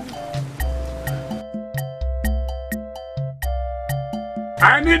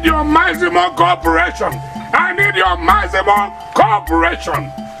 I need your maximum cooperation. I need your maximum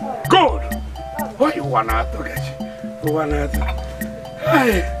cooperation. Good. What you want to do? You want to do?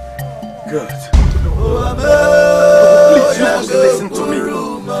 Hey. Good. Please, you must listen to me.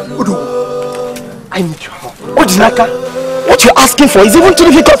 Udu, I need your help. Odinaka, what you're asking for is even too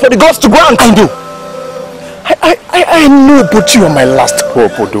difficult for the gods to grant. I know. I know, but you are my last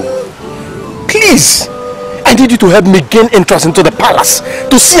hope, Odu. Please. I need you to help me gain entrance into the palace,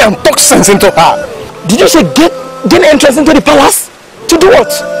 to see and talk sense into her. Did you say gain entrance into the palace? To do what?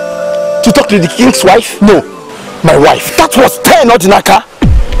 To talk to the king's wife? No, my wife. That was 10, Odinaka.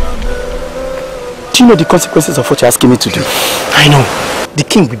 Do you know the consequences of what you're asking me to do? I know. The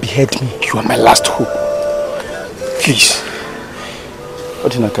king will behead me. You are my last hope. Please.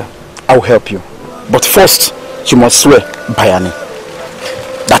 Odinaka, I will help you. But first, you must swear, Bayani,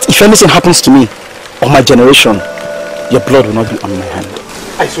 that if anything happens to me, or my generation, your blood will not be on my hand.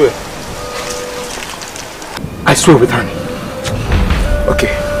 I swear. I swear with honey. Okay.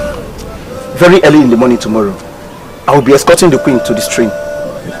 Very early in the morning tomorrow, I will be escorting the queen to the stream.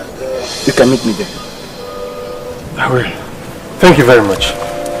 You can meet me there. I will. Thank you very much.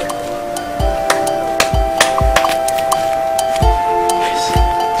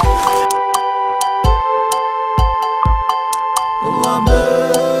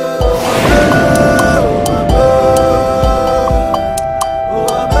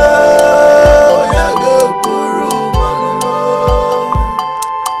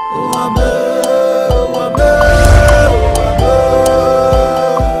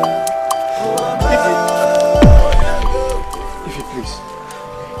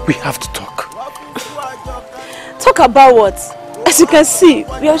 About what? As you can see,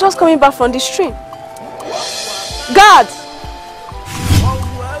 we are just coming back from the stream. Guard!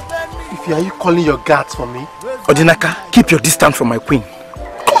 Are you calling your guards for me? Odinaka, keep your distance from my queen.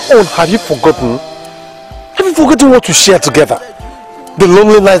 Come on, have you forgotten? Have you forgotten what we share together? The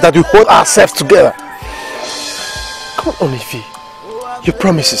lonely nights that we hold ourselves together. Come on, Ifi. Your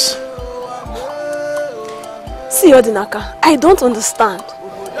promises. See, Odinaka, I don't understand.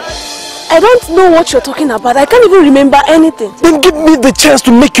 I don't know what you're talking about. I can't even remember anything. Then give me the chance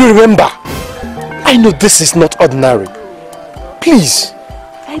to make you remember. I know this is not ordinary. Please.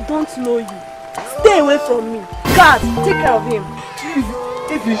 I don't know you. Stay away from me. God, take care of him.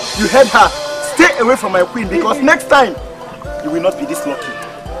 If you heard her, stay away from my queen because next time you will not be this lucky.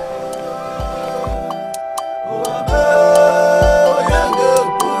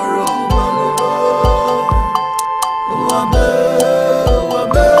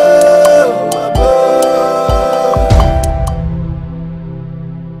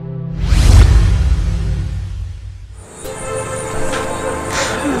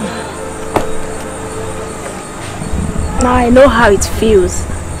 Now I know how it feels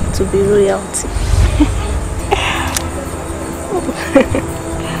to be royalty.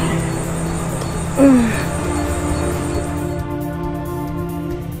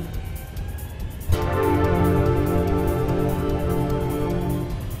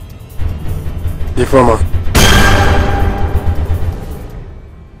 Ifeoma.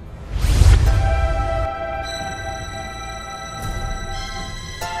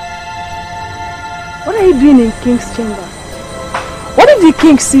 What are you doing in King's chamber? What if the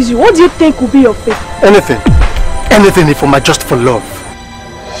king sees you? What do you think will be your fate? Anything. Anything, Ifeoma, just for love.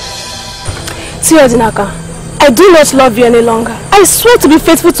 See, Odinaka, I do not love you any longer. I swear to be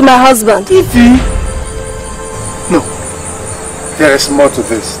faithful to my husband. Ify. No. There is more to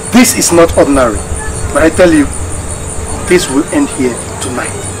this. This is not ordinary. But I tell you, this will end here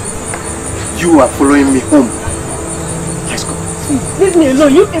tonight. You are following me home. Let's go. Leave me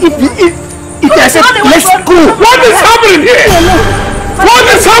alone. If I said, let's go. What is happening here? What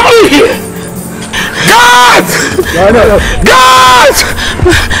is happening here? God! God!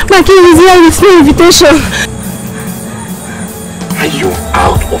 My king is here with no invitation. Are you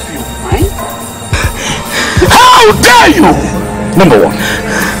out of your mind? How dare you? Number one,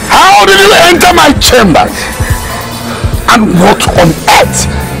 how did you enter my chambers? And what on earth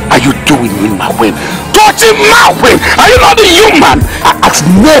are you doing in my way? Touching my way? Are you not a human? I ask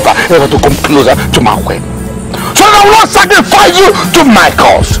never ever to come closer to my way. So I will not sacrifice you to my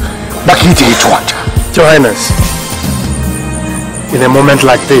cause. Your Highness, in a moment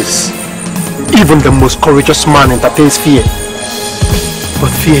like this, even the most courageous man entertains fear.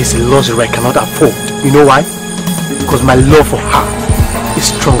 But fear is a luxury I cannot afford. You know why? Because my love for her is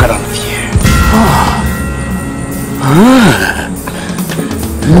stronger than fear.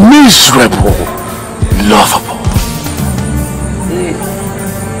 Miserable, lovable.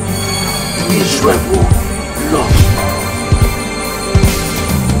 Miserable, lovable.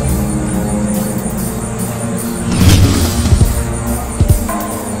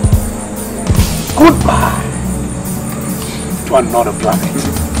 Goodbye to another planet.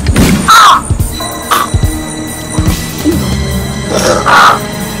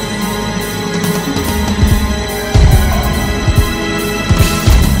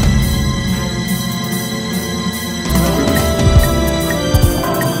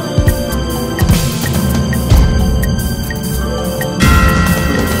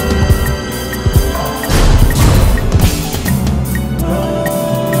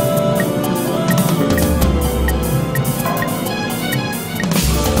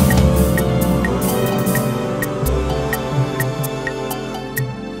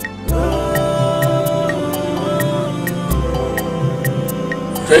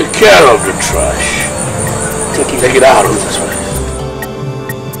 Take care of the trash. Take it out of this place.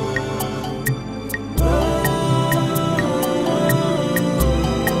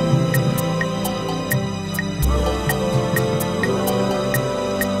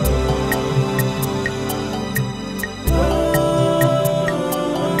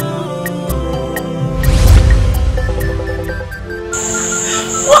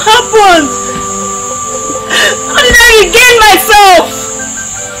 What happened? How did I regain myself?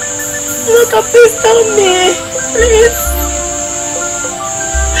 Look, please tell me, please.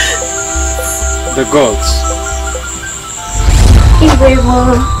 The gods. Igwemo,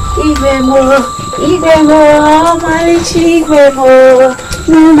 Almighty Igwemo,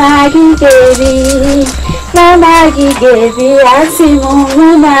 Numagi Gebi, Asimu,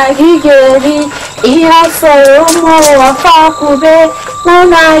 Numagi Gebi, Ihaso, Mo, Fakube,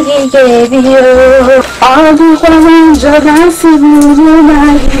 Numagi Gebi, Adu Kwaman Jodasimu,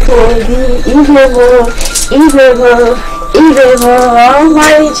 Numagi Gebi, Igwemo,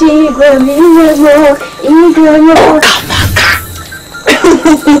 Almighty Igwemo,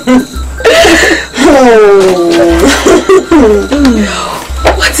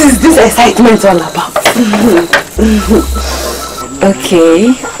 What is this excitement all about?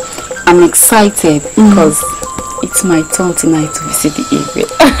 Okay, I'm excited because it It's my turn tonight to visit the Igwe.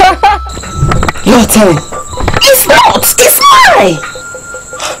 Your turn? It's not! It's mine!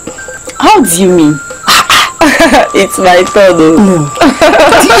 How do you mean? It's my turn though. No.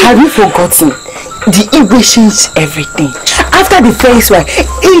 Have you forgotten? The Igwe changed everything. After the first one,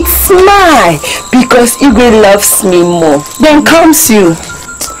 it's mine because Igwe loves me more. Then comes you.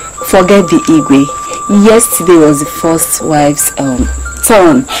 Forget the Igwe. Yesterday was the first wife's turn.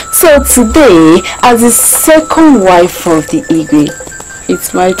 So today, as the second wife of the Igwe,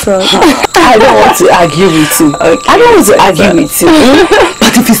 it's my turn. I don't want to argue with you. Okay. I don't want to argue with you.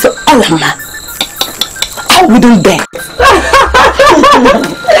 But if it's Alama, I wouldn't beg.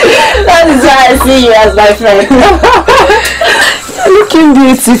 That is why I see you as my friend. You're looking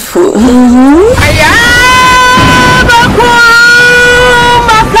beautiful.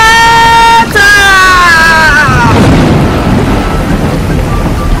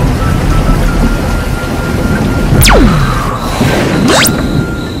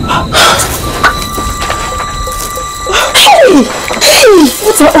 Hey,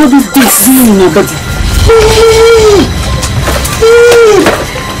 what are all these things doing in your body?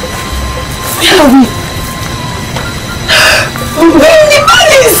 Where are we? We're in the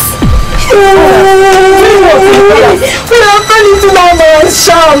palace! We are turning to my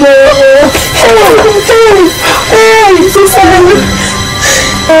sham.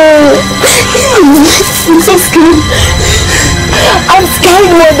 I'm so scared. I'm scared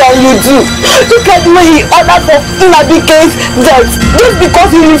more than you do. Look at the way he ordered for Nnabike's death just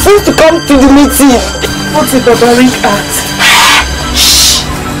because he refused to come to the meeting. What's a barbaric act? Shh!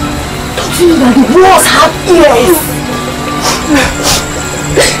 Don't you know that the walls have ears?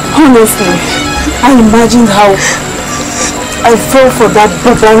 Honestly, I imagined how I fell for that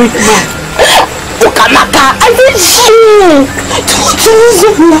barbaric man. Okanaka, I did shame to lose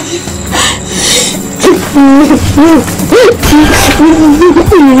your life.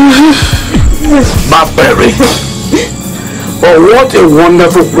 Barbaric. Oh, what a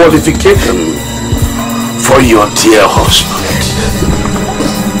wonderful qualification for your dear husband.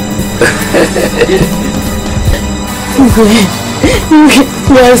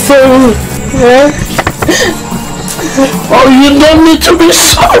 We are sorry. Oh, you don't need to be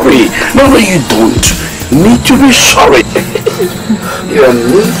sorry. No, you don't need to be sorry. You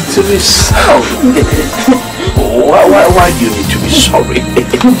need to be sorry. Why do you need to be sorry?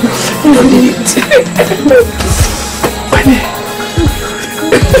 You don't need it.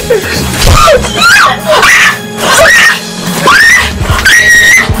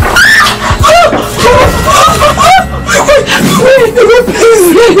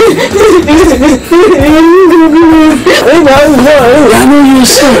 I know you're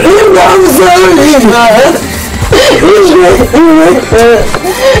sorry. I'm sorry.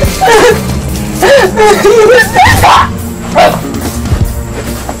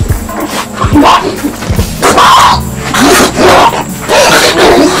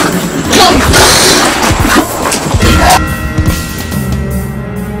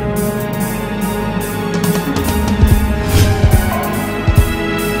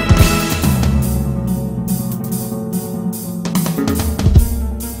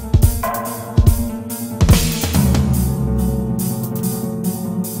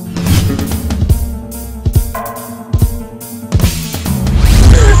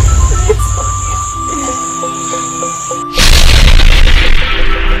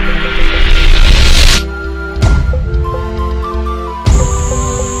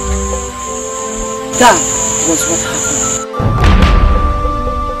 That was what happened.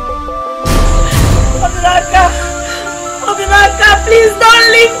 Odilaka, please don't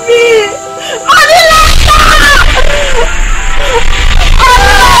leave me! Odilaka!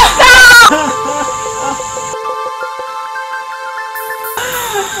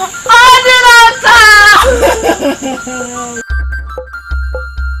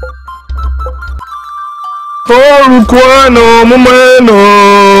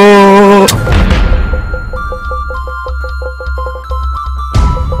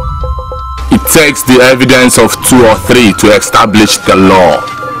 It takes the evidence of 2 or 3 to establish the law.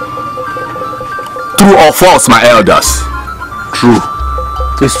 True or false, my elders? True.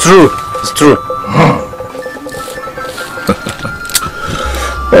 It's true. It's true.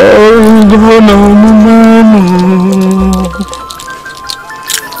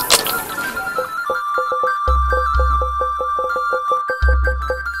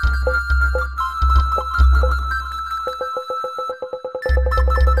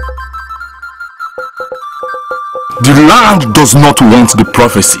 The land does not want the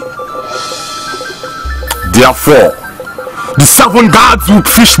prophecy. Therefore, the 7 guards will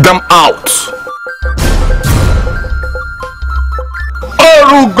fish them out.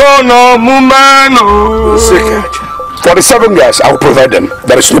 For the 7 guards, I will provide them.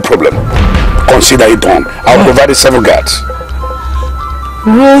 There is no problem. Consider it done. I will provide the 7 guards.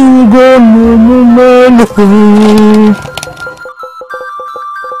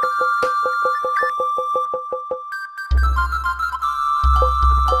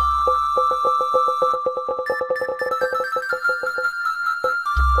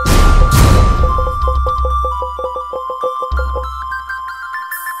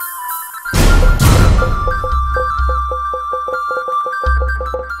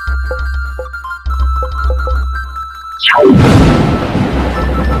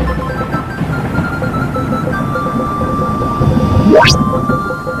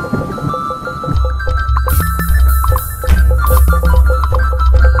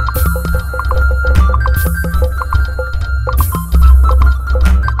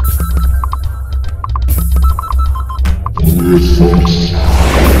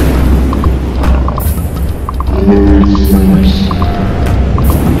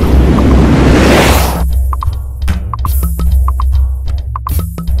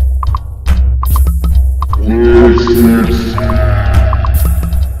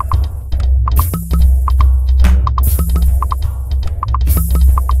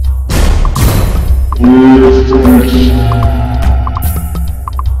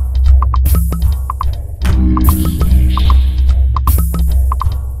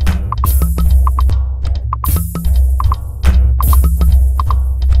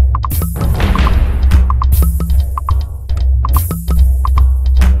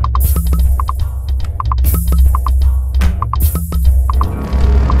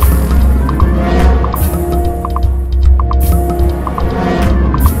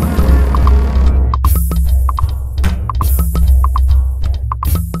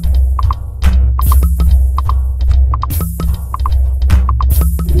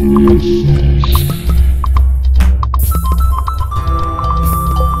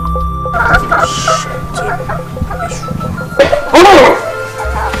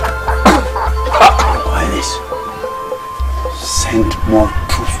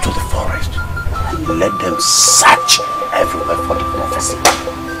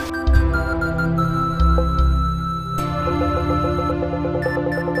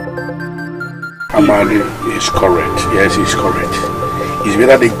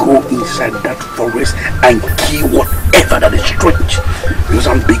 They go inside that forest and kill whatever that is strange. Because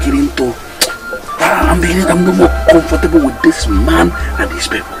I'm no more comfortable with this man and his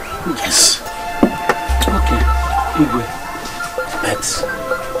people. Yes. Okay, Igwe. Let's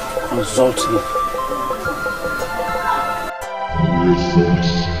consult him.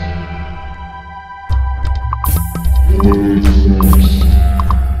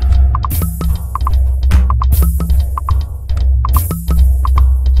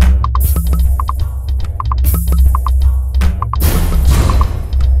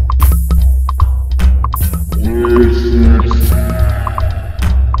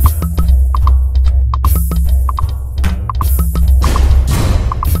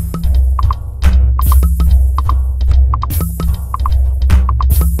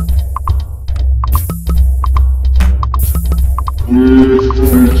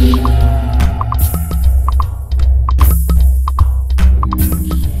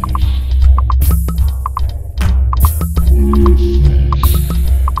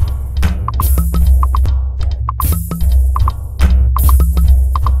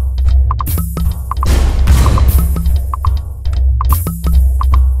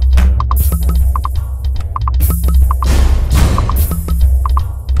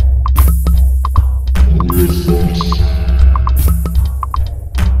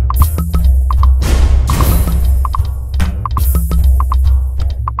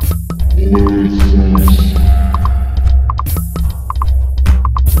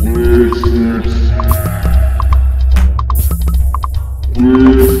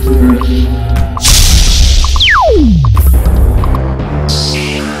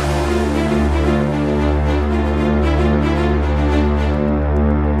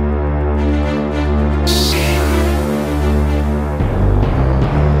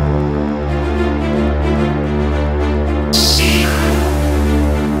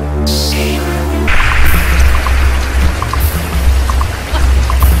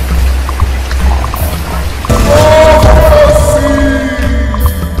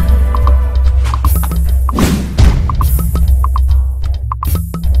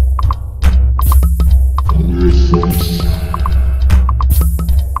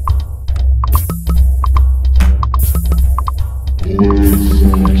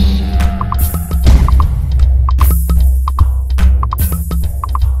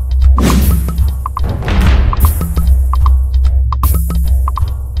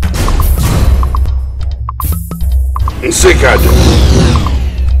 Nsekado,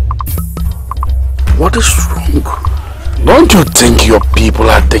 what is wrong? Don't you think your people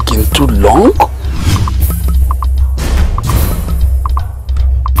are taking too long?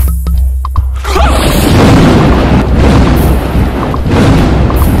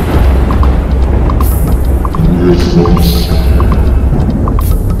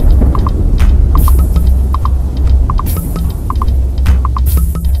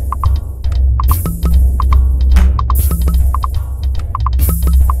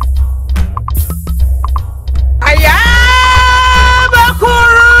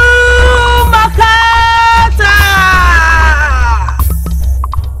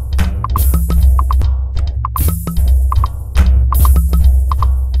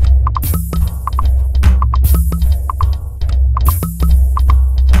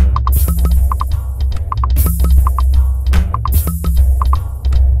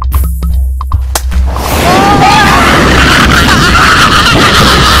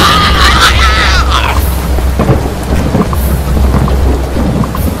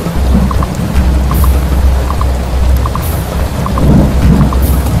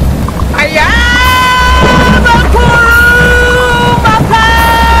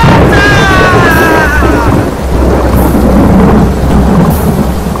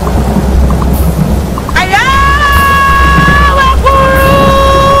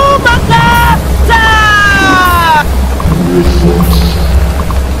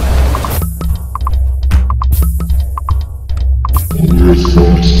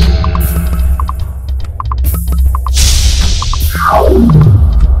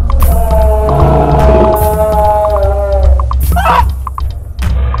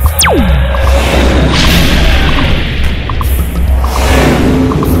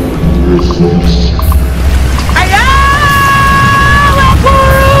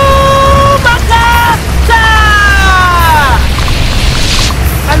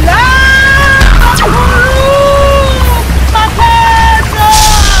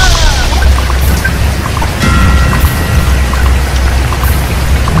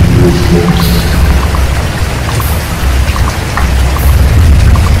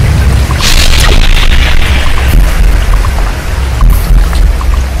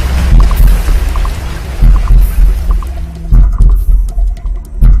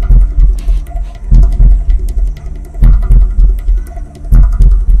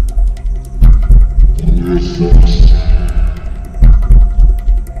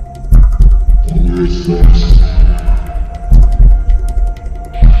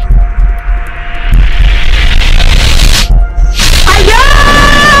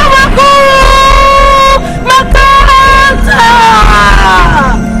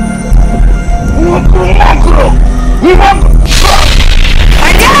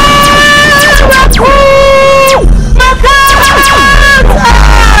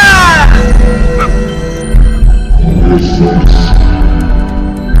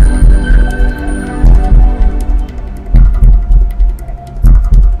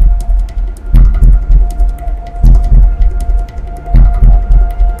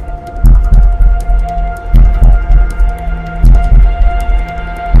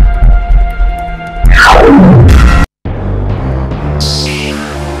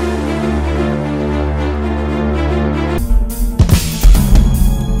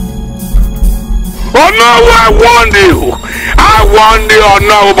 I warned you or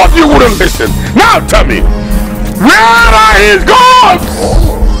no, but you wouldn't listen. Now tell me, where are his gods?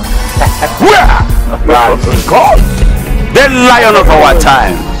 Where? His gods? The lion of our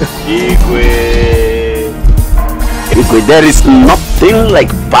time. Igwe, there is nothing like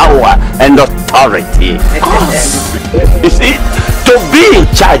power and authority. You see, to be in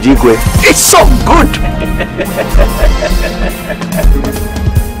charge, Igwe, it's so good.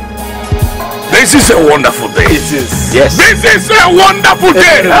 This is a wonderful day. It is. Yes. This is a wonderful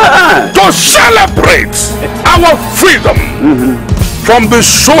day to celebrate our freedom from the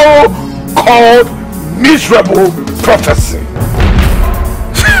so-called miserable prophecy.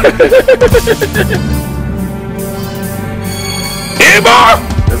 Eva,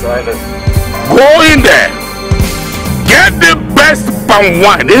 go in there. Get the best palm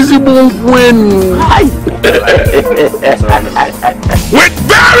wine. Is it win? With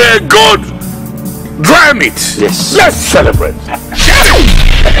very good dry meat. Yes. Let's celebrate.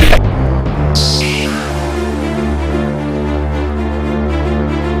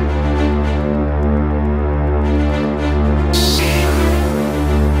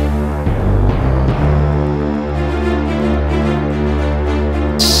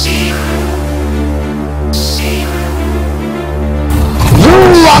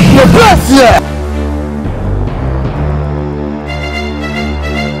 You are the best here.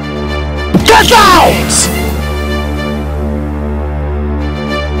 gods!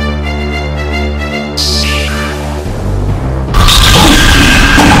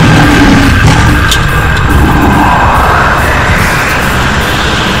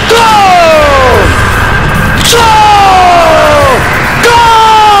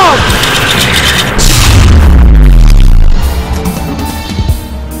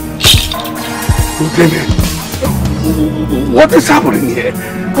 What is happening here?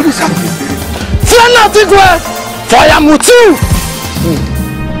 What is happening? Fear not, Igwe, for I am with you.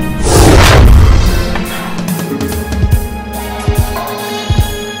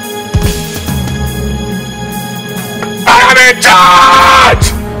 I am in charge!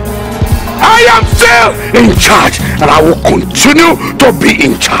 I am still in charge, and I will continue to be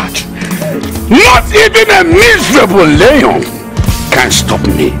in charge. Not even a miserable lion can stop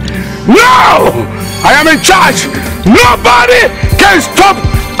me. No! I am in charge! Nobody can stop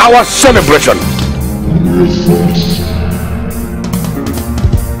our celebration!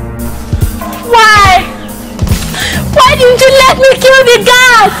 Why? Why didn't you let me kill the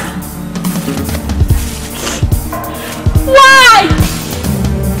guards? Why?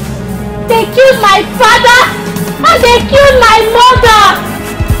 They killed my father and they killed my mother!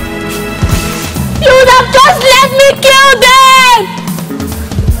 You would have just let me kill them!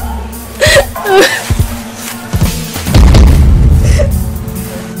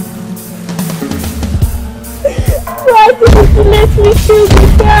 Why didn't you let me kill the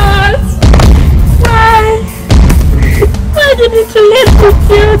guards? Why? Why didn't you let me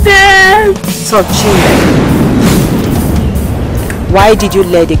kill them? So, Chinenye, why did you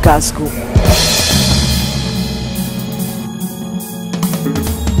let the guards go?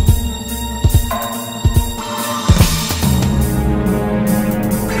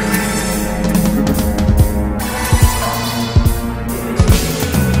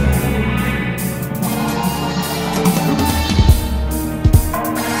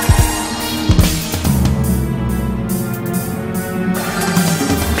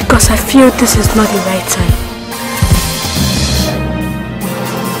 Because I feel this is not the right time.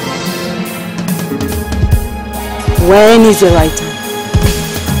 When is the right time?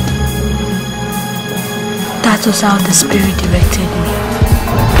 That was how the spirit directed me.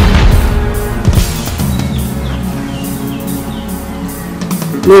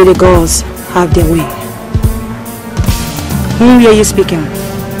 May the gods have their way. Whom are you speaking?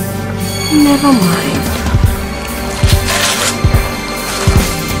 Never mind.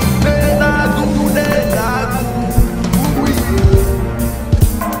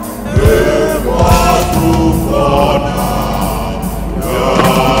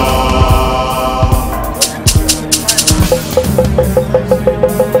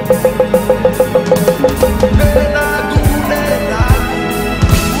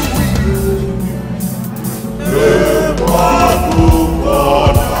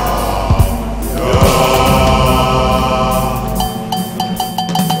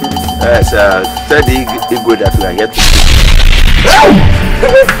 Tell the Igwe that we are here to see.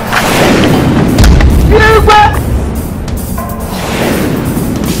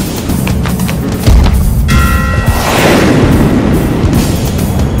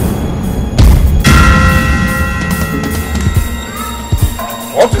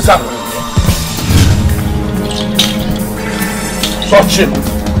 What is happening?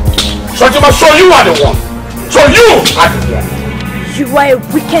 Sochima, so you are the one. So you are the one. You are a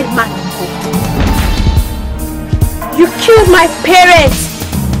wicked man. You killed my parents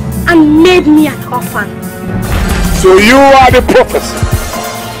and made me an orphan. So you are the prophecy.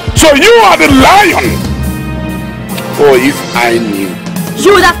 So you are the lion. Oh, if I knew.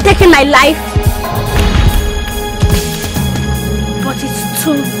 You would have taken my life. But it's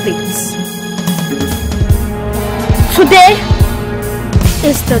too late. Today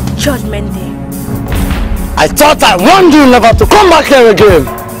is the judgment day. I thought I warned you never to come back here again.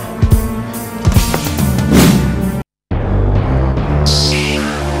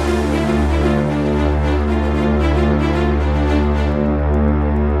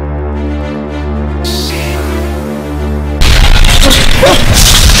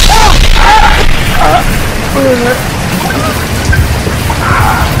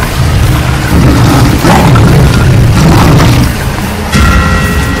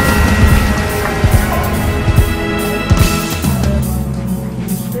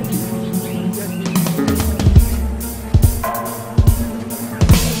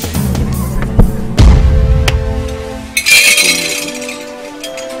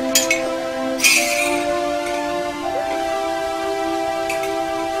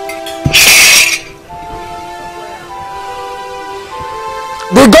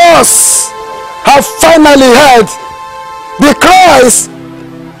 The gods have finally heard the cries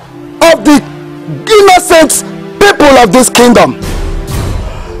of the innocent people of this kingdom.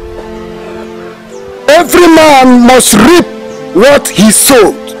 Every man must reap what he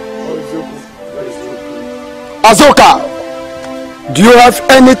sowed. Azoka, do you have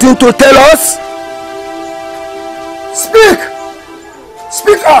anything to tell us? Speak!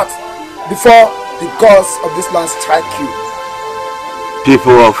 Speak out before the gods of this land strike you.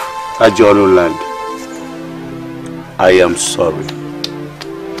 People of Ajonu land, I am sorry.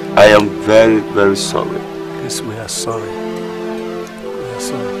 I am very, very sorry. Yes, we are sorry. We are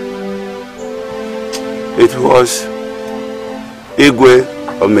sorry. It was Igwe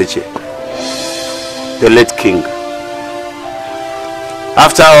Omeche, the late king.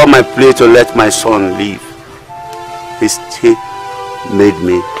 After all my plea to let my son live, he still made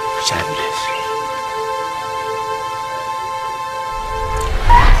me childless.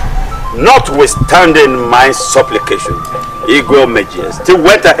 Notwithstanding my supplication, Igwe Omeche still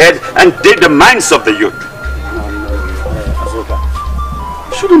went ahead and did the minds of the youth. Azoka,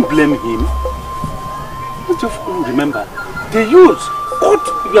 you shouldn't blame him. Don't you remember? The youth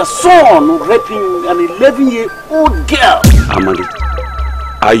caught your son raping an 11-year-old girl. Amadi,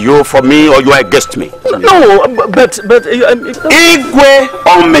 are you for me or you are against me? No, but Igwe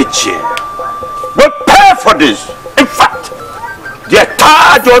Omeche will pay for this. In fact, the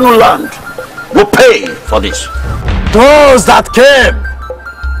entire Ajonu land will pay for this. Those that came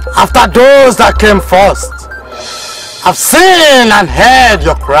after those that came first have seen and heard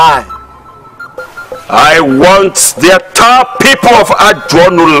your cry. I want the entire people of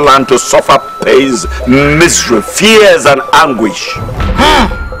Ajonu land to suffer pains, misery, fears and anguish.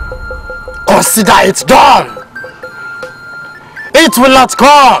 Consider it done. It will not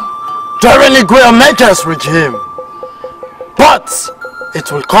come during Igwe Omeche's regime, but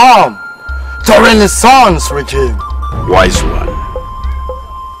it will come during his son's regime. Wise one,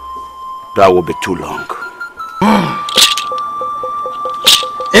 that will be too long.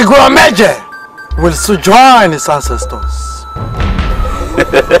 Igwe Omeche will sojourn his ancestors.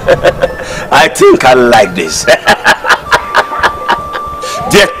 I think I like this.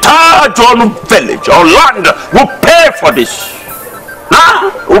 The entire Ajonu village or land will pay for this.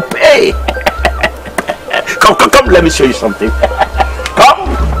 Will pay. Come, let me show you something.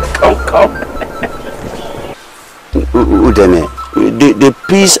 Come. Udene, the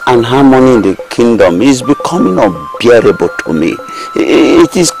peace and harmony in the kingdom is becoming unbearable to me.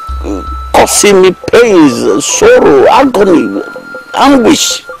 It is causing me pains, sorrow, agony,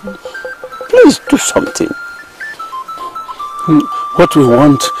 anguish. Please do something. What we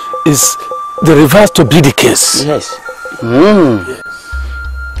want is the reverse to be the case. Yes. Yes.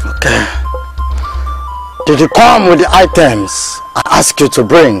 Okay. Did you come with the items I asked you to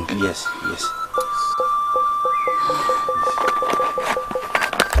bring? Yes.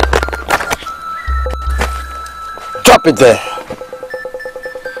 Drop it there.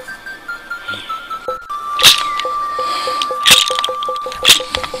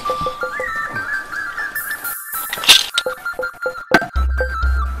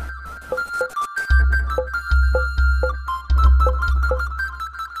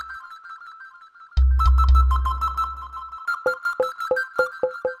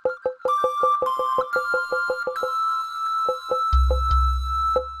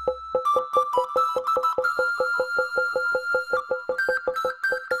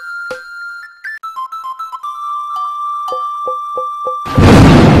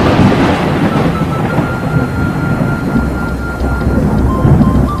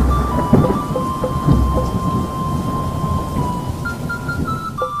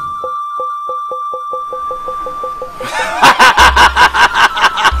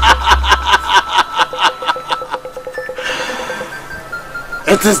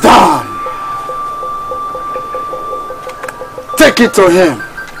 It is done. Take it to him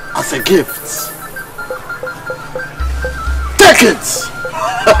as a gift. Take it!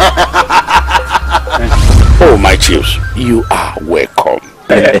 Oh, my chiefs, you are welcome.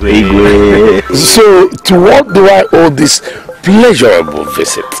 So, to what do I owe this pleasurable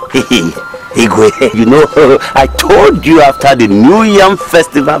visit? Igwe, you know, I told you after the New Yam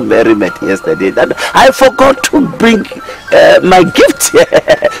Festival merriment yesterday that I forgot to bring my gift.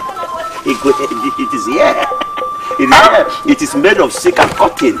 Igwe, it is here. It is made of silk and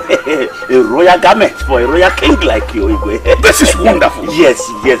cotton. A royal garment for a royal king like you, Igwe. This is wonderful. Yes.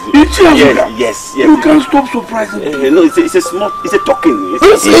 Yes. You can't stop surprising me. No, it's a token.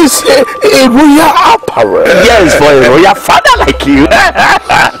 This is a royal apparel. Yes, for a royal father like you.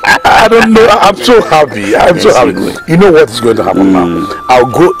 I don't know. I'm so happy. I'm so happy. You know what is going to happen now? I'll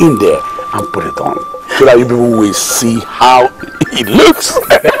go in there and put it on. So that you people will see how it looks.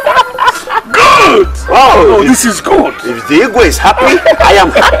 Good! Oh, this is good. If the ego is happy, I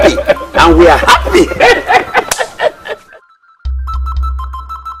am happy. And we are happy.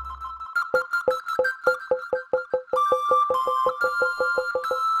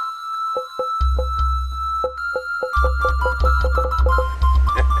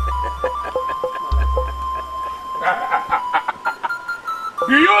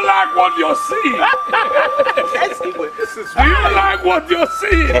 Do you like what you're seeing? Yes, Do you like what you're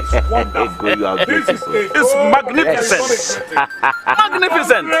seeing? It's wonderful. It's magnificent.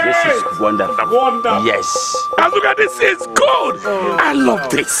 Magnificent. This is wonderful. Wonderful. Yes. As look at this, it's good. I love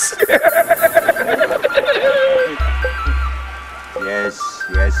this. Yes,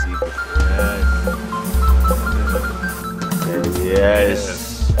 yes, yes.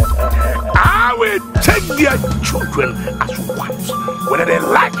 I will take their children as wives, whether they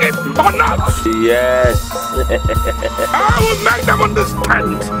like it or not. Yes. I will make them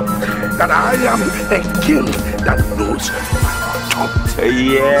understand that I am a king that knows my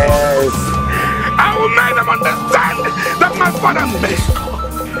authority. Yes. I will make them understand that my father made God.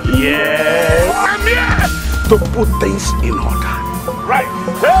 Yes. I'm here to put things in order. Right.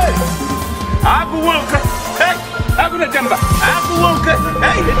 Hey! Abu Wonka. Hey! Abu Najamba. Abu Wonka.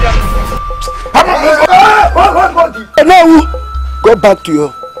 Hey! And now, go back to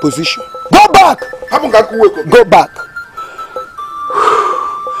your position. Go back! Go back.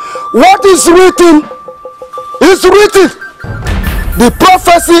 What is written is written. The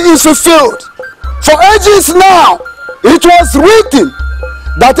prophecy is fulfilled. For ages now, it was written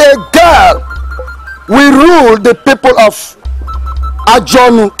that a girl will rule the people of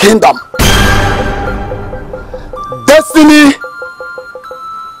Ajonu kingdom. Destiny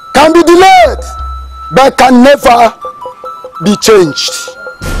can be delayed, but can never be changed.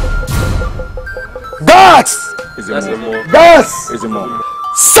 Gods,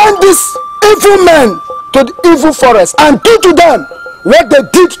 send these evil men to the evil forest and do to them what they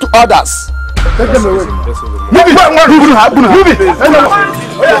did to others. Take them away. Move it! Move it!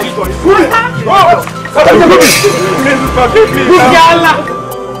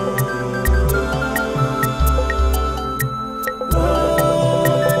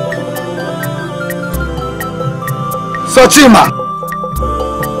 Sochima,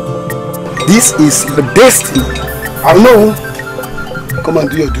 this is your destiny. I know. Come and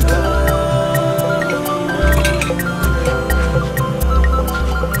do your duty.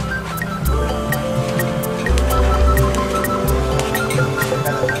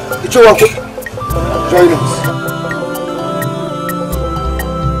 Join us.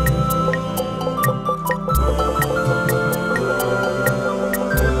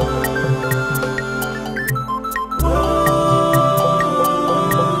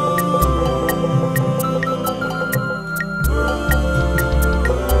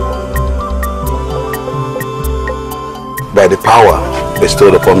 By the power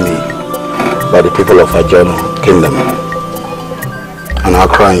bestowed upon me by the people of Ajonu kingdom, and I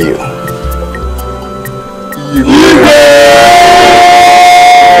crown you.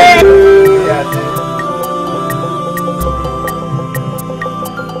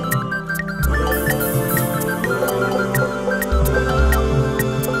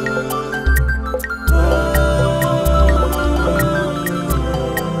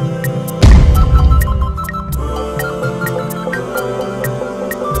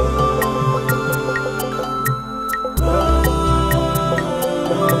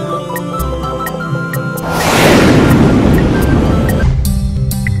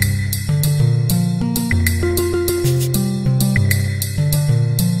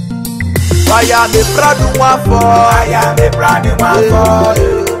 I am a proud one for. I am a proud one for.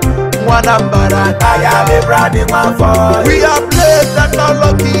 Wanambara. I am a proud one for. We are blessed and not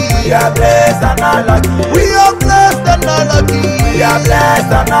lucky. We are blessed and not lucky. We are blessed and not lucky. We are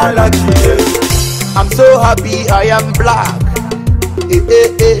blessed and not lucky. I'm so happy I am black.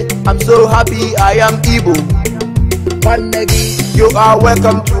 I'm so happy I am Igbo. One negi, you are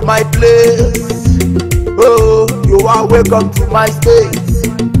welcome to my place. Oh, you are welcome to my state.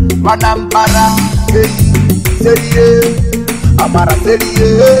 Manambara, Serie, Amara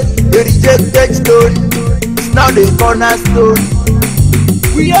Serie, the rejected stone, it's now the cornerstone.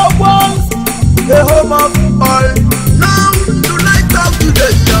 We are once the home of all, now tonight of the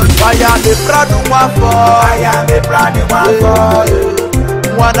nation. I am the proud one for, I am the proud one for,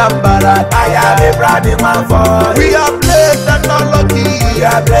 Manambara, I am the proud one for. We are blessed and not lucky, we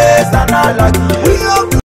are blessed and not lucky. We are